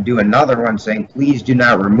respond and do another one saying, please do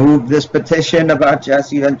not remove this petition about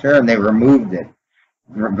Jesse Ventura. And they removed it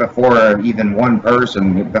before even one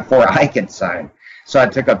person, before I could sign. So I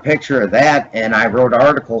took a picture of that, and I wrote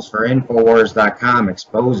articles for Infowars.com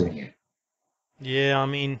exposing it. Yeah, I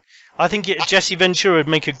mean, I think Jesse Ventura would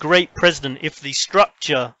make a great president if the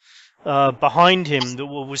structure behind him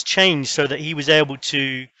was changed so that he was able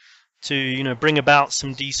to bring about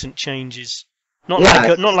some decent changes. Not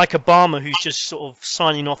like Obama, who's just sort of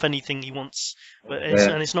signing off anything he wants,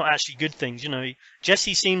 and it's not actually good things.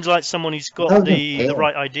 Jesse seems like someone who's got the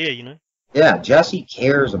right idea. Yeah, Jesse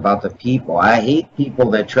cares about the people. I hate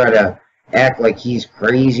people that try to act like he's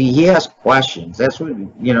crazy. He has questions. That's what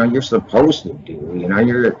you're supposed to do.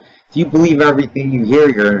 If you believe everything you hear,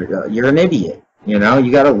 you're an idiot. You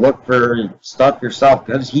got to look for stuff yourself,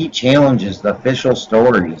 because he challenges the official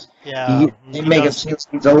stories. Yeah, he make it seem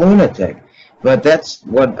he's a lunatic, but that's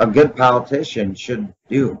what a good politician should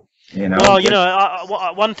do. Well,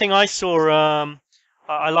 one thing I saw.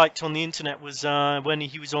 I liked on the internet was when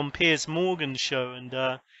he was on Piers Morgan's show, and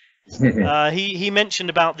he mentioned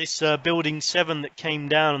about this Building 7 that came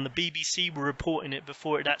down, and the BBC were reporting it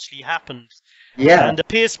before it actually happened. Yeah. And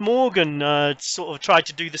Piers Morgan sort of tried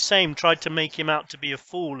to do the same, tried to make him out to be a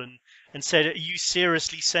fool, and said, "Are you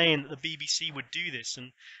seriously saying that the BBC would do this?"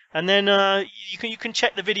 And then you can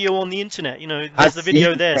check the video on the internet. There's the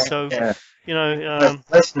video there. So. Yeah.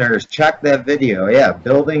 Listeners, check that video. Yeah,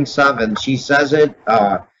 Building 7. She says it.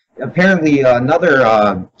 Apparently,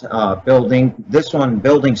 another building, this one,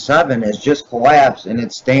 Building 7, has just collapsed, and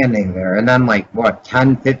it's standing there. And then,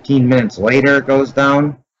 10, 15 minutes later, it goes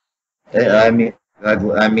down. I mean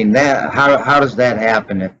that. How does that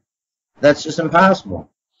happen? That's just impossible.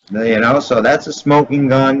 So that's a smoking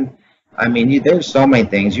gun. I mean, there's so many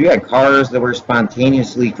things. You had cars that were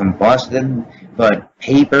spontaneously combusted, but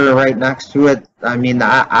paper right next to it. I mean,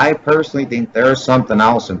 I personally think there's something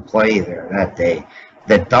else in play there that day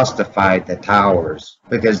that justified the towers,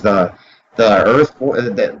 because the earth,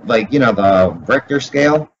 the Richter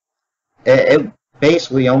scale, it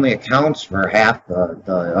basically only accounts for half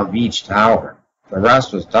of each tower. The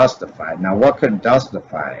rest was justified. Now, what could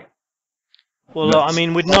justify it? Well, I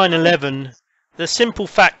mean, with 9/11. The simple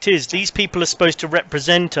fact is, these people are supposed to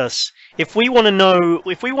represent us. If we want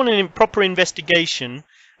a proper investigation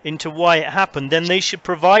into why it happened, then they should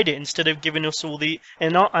provide it instead of giving us all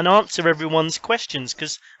and answer everyone's questions,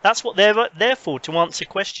 because that's what they're there for, to answer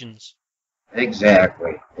questions.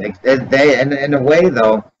 Exactly. And in a way,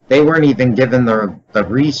 though, they weren't even given the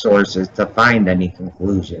resources to find any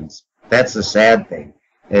conclusions. That's the sad thing,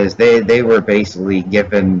 is they were basically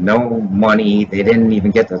given no money. They didn't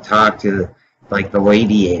even get to talk to the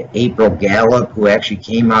lady April Gallup, who actually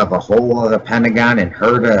came out of the hole of the Pentagon and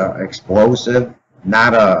heard an explosive,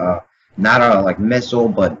 not a missile,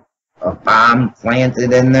 but a bomb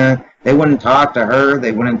planted in there. They wouldn't talk to her.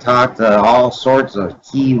 They wouldn't talk to all sorts of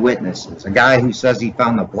key witnesses. A guy who says he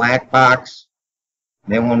found the black box,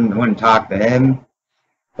 they wouldn't talk to him.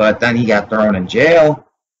 But then he got thrown in jail.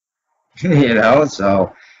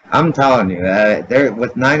 So I'm telling you,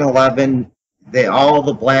 with 9/11. All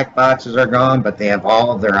the black boxes are gone, but they have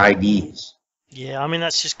all of their IDs. Yeah, I mean,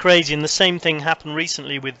 that's just crazy. And the same thing happened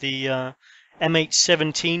recently with the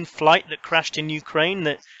MH17 flight that crashed in Ukraine,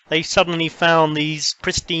 that they suddenly found these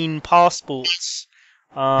pristine passports.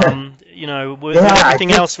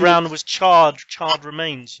 Everything else around was charred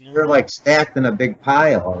remains. They're stacked in a big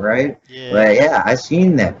pile, right? Yeah. But yeah, I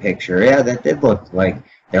seen that picture. Yeah, that did look like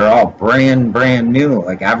they're all brand new.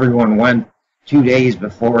 Like everyone went 2 days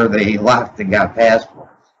before they left and got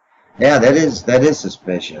passports. Yeah, that is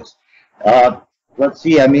suspicious. Let's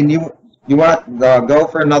see. I mean, you want to go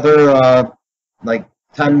for another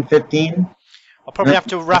 10, 15? I'll probably have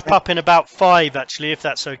to wrap up in about 5, actually, if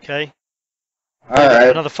that's okay. All right.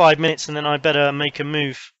 Another 5 minutes, and then I better make a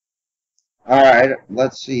move. All right.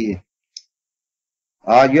 Let's see.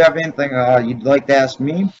 You have anything you'd like to ask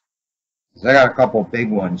me? 'Cause I got a couple big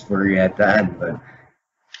ones for you at the end, but.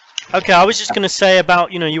 Okay, I was just going to say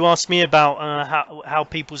about, you asked me about how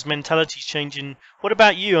people's mentality's changing. What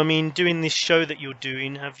about you? I mean, doing this show that you're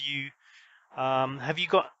doing, have you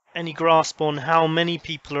got any grasp on how many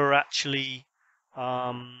people are actually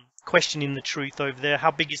questioning the truth over there?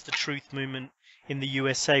 How big is the truth movement in the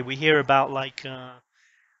USA? We hear about like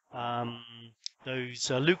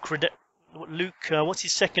those Luke, what's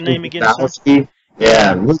his second name again?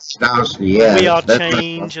 Yeah, Wisconsin, yeah. We Are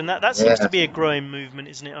Change, and that seems to be a growing movement,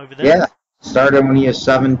 isn't it, over there? Yeah, started when he was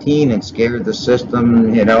 17 and scared the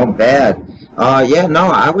system, bad. Yeah, no,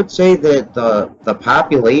 I would say that the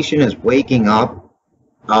population is waking up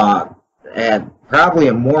at probably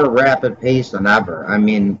a more rapid pace than ever. I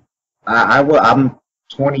mean, I'm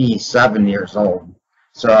 27 years old,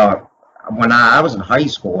 so when I was in high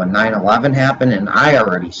school when 9/11 happened, and I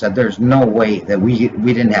already said there's no way that we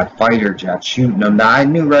didn't have fighter jets shooting them. I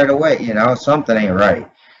knew right away, something ain't right.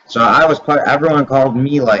 So everyone called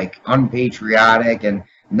me like unpatriotic, and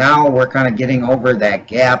now we're kind of getting over that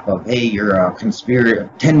gap of, hey, you're a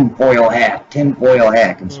tinfoil hat,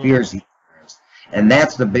 conspiracy theorist, and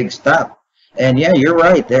that's the big step. And yeah, you're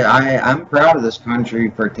right. I'm proud of this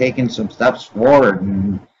country for taking some steps forward.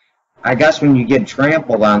 And I guess when you get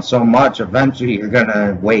trampled on so much, eventually you're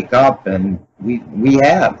gonna wake up, and we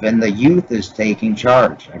have, and the youth is taking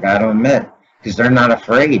charge. I got to admit, because they're not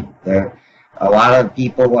afraid. A lot of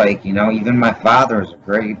people, like even my father is a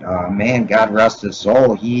great man. God rest his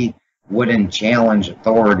soul. He wouldn't challenge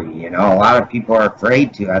authority. A lot of people are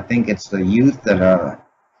afraid to. I think it's the youth that,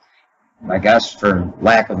 I guess, for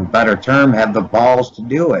lack of a better term, have the balls to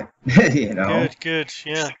do it. Good,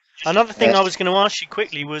 yeah. Another thing I was going to ask you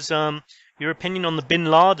quickly was your opinion on the Bin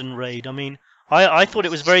Laden raid. I mean, I thought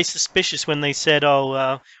it was very suspicious when they said,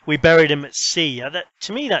 we buried him at sea.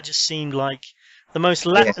 To me, that just seemed like the most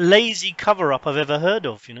lazy cover-up I've ever heard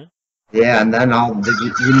of, Yeah, and then all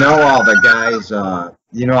the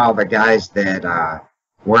guys that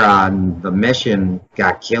were on the mission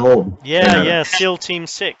got killed. Yeah, SEAL Team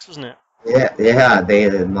 6, wasn't it? Yeah, they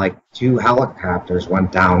like 2 helicopters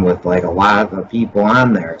went down with like a lot of the people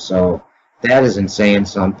on there. So that isn't saying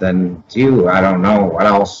something too. I don't know what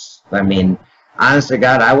else. I mean, honest to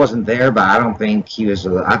God, I wasn't there, but I don't think he was.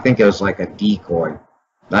 I think it was like a decoy.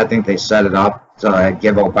 I think they set it up to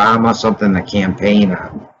give Obama something to campaign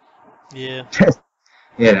on. Yeah.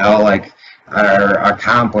 Like our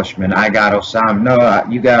accomplishment. I got Osama.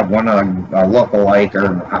 No, you got one a lookalike,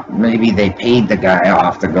 or maybe they paid the guy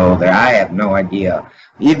off to go there. I have no idea.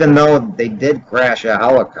 Even though they did crash a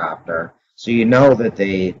helicopter, so that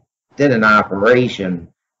they did an operation.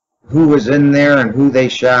 Who was in there and who they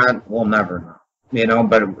shot, we'll never know.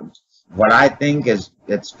 But what I think is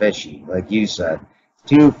it's fishy, like you said.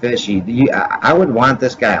 Too fishy. I would want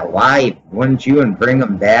this guy alive, wouldn't you? And bring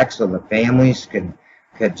him back so the families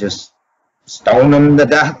could just stone him to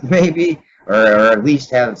death, maybe, or at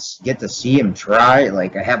least get to see him try,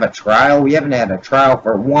 like have a trial. We haven't had a trial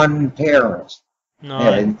for one terrorist. No.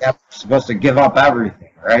 Yeah, they're supposed to give up everything,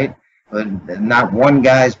 right? But not one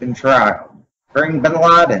guy's been tried. Bring Bin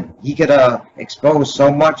Laden. He could expose so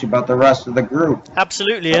much about the rest of the group.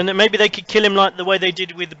 Absolutely, and maybe they could kill him like the way they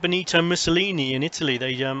did with Benito Mussolini in Italy.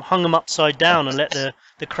 They hung him upside down and let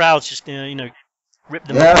the crowds just rip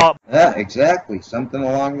them apart. Yeah, exactly. Something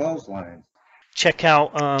along those lines. Check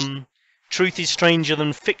out Truth is Stranger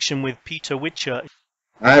Than Fiction with Pete Wichert.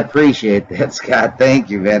 I appreciate that, Scott. Thank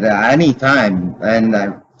you, man. Anytime.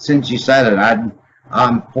 And since you said it,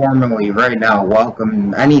 I'm formally right now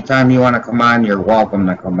welcome. Anytime you want to come on, you're welcome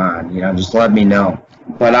to come on. Just let me know.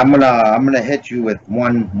 But I'm gonna hit you with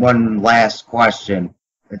one last question.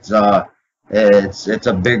 It's a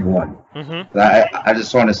big one. Mm-hmm. I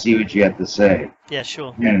just want to see what you have to say. Yeah,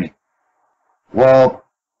 sure. Well,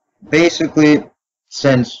 basically,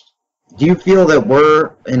 do you feel that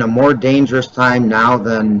we're in a more dangerous time now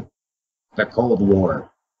than the Cold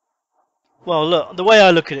War? Well, look, the way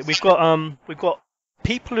I look at it, we've got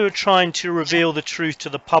people who are trying to reveal the truth to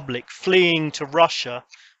the public, fleeing to Russia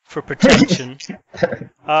for protection.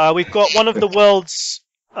 We've got one of the world's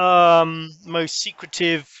most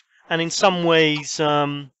secretive, and in some ways,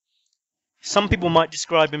 some people might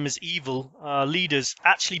describe him as evil leaders,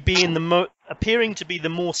 actually being appearing to be the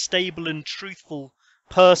more stable and truthful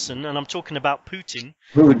person, and I'm talking about Putin.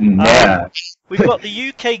 Yeah. We've got the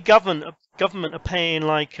UK government are paying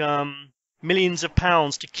like millions of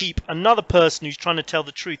pounds to keep another person who's trying to tell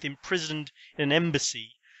the truth imprisoned in an embassy.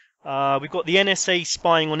 We've got the NSA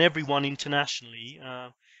spying on everyone internationally.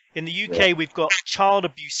 In the UK, we've got child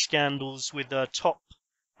abuse scandals with top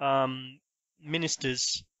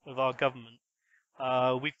ministers of our government.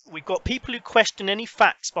 We've got people who question any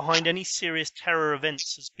facts behind any serious terror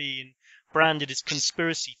events as being branded as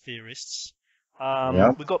conspiracy theorists.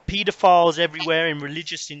 We've got paedophiles everywhere in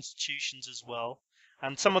religious institutions as well,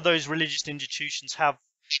 and some of those religious institutions have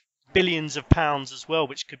billions of pounds as well,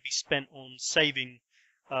 which could be spent on saving,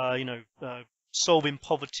 solving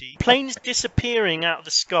poverty. Planes disappearing out of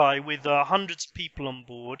the sky with hundreds of people on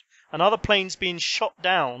board, and other planes being shot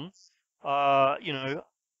down. For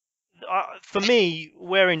me,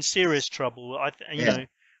 we're in serious trouble. You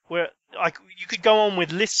could go on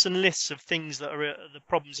with lists and lists of things that are the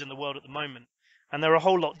problems in the world at the moment, and they're a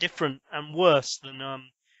whole lot different and worse than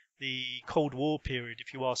the Cold War period,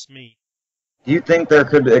 if you ask me. Do you think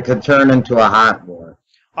it could turn into a hot war?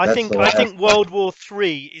 I think World War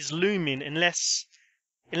III is looming unless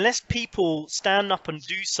people stand up and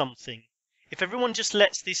do something. If everyone just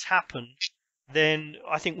lets this happen, then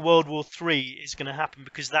I think World War III is going to happen,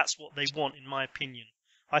 because that's what they want, in my opinion.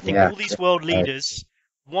 I think all these world leaders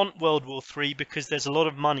want World War III because there's a lot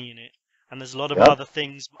of money in it, and there's a lot of other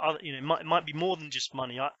things. It might be more than just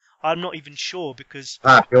money. I'm not even sure, because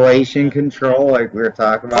population control, like we were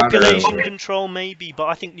talking about. Population control, maybe, but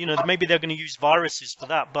I think maybe they're going to use viruses for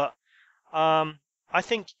that. But I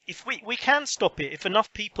think if we can stop it, if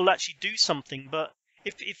enough people actually do something. But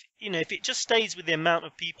if it just stays with the amount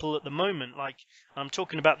of people at the moment, like I'm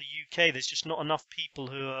talking about the UK, there's just not enough people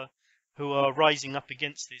who are rising up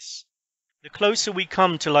against this. The closer we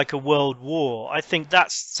come to like a world war, I think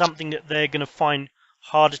that's something that they're going to find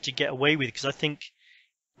harder to get away with, because I think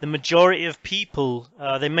the majority of people,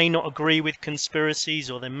 they may not agree with conspiracies,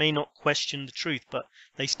 or they may not question the truth, but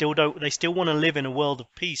they still want to live in a world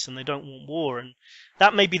of peace, and they don't want war. And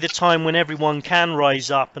that may be the time when everyone can rise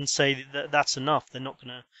up and say that that's enough. They're not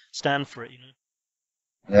going to stand for it,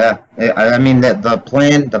 Yeah, I mean that the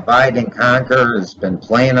plan divide and conquer has been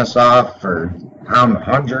playing us off for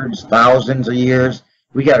hundreds, thousands of years.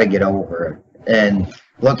 We got to get over it and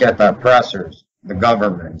look at the oppressors, the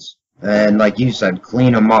governments, and like you said,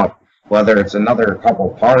 clean them up. Whether it's another couple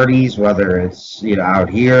parties, whether it's out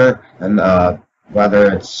here, and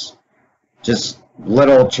whether it's just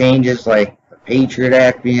little changes like the Patriot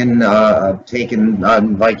Act being taken,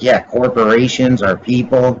 corporations or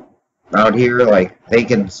people out here, like they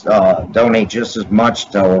can donate just as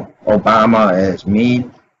much to Obama as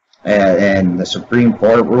me, and the Supreme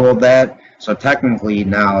Court ruled that. So technically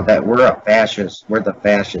now that we're the fascist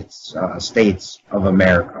states of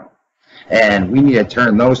America, and we need to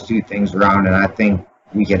turn those two things around, and I think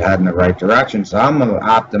we could head in the right direction. So I'm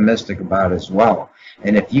optimistic about it as well.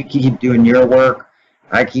 And if you keep doing your work,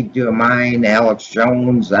 I keep doing mine, Alex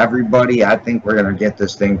Jones, everybody, I think we're going to get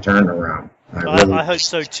this thing turned around. I hope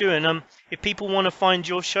so too. And if people want to find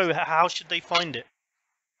your show, how should they find it?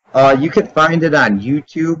 You could find it on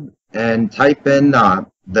YouTube and type in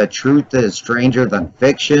The Truth is Stranger Than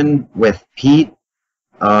Fiction with Pete.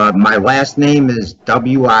 My last name is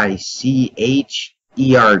Wichert.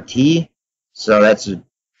 So that's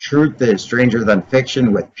Truth is Stranger Than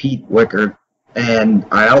Fiction with Pete Wichert. And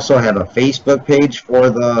I also have a Facebook page for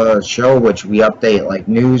the show, which we update like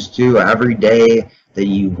news to every day that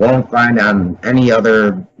you won't find on any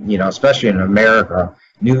other, especially in America,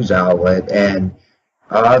 news outlet. And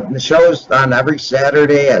the show's on every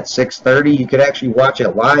Saturday at 6:30. You could actually watch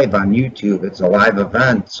it live on YouTube. It's a live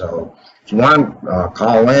event. So if you want,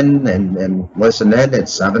 call in and listen in.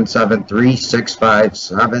 It's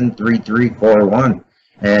 773-657-3341.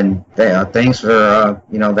 And thanks for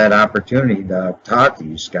that opportunity to talk to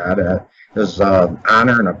you, Scott. It was an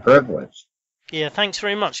honor and a privilege. Yeah, thanks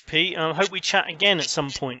very much, Pete. I hope we chat again at some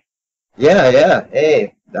point. Yeah.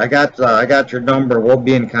 Hey, I got your number. We'll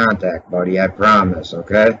be in contact, buddy. I promise.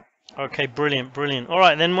 Okay. Okay, brilliant. All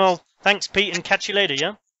right then. Well, thanks, Pete, and catch you later.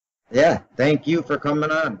 Yeah. Yeah. Thank you for coming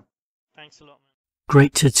on. Thanks a lot, man.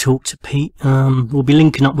 Great to talk to Pete. We'll be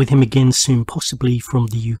linking up with him again soon, possibly from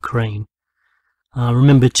the Ukraine.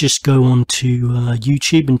 Remember, just go on to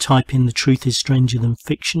YouTube and type in The Truth is Stranger Than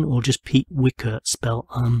Fiction, or just Pete Wichert, spelled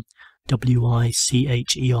Wichert.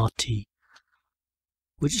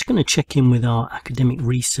 We're just going to check in with our academic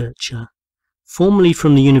researcher, formerly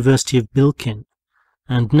from the University of Bilkent,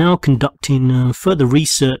 and now conducting further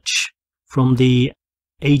research from the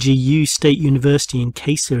AGU State University in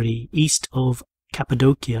Kayseri, east of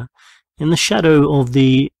Cappadocia, in the shadow of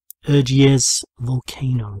the Erciyes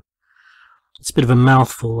volcano. It's a bit of a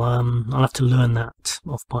mouthful. I'll have to learn that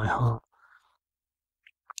off by heart.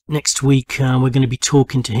 next week we're going to be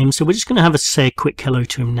talking to him. So we're just going to say a quick hello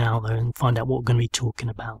to him now, though, and find out what we're going to be talking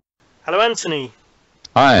about. Hello, Anthony.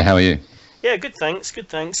 Hi, how are you? Yeah, good, thanks. Good,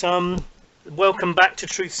 thanks. Welcome back to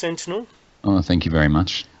Truth Sentinel. Oh, thank you very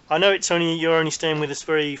much. I know you're only staying with us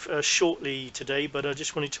very shortly today, but I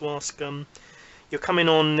just wanted to ask, you're coming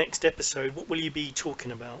on next episode. What will you be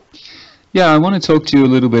talking about? Yeah, I want to talk to you a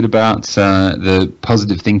little bit about the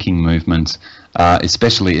positive thinking movement,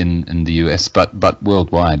 especially in the US, but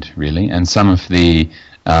worldwide, really, and some of the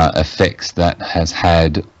effects that has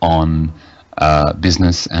had on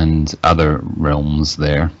business and other realms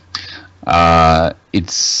there.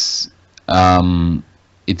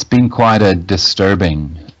 It's been quite a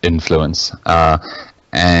disturbing influence,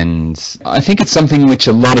 and I think it's something which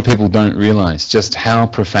a lot of people don't realize, just how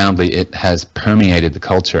profoundly it has permeated the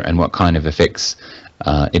culture and what kind of effects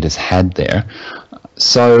it has had there.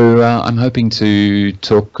 So I'm hoping to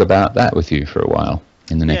talk about that with you for a while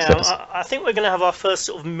in the next episode. I think we're going to have our first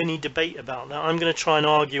sort of mini debate about that. I'm going to try and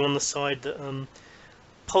argue on the side that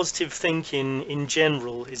positive thinking in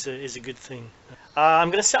general is a good thing. I'm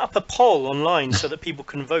going to set up a poll online so that people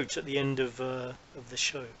can vote at the end of the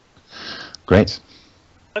show. Great.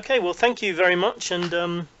 Okay, well, thank you very much,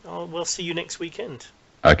 and we'll see you next weekend.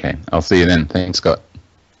 Okay, I'll see you then. Thanks, Scott.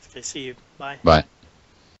 Okay, see you. Bye. Bye.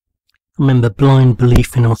 Remember, blind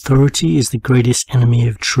belief in authority is the greatest enemy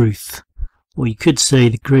of truth. Or you could say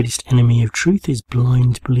the greatest enemy of truth is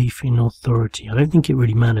blind belief in authority. I don't think it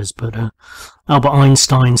really matters, but Albert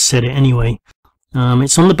Einstein said it anyway.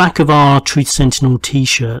 It's on the back of our Truth Sentinel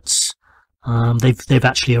t-shirts. They've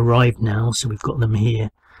actually arrived now, so we've got them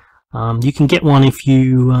here. You can get one if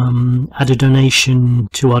you add a donation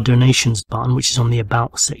to our donations button, which is on the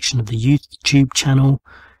About section of the YouTube channel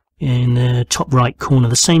in the top right corner,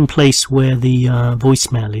 the same place where the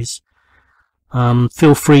voicemail is.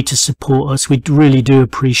 Feel free to support us. We really do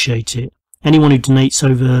appreciate it. Anyone who donates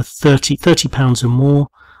over £30 or more,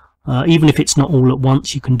 even if it's not all at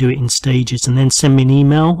once, you can do it in stages, and then send me an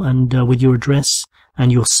email and with your address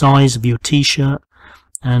and your size of your t-shirt,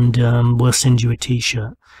 and we'll send you a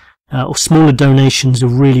t-shirt. Smaller donations are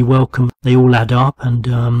really welcome. They all add up, and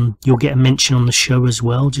you'll get a mention on the show as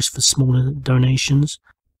well, just for smaller donations.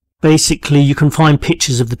 Basically, you can find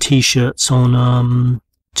pictures of the t-shirts on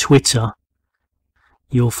Twitter.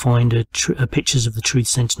 You'll find pictures of the Truth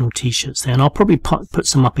Sentinel t-shirts there, and I'll probably put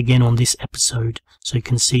some up again on this episode so you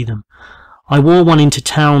can see them. I wore one into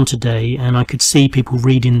town today, and I could see people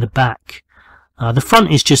reading the back. The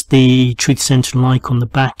front is just the Truth Sentinel icon. The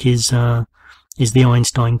back is the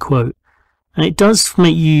Einstein quote, and it does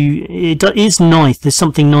make you. It is nice. There's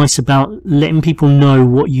something nice about letting people know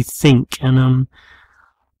what you think, and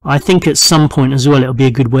I think at some point as well it'll be a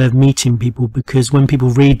good way of meeting people, because when people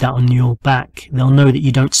read that on your back, they'll know that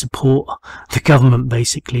you don't support the government,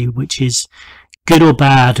 basically, which is good or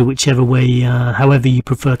bad, or whichever way, however you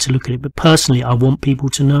prefer to look at it. But personally, I want people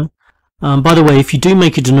to know. By the way, if you do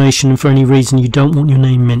make a donation and for any reason you don't want your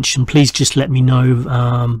name mentioned, please just let me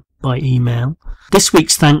know by email. This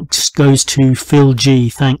week's thanks goes to Phil G.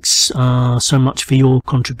 Thanks so much for your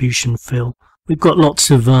contribution, Phil. We've got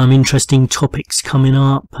lots of interesting topics coming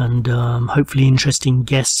up, and hopefully interesting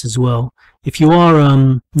guests as well. If you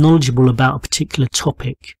are knowledgeable about a particular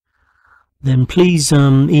topic, then please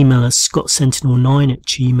email us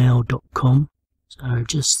scottsentinel9@gmail.com. So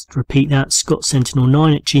just repeat that,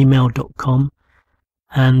 scottsentinel9@gmail.com,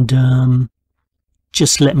 and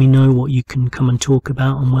just let me know what you can come and talk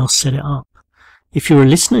about, and we'll set it up. If you're a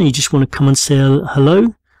listener, you just want to come and say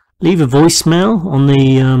hello, leave a voicemail on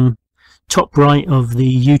the top right of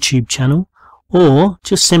the YouTube channel, or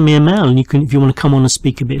just send me a mail, and you can, if you want to come on and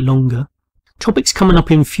speak a bit longer. Topics coming up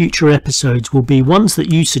in future episodes will be ones that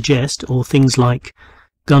you suggest, or things like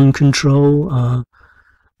gun control,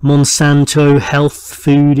 Monsanto, health,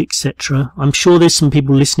 food, etc. I'm sure there's some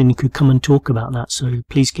people listening who could come and talk about that, so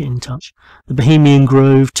please get in touch. The Bohemian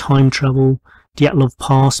Grove, time travel, Dyatlov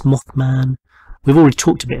Pass, Mothman. We've already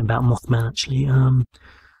talked a bit about Mothman, actually.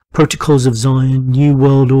 Protocols of Zion, New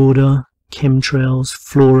World Order, chemtrails,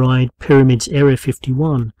 fluoride, pyramids, Area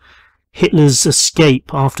 51, Hitler's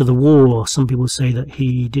escape after the war. Some people say that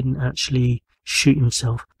he didn't actually shoot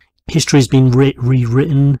himself. History has been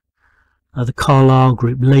rewritten. The Carlyle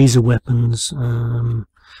Group, laser weapons.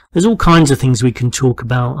 There's all kinds of things we can talk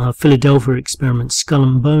about. Philadelphia experiment, Skull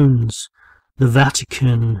and Bones, the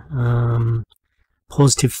Vatican,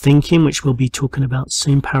 positive thinking, which we'll be talking about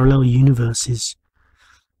soon, parallel universes,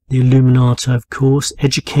 the Illuminati, of course,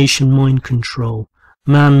 education, mind control,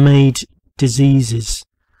 man-made diseases,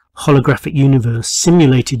 holographic universe,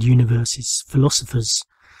 simulated universes, philosophers,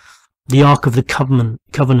 the Ark of the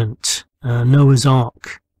Covenant, Noah's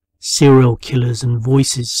Ark, serial killers and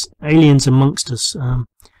voices, aliens amongst us.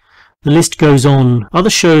 The list goes on. Other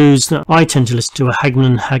shows that I tend to listen to are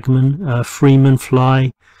Hagman, Freeman,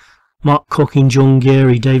 Fly, Mark Cocking, John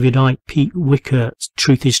Gary, David Icke, Pete Wichert,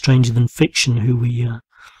 Truth is Stranger Than Fiction, who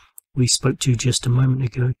we spoke to just a moment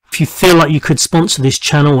ago. If you feel like you could sponsor this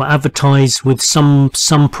channel or advertise with some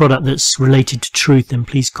product that's related to truth, then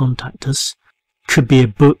please contact us. Could be a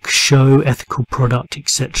book, show, ethical product,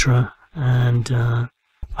 etc. And I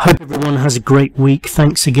hope everyone has a great week.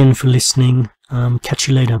 Thanks again for listening. Catch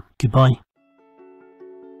you later. Goodbye.